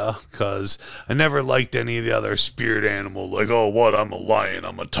idea, because I never liked any of the other spirit animal. Oh, what? I'm a lion.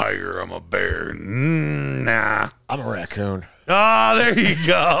 I'm a tiger. I'm a bear. Nah. I'm a raccoon. Oh, there you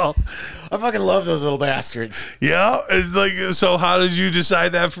go. I fucking love those little bastards. Yeah. So how did you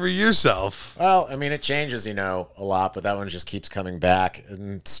decide that for yourself? Well, it changes, a lot, but that one just keeps coming back.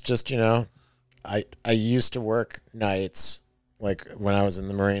 And it's just, I used to work nights, when I was in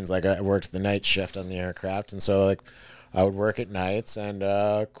the Marines, I worked the night shift on the aircraft. And so I would work at nights, and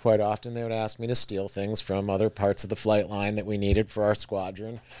quite often they would ask me to steal things from other parts of the flight line that we needed for our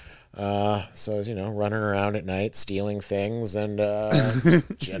squadron. So, running around at night, stealing things, and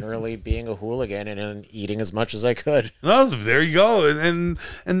generally being a hooligan and eating as much as I could. Well, there you go. And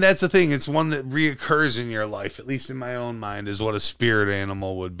that's the thing. It's one that reoccurs in your life, at least in my own mind, is what a spirit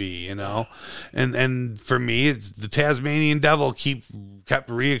animal would be, And for me, it's the Tasmanian devil kept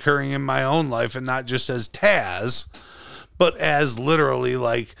reoccurring in my own life, and not just as Taz, but as literally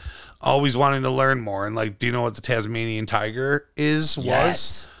like always wanting to learn more. And like, do you know what the Tasmanian tiger Yes.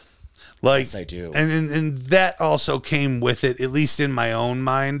 was? Like, yes, I do. And that also came with it, at least in my own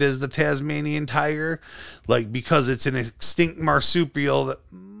mind, as the Tasmanian tiger, like, because it's an extinct marsupial that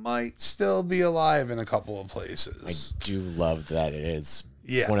might still be alive in a couple of places. I do love that it is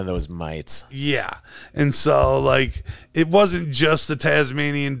one of those mites. Yeah. And so, like, it wasn't just the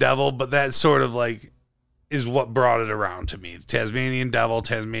Tasmanian devil, but that sort of, like, is what brought it around to me. Tasmanian devil,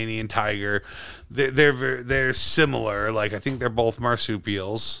 Tasmanian tiger, they're similar. Like, I think they're both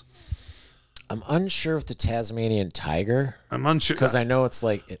marsupials. I'm unsure with the Tasmanian tiger. I'm unsure because I know it's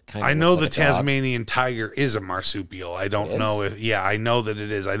like it kind of. I know the Tasmanian tiger is a marsupial. I don't know if. Yeah, I know that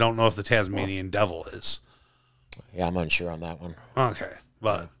it is. I don't know if the Tasmanian devil is. Yeah, I'm unsure on that one. Okay,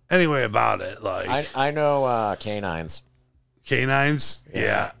 but anyway, about it, like I know canines. Canines,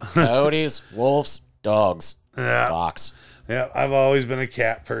 yeah. Coyotes, wolves, dogs, fox. Yeah, I've always been a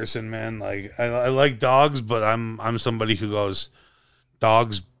cat person, man. Like I like dogs, but I'm somebody who goes,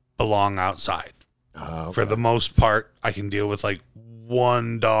 dogs belong outside. Okay. For the most part, I can deal with like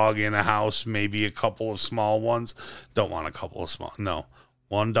one dog in a house, maybe a couple of small ones. Don't want a couple of small. No,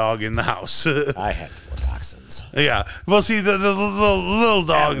 one dog in the house. I had 4 dachshunds. Yeah. Well, see, the little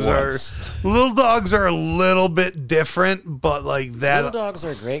dogs are a little bit different, but like that. Little dogs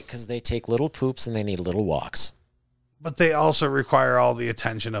are great because they take little poops and they need little walks. But they also require all the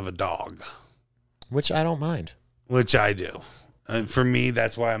attention of a dog, which I don't mind. Which I do. And for me,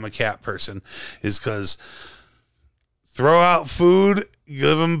 that's why I'm a cat person, is because throw out food,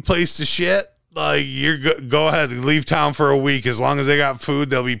 give them a place to shit. Like, go ahead and leave town for a week. As long as they got food,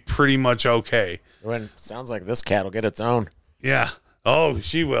 they'll be pretty much okay. Sounds like this cat will get its own. Yeah. Oh,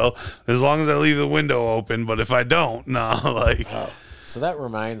 she will. As long as I leave the window open. But if I don't, no. Like. Oh. So that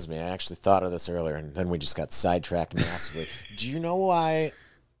reminds me, I actually thought of this earlier, and then we just got sidetracked massively. Do you know why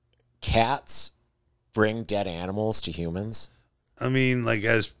cats bring dead animals to humans? I mean, like,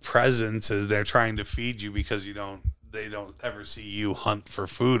 as presents, as they're trying to feed you, because they don't ever see you hunt for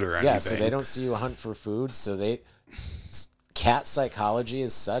food or anything. Yeah, so they don't see you hunt for food. So cat psychology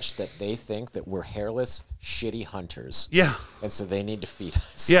is such that they think that we're hairless, shitty hunters. Yeah. And so they need to feed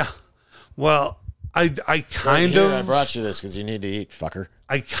us. Yeah. Well, I brought you this because you need to eat, fucker.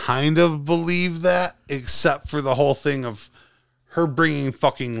 I kind of believe that, except for the whole thing of her bringing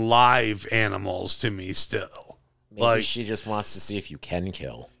fucking live animals to me still. Maybe she just wants to see if you can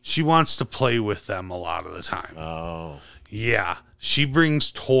kill. She wants to play with them a lot of the time. Oh. Yeah. She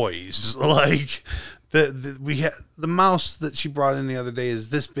brings toys. Like the mouse that she brought in the other day is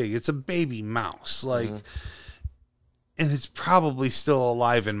this big. It's a baby mouse. Like, and it's probably still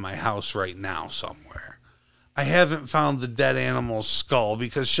alive in my house right now somewhere. I haven't found the dead animal's skull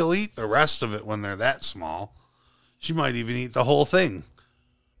because she'll eat the rest of it when they're that small. She might even eat the whole thing.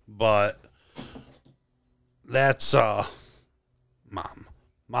 But that's Mom.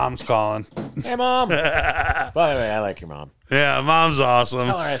 Mom's calling. Hey, Mom. By the way, I like your mom. Yeah, Mom's awesome.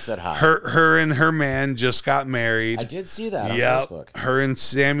 Tell her I said hi. Her and her man just got married. I did see that on Facebook. Her and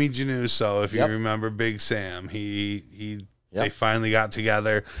Sammy Januso, if you remember Big Sam. They finally got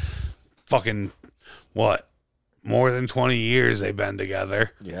together. Fucking what? More than 20 years they've been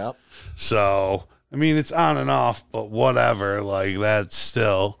together. Yep. So, I mean, it's on and off, but whatever. Like, that's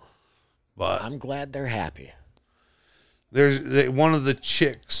still. But I'm glad they're happy. One of the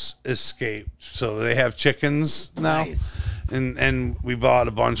chicks escaped, so they have chickens now. Nice. And we bought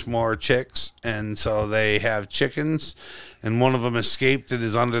a bunch more chicks, and so they have chickens, and one of them escaped and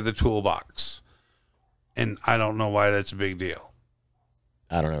is under the toolbox. And I don't know why that's a big deal.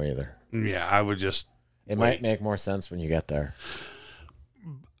 I don't know either. Yeah, I would just. It might make more sense when you get there.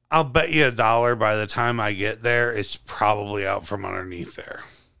 I'll bet you $1 by the time I get there, it's probably out from underneath there.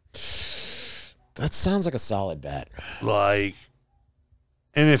 That sounds like a solid bet. Like,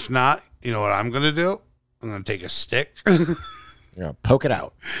 and if not, you know what I'm going to do? I'm going to take a stick. You're going to poke it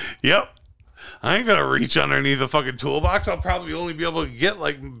out. Yep. I ain't going to reach underneath the fucking toolbox. I'll probably only be able to get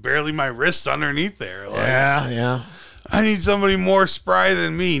like barely my wrist underneath there. Like, yeah. I need somebody more spry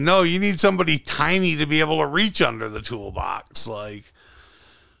than me. No, you need somebody tiny to be able to reach under the toolbox. Like,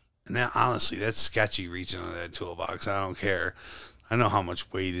 now honestly, that's sketchy reaching under that toolbox. I don't care. I know how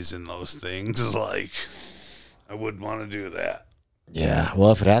much weight is in those things. Like, I wouldn't want to do that. Yeah,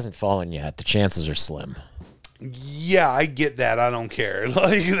 well, if it hasn't fallen yet, the chances are slim. Yeah, I get that. I don't care.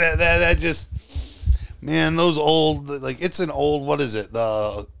 Like that just, man, those old, like, it's an old, what is it?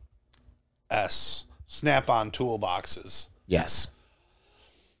 The Snap-on toolboxes. Yes.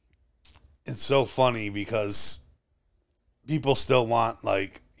 It's so funny because people still want,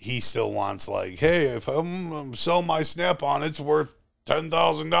 like, he still wants, like, hey, if I'm sell my Snap-on, it's worth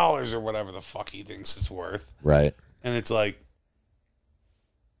 $10,000 or whatever the fuck he thinks it's worth. Right. And it's like,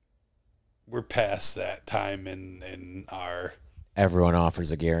 we're past that time in our... Everyone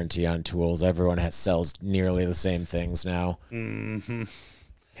offers a guarantee on tools. Everyone sells nearly the same things now. Mm-hmm.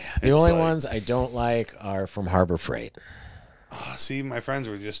 Yeah, the only ones I don't like are from Harbor Freight. Oh, see, my friends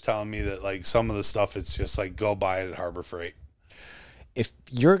were just telling me that, like, some of the stuff, it's just like, go buy it at Harbor Freight. If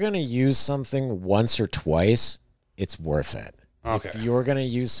you're going to use something once or twice, it's worth it. Okay. If you're going to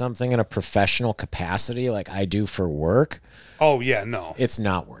use something in a professional capacity like I do for work, oh, yeah, no. It's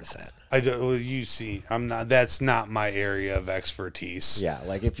not worth it. I do, well, you see, that's not my area of expertise. Yeah,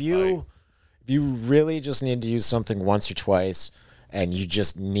 like if you really just need to use something once or twice and you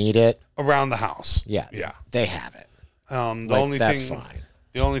just need it around the house. Yeah. They have it. That's fine.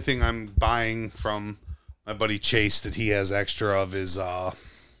 The only thing I'm buying from my buddy Chase that he has extra of is the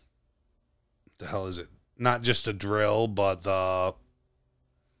hell is it? Not just a drill, but the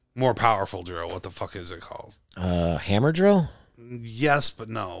more powerful drill. What the fuck is it called? Hammer drill? Yes, but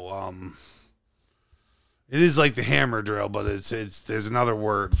no. It is like the hammer drill, but it's there's another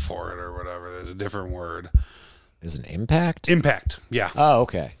word for it or whatever. There's a different word. Is it impact? Impact, yeah. Oh,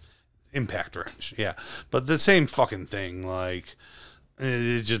 okay. Impact wrench, yeah. But the same fucking thing, like,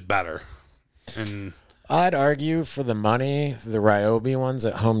 it's just better. And I'd argue for the money, the Ryobi ones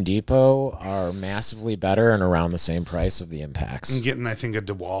at Home Depot are massively better and around the same price of the impacts. I'm getting, I think, a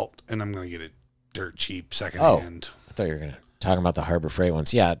DeWalt, and I'm going to get it dirt cheap secondhand. Oh, I thought you were going to talk about the Harbor Freight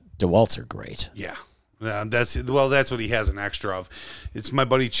ones. Yeah, DeWalt's are great. Yeah. That's what he has an extra of. It's my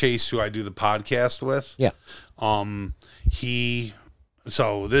buddy Chase, who I do the podcast with. Yeah.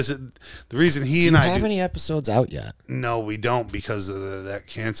 So this is the reason he and I have any episodes out yet? No, we don't, because of that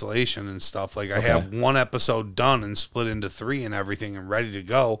cancellation and stuff. Like, I have one episode done and split into 3 and everything and ready to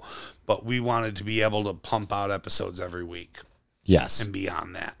go, but we wanted to be able to pump out episodes every week. Yes. And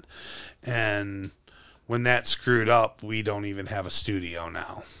beyond that. And when that screwed up, we don't even have a studio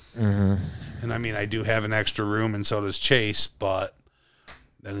now. Mm-hmm. And I mean, I do have an extra room, and so does Chase, but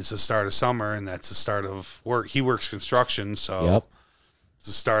then it's the start of summer, and that's the start of work. He works construction, so it's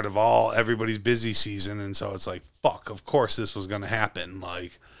the start of everybody's busy season, and so it's like, fuck, of course this was going to happen.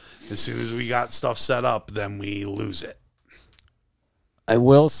 Like, as soon as we got stuff set up, then we lose it. I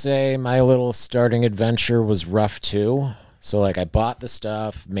will say my little starting adventure was rough too. So, like, I bought the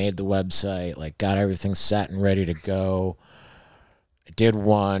stuff, made the website, like, got everything set and ready to go. I did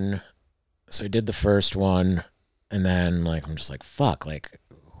one. So I did the first one, and then, like, I'm just like, fuck, like,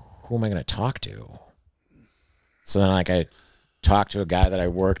 who am I going to talk to? So then, like, I talked to a guy that I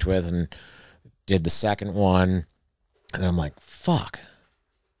worked with and did the second one, and then I'm like, fuck,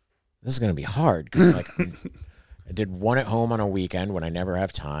 this is going to be hard. Because, like, I did one at home on a weekend when I never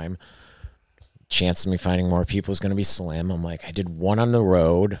have time. Chance of me finding more people is going to be slim. I'm like, I did one on the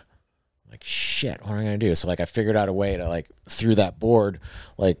road. Like, shit, what am I going to do? So, like, I figured out a way to, like, through that board,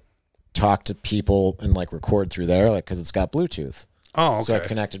 like, talk to people and, like, record through there, like, because it's got Bluetooth. Oh, okay. So I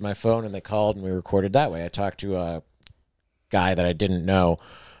connected my phone, and they called, and we recorded that way. I talked to a guy that I didn't know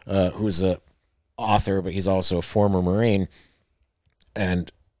who's a author, but he's also a former Marine, and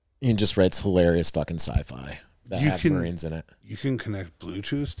he just writes hilarious fucking sci-fi that have Marines in it. You can connect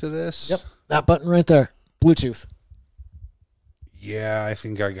Bluetooth to this? Yep, that button right there, Bluetooth. Yeah, I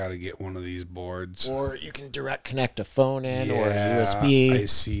think I got to get one of these boards. Or you can direct connect a phone in or a USB. I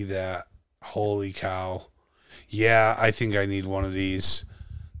see that. Holy cow. Yeah, I think I need one of these.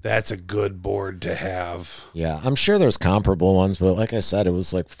 That's a good board to have. Yeah, I'm sure there's comparable ones, but like I said, it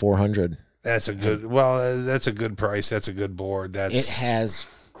was like $400. That's a good, well, that's a good price. That's a good board. It has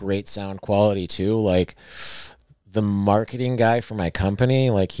great sound quality too. Like, the marketing guy for my company,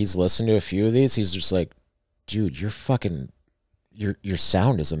 like, he's listened to a few of these. He's just like, dude, you're fucking... Your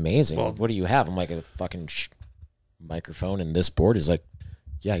sound is amazing. Well, what do you have? I'm like, a fucking microphone, and this board is like,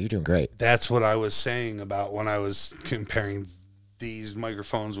 yeah, you're doing great. That's what I was saying about when I was comparing these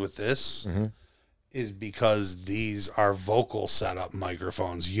microphones with this, is because these are vocal setup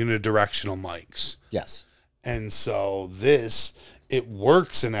microphones, unidirectional mics. Yes. And so this, it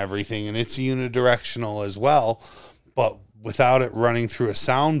works and everything, and it's unidirectional as well, but without it running through a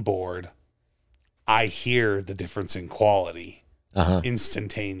soundboard, I hear the difference in quality.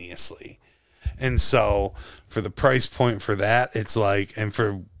 Instantaneously. And so for the price point for that, it's like, and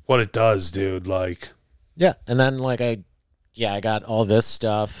for what it does, dude, like. Yeah. And then like I got all this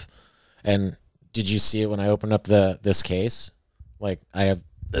stuff. And did you see it when I opened up this case? Like I have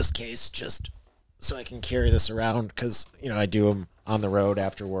this case just so I can carry this around because, you know, I do them on the road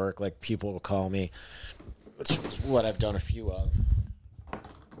after work. Like people will call me, which is what I've done a few of.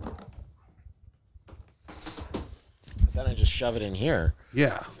 But then I just shove it in here.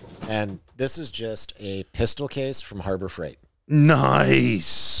 Yeah. And this is just a pistol case from Harbor Freight. Nice.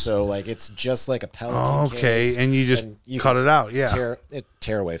 So like it's just like a Pelican case. And you just cut it out. Yeah.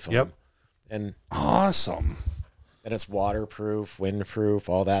 Tear away foam. Yep. And awesome. And it's waterproof, windproof,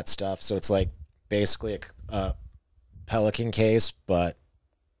 all that stuff. So it's like basically a Pelican case, but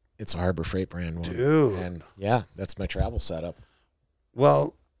it's a Harbor Freight brand one. Dude. And yeah, that's my travel setup.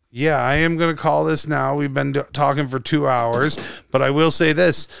 Well, yeah, I am going to call this now. We've been talking for 2 hours, but I will say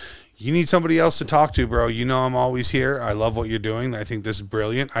this. You need somebody else to talk to, bro. You know I'm always here. I love what you're doing. I think this is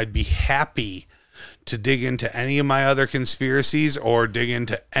brilliant. I'd be happy to dig into any of my other conspiracies or dig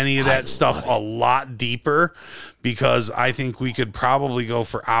into any of that stuff a lot deeper, because I think we could probably go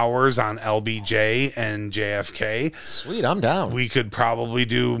for hours on LBJ and JFK. Sweet, I'm down. We could probably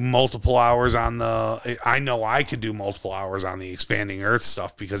do multiple hours on I know I could do multiple hours on the expanding Earth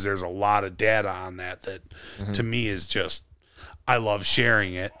stuff, because there's a lot of data on that to me is just, I love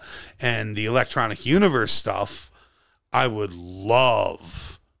sharing it. And the electronic universe stuff, I would love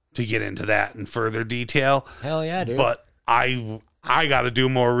to get into that in further detail. Hell yeah, dude. But I got to do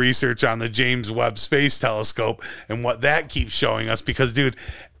more research on the James Webb Space Telescope and what that keeps showing us, because, dude,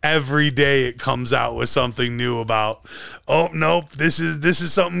 every day it comes out with something new about, oh, nope, this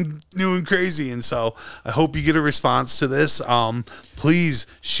is something new and crazy. And so I hope you get a response to this. Please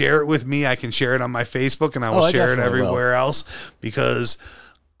share it with me. I can share it on my Facebook, and I will share it everywhere else, because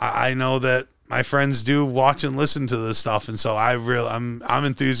I know that my friends do watch and listen to this stuff, and so I'm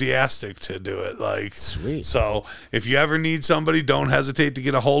enthusiastic to do it. Like, sweet. So if you ever need somebody, don't hesitate to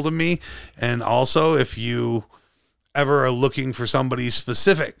get a hold of me. And also, if you ever are looking for somebody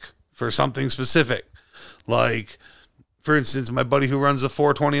specific, for something specific, like, for instance, my buddy who runs the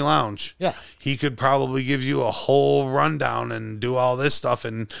 420 Lounge. Yeah. He could probably give you a whole rundown and do all this stuff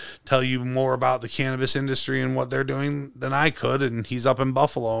and tell you more about the cannabis industry and what they're doing than I could. And he's up in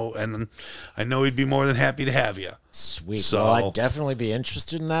Buffalo, and I know he'd be more than happy to have you. Sweet. So, well, I'd definitely be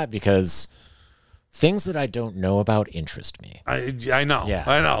interested in that, because things that I don't know about interest me. I know. Yeah.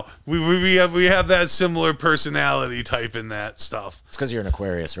 I know. We have that similar personality type in that stuff. It's because you're an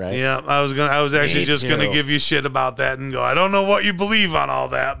Aquarius, right? Yeah. I was actually just gonna give you shit about that and go, I don't know what you believe on all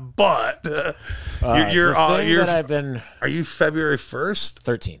that, but you're that I've been. Are you February 1st?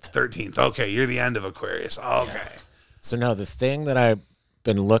 13th. Okay, you're the end of Aquarius. Okay. Yeah. So no, the thing that I've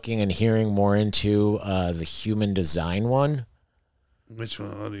been looking and hearing more into, the human design one. Which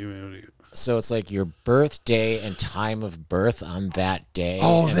one? What do you mean? So it's like your birthday and time of birth on that day.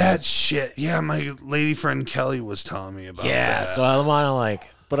 Oh, that shit. Yeah, my lady friend Kelly was telling me about that. Yeah, so I want to like,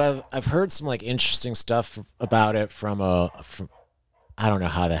 but I've heard some like interesting stuff about it from I don't know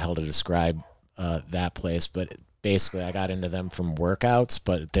how the hell to describe that place, but basically I got into them from workouts,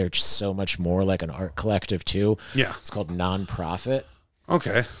 but they're just so much more like an art collective too. Yeah. It's called Nonprofit.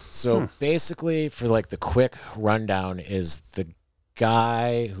 Okay. So basically, for like the quick rundown, is the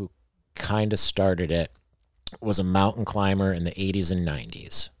guy who kind of started it was a mountain climber in the 80s and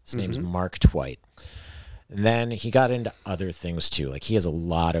 90s. His name's Mark Twight. And then he got into other things too. Like, he has a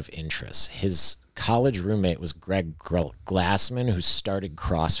lot of interests. His college roommate was Greg Glassman, who started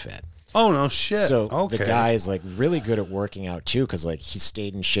CrossFit. Oh, no shit. So the guy is like really good at working out too, because like he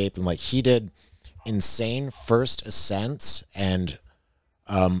stayed in shape, and like he did insane first ascents and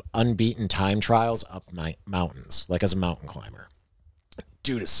unbeaten time trials up mountains, like as a mountain climber.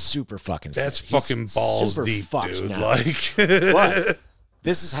 Dude is super fucking That's fit. fucking balls deep, dude. Now. Like, but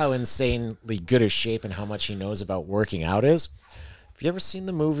this is how insanely good his shape and how much he knows about working out is. Have you ever seen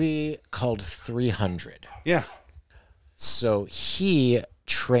the movie called 300? Yeah. So he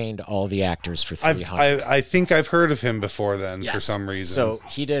trained all the actors for 300. I think I've heard of him before then, for some reason. So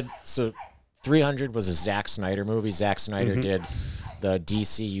he did. So 300 was a Zack Snyder movie. Zack Snyder did the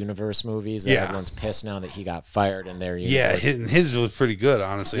DC Universe movies that everyone's pissed now that he got fired in their universe. Yeah, his was pretty good,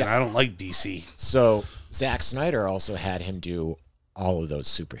 honestly. Yeah. And I don't like DC. So Zack Snyder also had him do all of those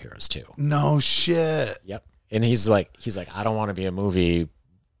superheroes too. No shit. Yep. And he's like, I don't want to be a movie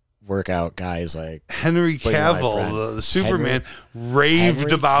workout guy. He's like, Henry Cavill, the Superman,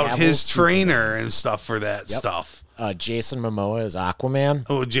 raved about his trainer and stuff for that stuff. Jason Momoa is Aquaman.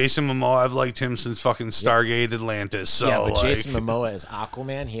 Oh, Jason Momoa, I've liked him since fucking Stargate Atlantis. So, yeah, but like... Jason Momoa is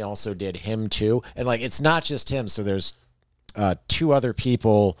Aquaman. He also did him too. And like, it's not just him. So there's 2 other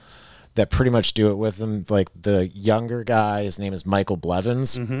people that pretty much do it with him. Like the younger guy, his name is Michael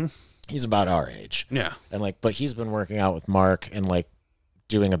Blevins. Mm-hmm. He's about our age. Yeah. And like, but he's been working out with Mark and like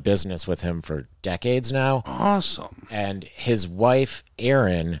doing a business with him for decades now. Awesome. And his wife,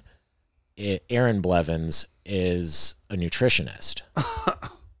 Erin Blevins, is a nutritionist.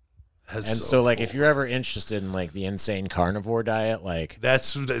 And so like, cool. if you're ever interested in like the insane carnivore diet, like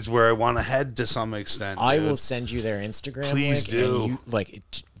that's where I want to head to some extent. I dude. will send you their Instagram. Please link do. And you, like,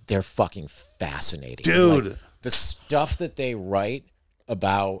 they're fucking fascinating, dude. Like, the stuff that they write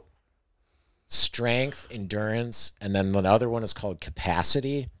about strength, endurance, and then the other one is called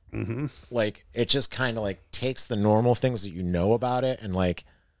capacity. Mm-hmm. Like, it just kind of like takes the normal things that you know about it and like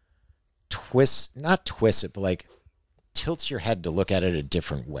not twist it, but like tilts your head to look at it a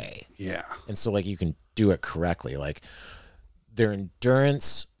different way. Yeah. And so like you can do it correctly. Like their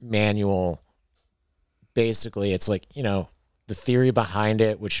endurance manual, basically it's like, you know, the theory behind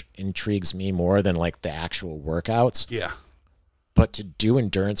it, which intrigues me more than like the actual workouts. Yeah. But to do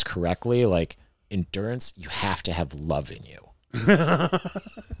endurance correctly, like endurance, you have to have love in you.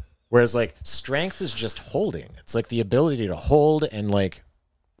 Whereas like strength is just holding. It's like the ability to hold and like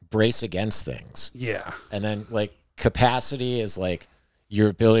brace against things. Yeah. And then like capacity is like your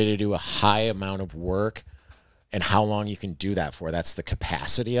ability to do a high amount of work and how long you can do that for. That's the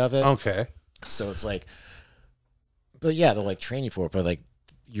capacity of it. Okay. So it's like, but yeah, they'll like train you for it, but like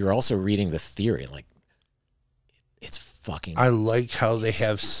you're also reading the theory. Like it's fucking. I like how they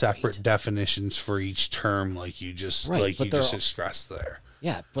have separate definitions for each term, like you just expressed there.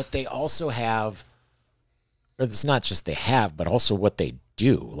 Yeah, but they also have, or it's not just they have, but also what they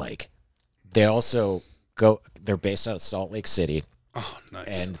do. Like they also they're based out of Salt Lake City. Oh,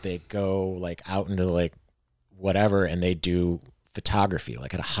 nice. And they go like out into like whatever, and they do photography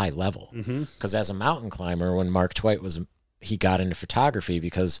like at a high level. Because as a mountain climber, when Mark Twight he got into photography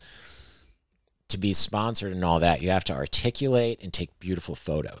because to be sponsored and all that, you have to articulate and take beautiful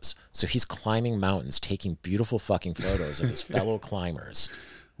photos. So he's climbing mountains, taking beautiful fucking photos of his fellow climbers.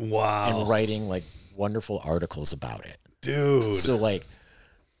 Wow. And writing like wonderful articles about it. Dude. So like,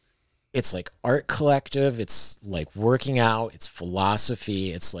 it's like art collective. It's like working out. It's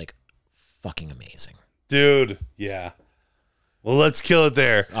philosophy. It's like fucking amazing. Dude. Yeah. Well, let's kill it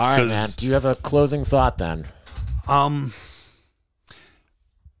there. All right, man. Do you have a closing thought then?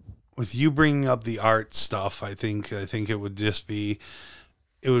 With you bringing up the art stuff, I think it would just be,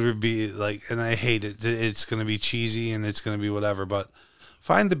 it would be like, and I hate it. It's going to be cheesy and it's going to be whatever, but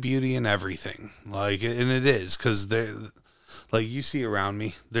find the beauty in everything. Like, and it is, because like you see around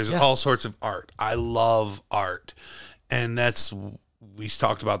me, there's all sorts of art. I love art. And we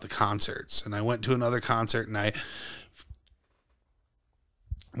talked about the concerts, and I went to another concert and I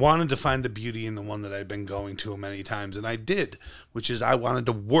wanted to find the beauty in the one that I've been going to many times. And I did, which is I wanted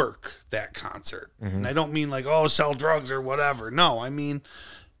to work that concert. Mm-hmm. And I don't mean like, oh, sell drugs or whatever. No, I mean,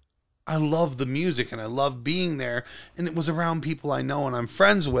 I love the music and I love being there. And it was around people I know and I'm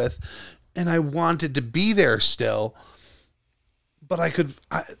friends with. And I wanted to be there still. But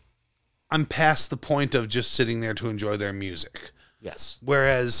I'm past the point of just sitting there to enjoy their music. Yes.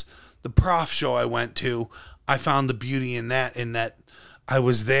 Whereas the prof show I went to, I found the beauty in that I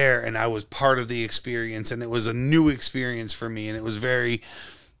was there and I was part of the experience, and it was a new experience for me, and it was very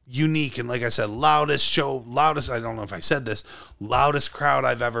unique. And like I said, loudest, I don't know if I said this, loudest crowd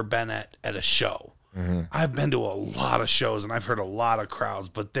I've ever been at a show. Mm-hmm. I've been to a lot of shows and I've heard a lot of crowds,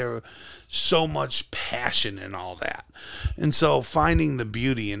 but there's so much passion in all that. And so finding the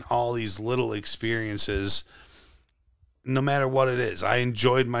beauty in all these little experiences, no matter what it is, I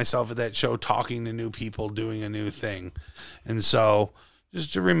enjoyed myself at that show, talking to new people, doing a new thing. And so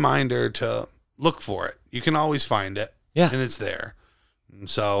just a reminder to look for it. You can always find it. Yeah. And it's there. And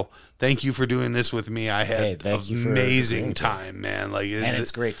so thank you for doing this with me. I had an amazing time, man. Like, and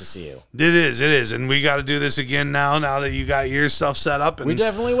it's great to see you. It is. And we got to do this again now that you got your stuff set up. And we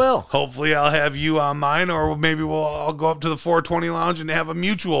definitely will. Hopefully I'll have you on mine, or maybe I'll go up to the 420 lounge and have a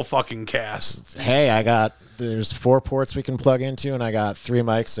mutual fucking cast. Hey, there's 4 ports we can plug into, and I got 3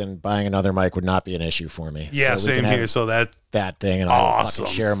 mics, and buying another mic would not be an issue for me. Yeah, so same here. So that thing, and awesome. I'll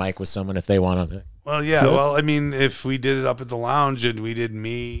fucking share a mic with someone if they want to. Well, yeah. Yes. Well, I mean, if we did it up at the lounge and we did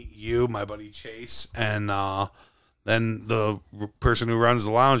me, you, my buddy Chase, and then the person who runs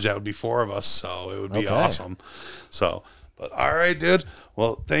the lounge, that would be 4 of us. So it would be awesome. So, But all right, dude.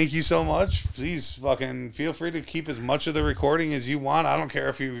 Well, thank you so much. Please fucking feel free to keep as much of the recording as you want. I don't care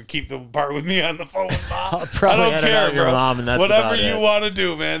if you keep the part with me on the phone with Mom. I'll probably I don't edit care, out your bro. mom, and that's whatever about you it. want to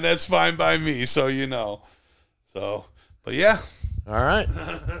do, man. That's fine by me. So you know. So, but yeah. All right.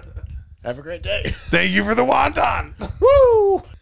 Have a great day. Thank you for the wonton. Woo!